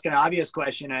me ask an obvious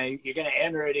question. You're gonna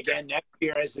enter it again next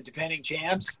year as the defending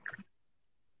champs?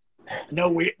 No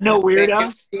weirdos. No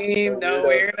weirdos,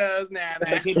 nah.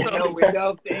 No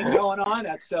weirdo thing going on.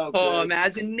 That's so good. Oh,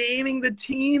 imagine naming the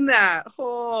team that.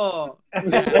 Oh,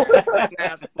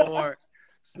 snap four.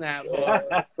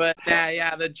 But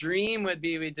yeah, the dream would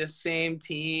be with the same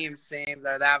team, same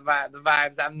that vibe. The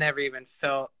vibes I've never even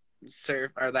felt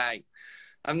surf or like.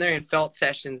 I've never even felt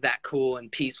sessions that cool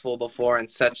and peaceful before, and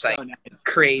such like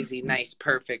crazy, nice,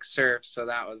 perfect surf. So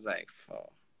that was like,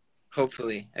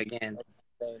 hopefully again.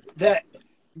 I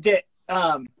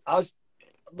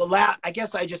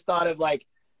guess I just thought of like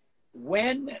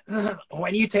when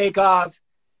you take off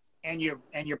and you're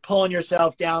pulling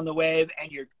yourself down the wave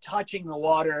and you're touching the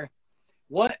water,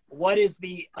 what is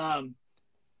the and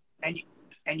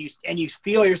you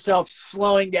feel yourself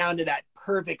slowing down to that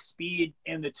perfect speed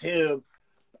in the tube.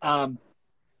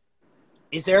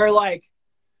 Is there like,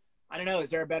 I don't know, is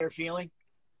there a better feeling?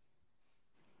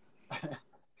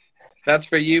 That's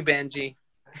for you, Benji.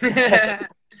 I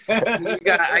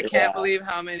can't believe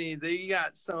how many you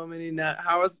got. So many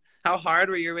how hard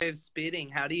were your waves speeding?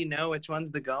 How do you know which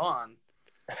ones to go on?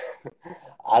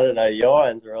 I don't know. Your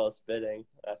ones were all spitting.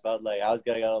 I felt like I was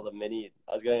going on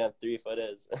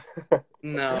 3-footers.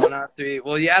 No, not 3.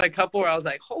 Well, you had a couple where I was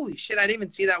like, holy shit, I didn't even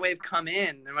see that wave come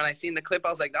in. And when I seen the clip, I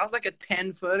was like, that was like a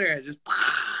 10-footer. It just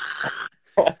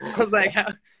I was like,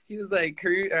 he was like,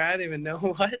 I didn't even know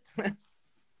what.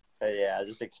 Yeah,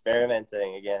 just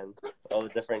experimenting again. All the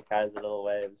different kinds of little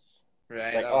waves.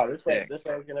 Right. Like, this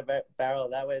wave's gonna barrel,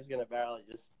 that wave's gonna barrel.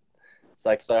 It's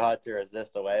like so hard to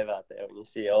resist a wave out there when you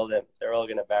see they're all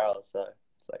gonna barrel. So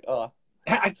it's like,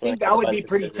 I think that would be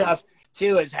pretty tough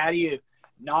too. Is how do you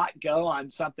not go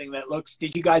on something that looks?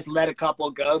 Did you guys let a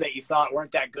couple go that you thought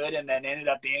weren't that good and then ended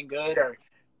up being good, or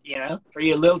are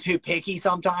you a little too picky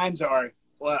sometimes, or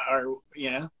what, or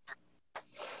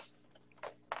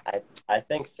I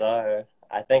think so.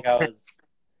 I think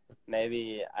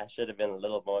maybe I should have been a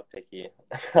little more picky.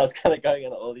 I was kind of going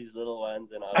on all these little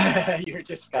ones, and I was you're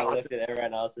just kind of looking at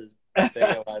everyone else's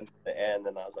bigger ones at the end,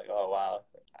 and I was like, oh wow,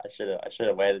 I should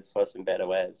have waited for some better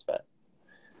waves. But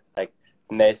like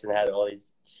Mason had all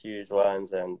these huge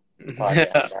ones, and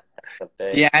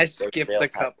I skipped a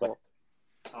couple.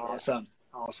 Awesome.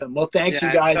 Well, thanks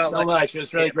you guys so much. It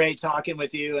was really great talking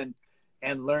with you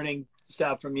and learning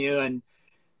stuff from you, and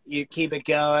you keep it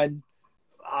going.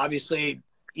 Obviously,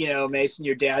 Mason,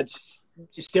 your dad's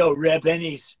still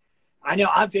ripping. I know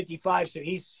I'm 55, so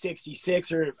he's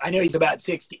 66, or I know he's about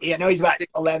 60. I know he's about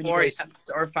 11 years.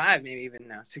 Or 5, maybe even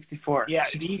now. 64. Yeah,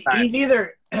 he's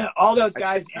either all those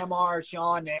guys, MR,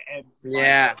 Sean, and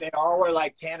they all were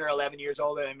like 10 or 11 years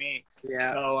older than me.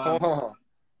 Yeah.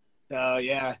 So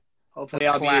yeah, hopefully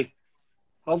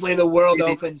hopefully the world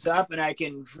opens up and I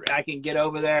can get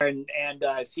over there and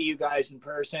see you guys in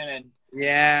person and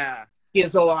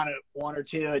Gizzle on one or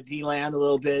two at V-Land a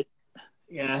little bit,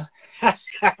 100%,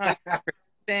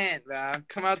 bro.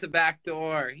 Come out the back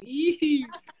door. You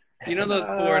know those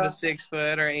 4 to 6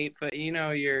 foot or 8 foot. You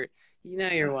know your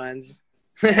ones.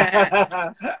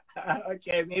 Okay,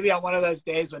 maybe on one of those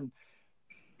days when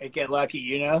I get lucky,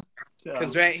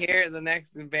 Because right here, the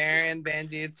next Baron,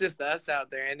 Benji, it's just us out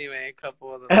there anyway. A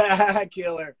couple of them.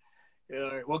 Killer.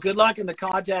 Well, good luck in the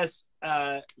contest,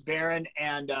 Baron,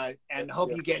 and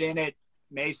hope you get in it,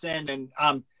 Mason. And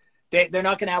they're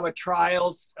not going to have a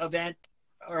trials event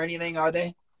or anything, are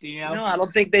they? Do you know? No, I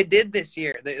don't think they did this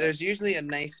year. There's usually a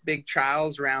nice big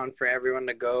trials round for everyone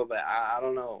to go, but I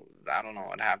don't know. I don't know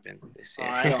what happened this year.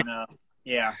 I don't know.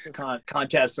 Yeah,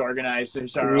 contest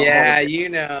organizers are. Yeah, we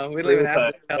don't even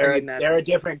have to tell you they're a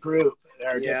different group.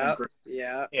 They're a different group.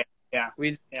 Yeah.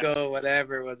 We go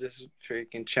whatever. We'll just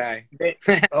freaking try.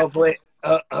 Hopefully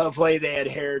they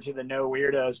adhere to the no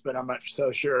weirdos, but I'm not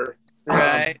so sure.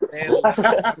 Right.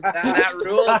 That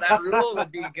rule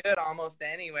would be good almost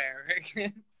anywhere.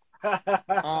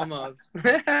 Almost.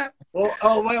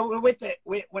 Well,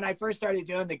 when I first started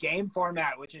doing the game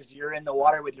format, which is you're in the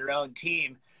water with your own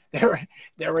team,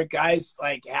 there were guys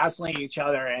like hassling each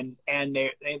other, and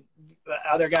they the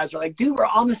other guys were like, dude, we're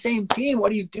on the same team.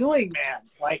 What are you doing, man?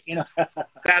 Like, you know,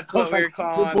 that's what we're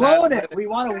calling. We're blowing it. We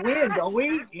want to win, don't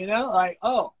we? You know, like,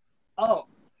 oh,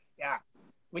 yeah.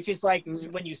 Which is like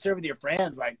when you serve with your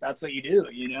friends, like that's what you do,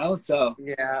 you know? So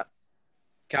yeah,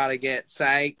 gotta get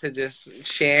psyched to just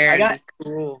share.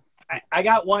 Cool. I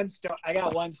got one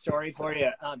story for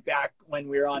you. Back when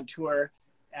we were on tour,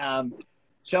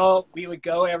 so we would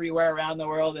go everywhere around the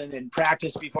world and then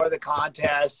practice before the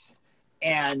contest.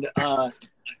 And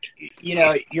you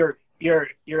know, your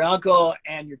uncle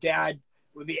and your dad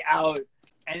would be out,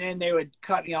 and then they would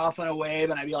cut me off on a wave,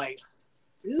 and I'd be like,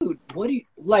 dude, what do you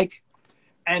like?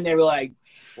 And they were like,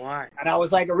 why? And I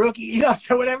was like a rookie, you know,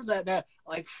 so whatever that,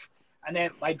 like, and then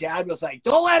my dad was like,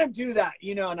 don't let him do that,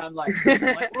 you know, and I'm like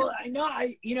well, I know,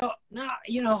 I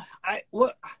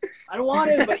don't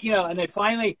want it, but, you know, and then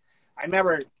finally, I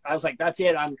remember I was like, that's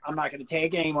it. I'm not going to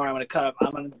take it anymore. I'm going to cut up.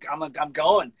 I'm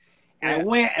going. And I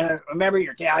went, and I remember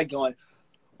your dad going,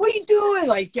 what are you doing?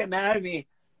 Like, he's getting mad at me.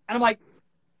 And I'm like,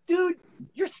 dude,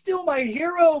 you're still my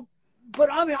hero, but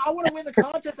I want to win the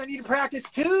contest. I need to practice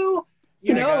too.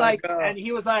 You know, like, and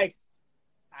he was like,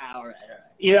 all right.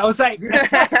 You know, it was like,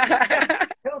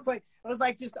 it was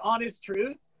like just honest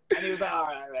truth. And he was like, all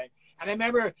right. And I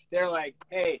remember they're like,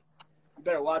 hey, you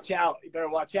better watch out.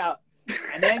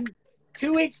 And then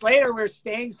 2 weeks later, we're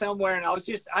staying somewhere, and I was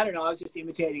just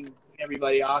imitating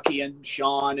everybody, Aki and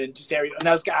Sean, and just and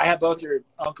I had both your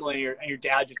uncle and your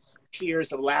dad just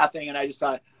tears of laughing, and I just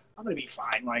thought, I'm gonna be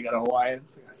fine when I go to Hawaii.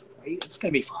 It's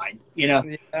gonna be fine, you know.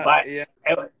 Yeah,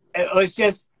 but it was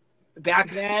just back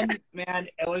then, man.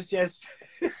 It was just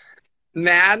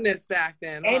madness back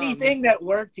then. Anything that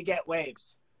worked to get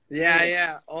waves.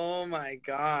 Yeah. Oh my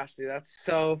gosh, dude, that's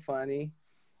so funny.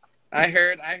 I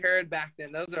heard back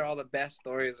then. Those are all the best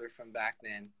stories were from back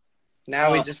then.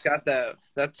 Now we just got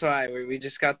that's why we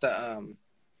just got the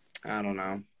I don't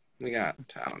know. I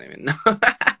don't even know.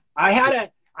 I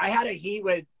had a heat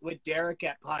with Derek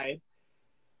at Pipe,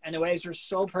 and the waves were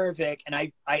so perfect, and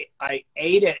I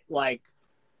ate it like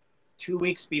 2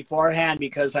 weeks beforehand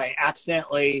because I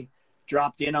accidentally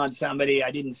dropped in on somebody.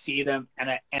 I didn't see them,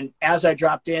 and as I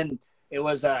dropped in, it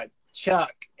was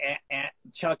Chuck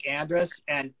Andrus,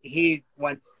 and he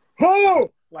went,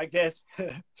 "Whoo!" like this.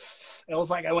 It was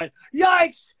like I went,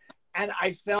 "Yikes!" And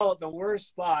I felt the worst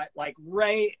spot, like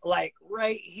right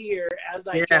here. As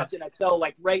I dropped in, I fell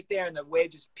like right there, and the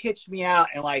wave just pitched me out,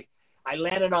 and like I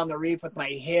landed on the reef with my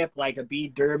hip like a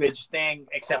bead Durbridge thing,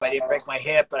 except I didn't break my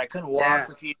hip, but I couldn't walk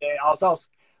for a few days.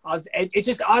 It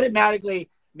just automatically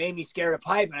made me scared of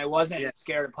pipe, and I wasn't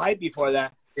scared of pipe before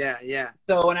that. Yeah.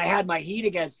 So when I had my heat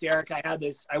against Derek, I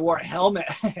wore a helmet,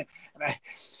 and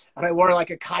I wore like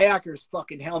a kayaker's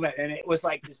fucking helmet, and it was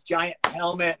like this giant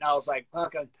helmet, and I was like,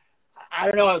 fuck, I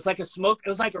don't know, it was like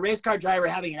a race car driver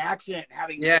having an accident,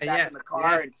 having to get back in the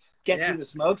car and get through the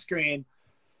smoke screen.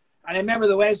 And I remember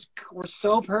the waves were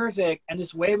so perfect, and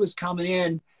this wave was coming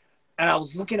in, and I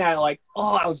was looking at it like,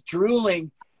 I was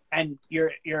drooling, and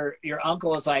your uncle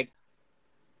was like,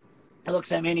 he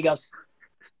looks at me and he goes,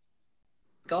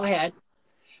 go ahead.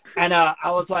 And I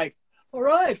was like, all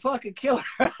right, fucking killer.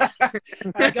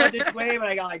 I got this wave, and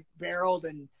I got like barreled,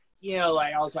 and you know,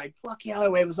 like I was like, fuck yeah,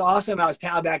 the wave was awesome. I was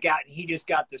paddling back out, and he just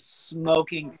got the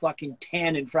smoking fucking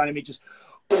 10 in front of me, just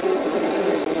I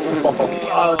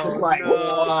was just like,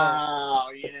 wow,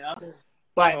 you know.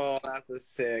 But that's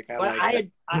sick. I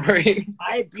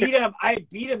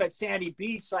beat him at Sandy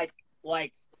Beach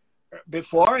like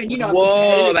before, and you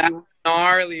know, that's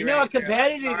gnarly. You know how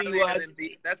competitive he was.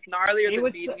 That's gnarlier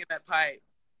than beating him at Pipe.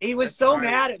 He was so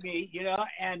mad at me, you know,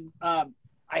 and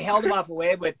I held him off a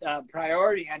wave with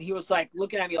priority, and he was like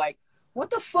looking at me like, what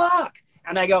the fuck?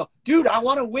 And I go, dude, I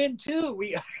want to win too.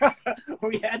 We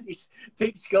had these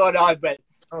things going on, but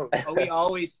we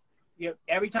always, you know,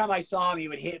 every time I saw him, he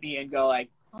would hit me and go like,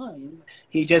 oh,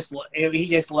 he just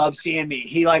loved seeing me.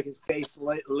 He like his face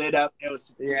lit up. It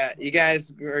was you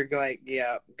guys were like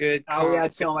good. We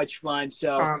had so much fun.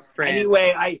 So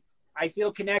anyway, I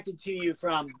feel connected to you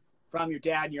from your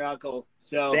dad and your uncle.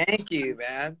 So thank you,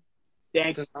 man.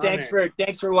 Thanks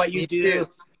for what you do. Too.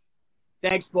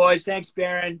 Thanks, boys. Thanks,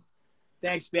 Baron.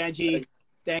 Thanks, Benji.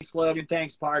 Thanks, Logan.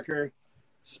 Thanks, Parker.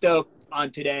 Stoked on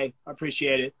today. I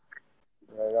appreciate it.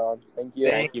 Right on. Thank you.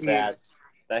 Thank you, Brad.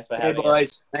 Thanks for having boys.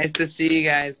 us. Nice to see you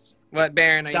guys. What,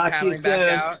 Baron? Are you paddling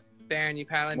back out? Baron, you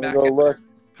paddling back out?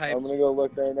 I'm gonna go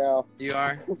look right now. You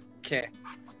are? Okay.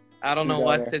 I don't know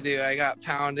what to do. I got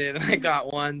pounded. I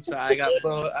got one, so I got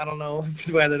both. I don't know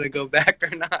whether to go back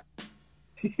or not.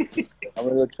 I'm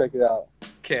gonna go check it out.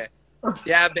 Okay.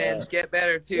 Yeah, Ben, get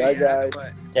better too. Yeah, Yeah, guys.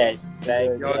 but Okay,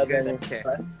 thanks. you're good. Okay. Okay.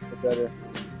 Get better.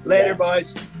 Later,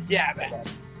 boys. Yeah, Ben.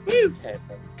 Woo. Okay.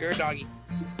 Good doggy.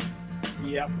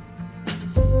 Yep.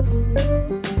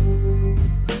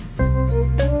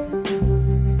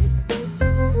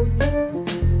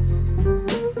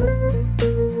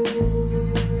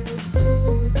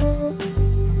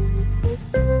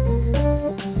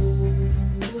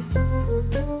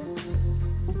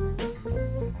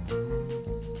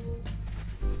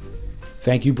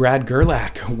 Thank you, Brad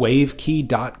Gerlach.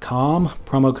 Wavekey.com,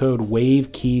 promo code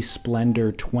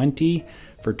WaveKeySplendor20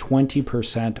 for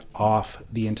 20% off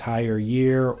the entire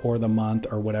year or the month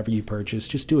or whatever you purchase.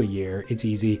 Just do a year. It's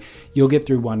easy. You'll get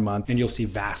through 1 month and you'll see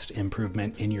vast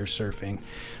improvement in your surfing.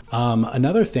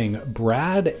 Another thing,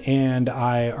 Brad and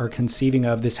I are conceiving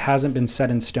of, this hasn't been set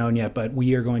in stone yet, but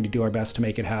we are going to do our best to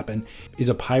make it happen, is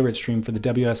a pirate stream for the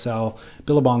WSL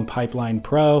Billabong Pipeline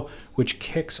Pro, which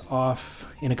kicks off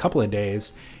in a couple of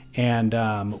days. And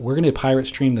we're going to pirate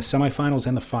stream the semifinals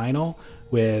and the final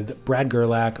with Brad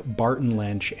Gerlach, Barton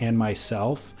Lynch, and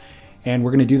myself. And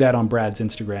we're going to do that on Brad's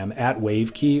Instagram, at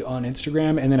Wavekey on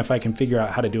Instagram. And then if I can figure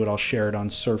out how to do it, I'll share it on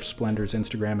Surf Splendor's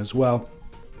Instagram as well.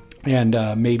 And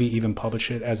maybe even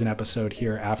publish it as an episode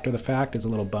here after the fact, as a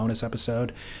little bonus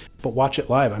episode. But watch it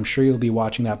live. I'm sure you'll be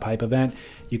watching that pipe event.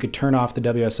 You could turn off the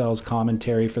WSL's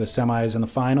commentary for the semis and the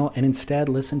final and instead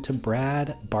listen to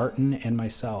Brad, Barton, and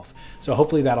myself. So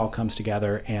hopefully that all comes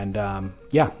together. And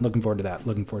yeah, looking forward to that.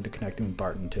 Looking forward to connecting with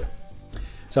Barton too.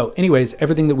 So anyways,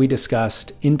 everything that we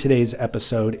discussed in today's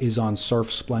episode is on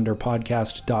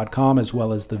surfsplendorpodcast.com, as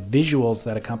well as the visuals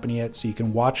that accompany it. So you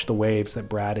can watch the waves that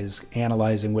Brad is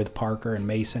analyzing with Parker and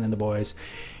Mason and the boys.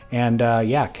 And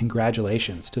yeah,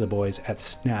 congratulations to the boys at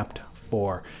Snapped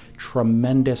 4.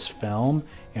 Tremendous film.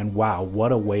 And wow,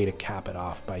 what a way to cap it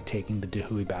off by taking the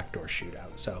Dahui backdoor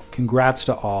shootout. So congrats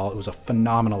to all. It was a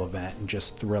phenomenal event and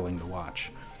just thrilling to watch.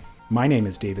 My name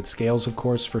is David Scales, of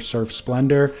course, for Surf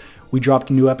Splendor. We dropped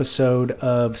a new episode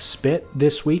of Spit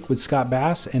this week with Scott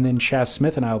Bass, and then Chaz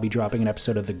Smith and I will be dropping an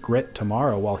episode of The Grit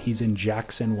tomorrow while he's in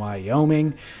Jackson,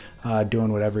 Wyoming,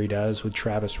 doing whatever he does with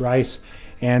Travis Rice.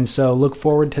 And so look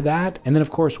forward to that. And then,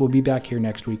 of course, we'll be back here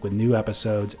next week with new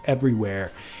episodes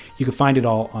everywhere. You can find it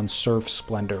all on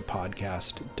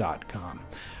surfsplendorpodcast.com.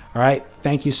 All right,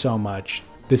 thank you so much.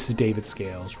 This is David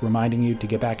Scales, reminding you to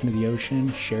get back into the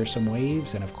ocean, share some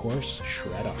waves, and of course,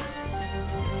 shred on.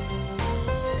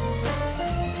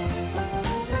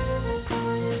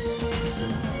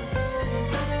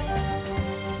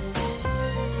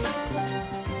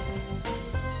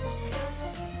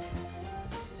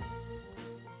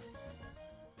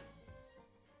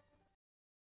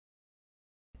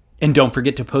 And don't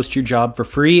forget to post your job for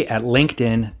free at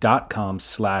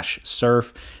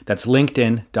linkedin.com/surf. That's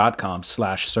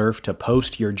linkedin.com/surf to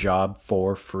post your job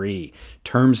for free.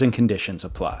 Terms and conditions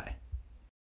apply.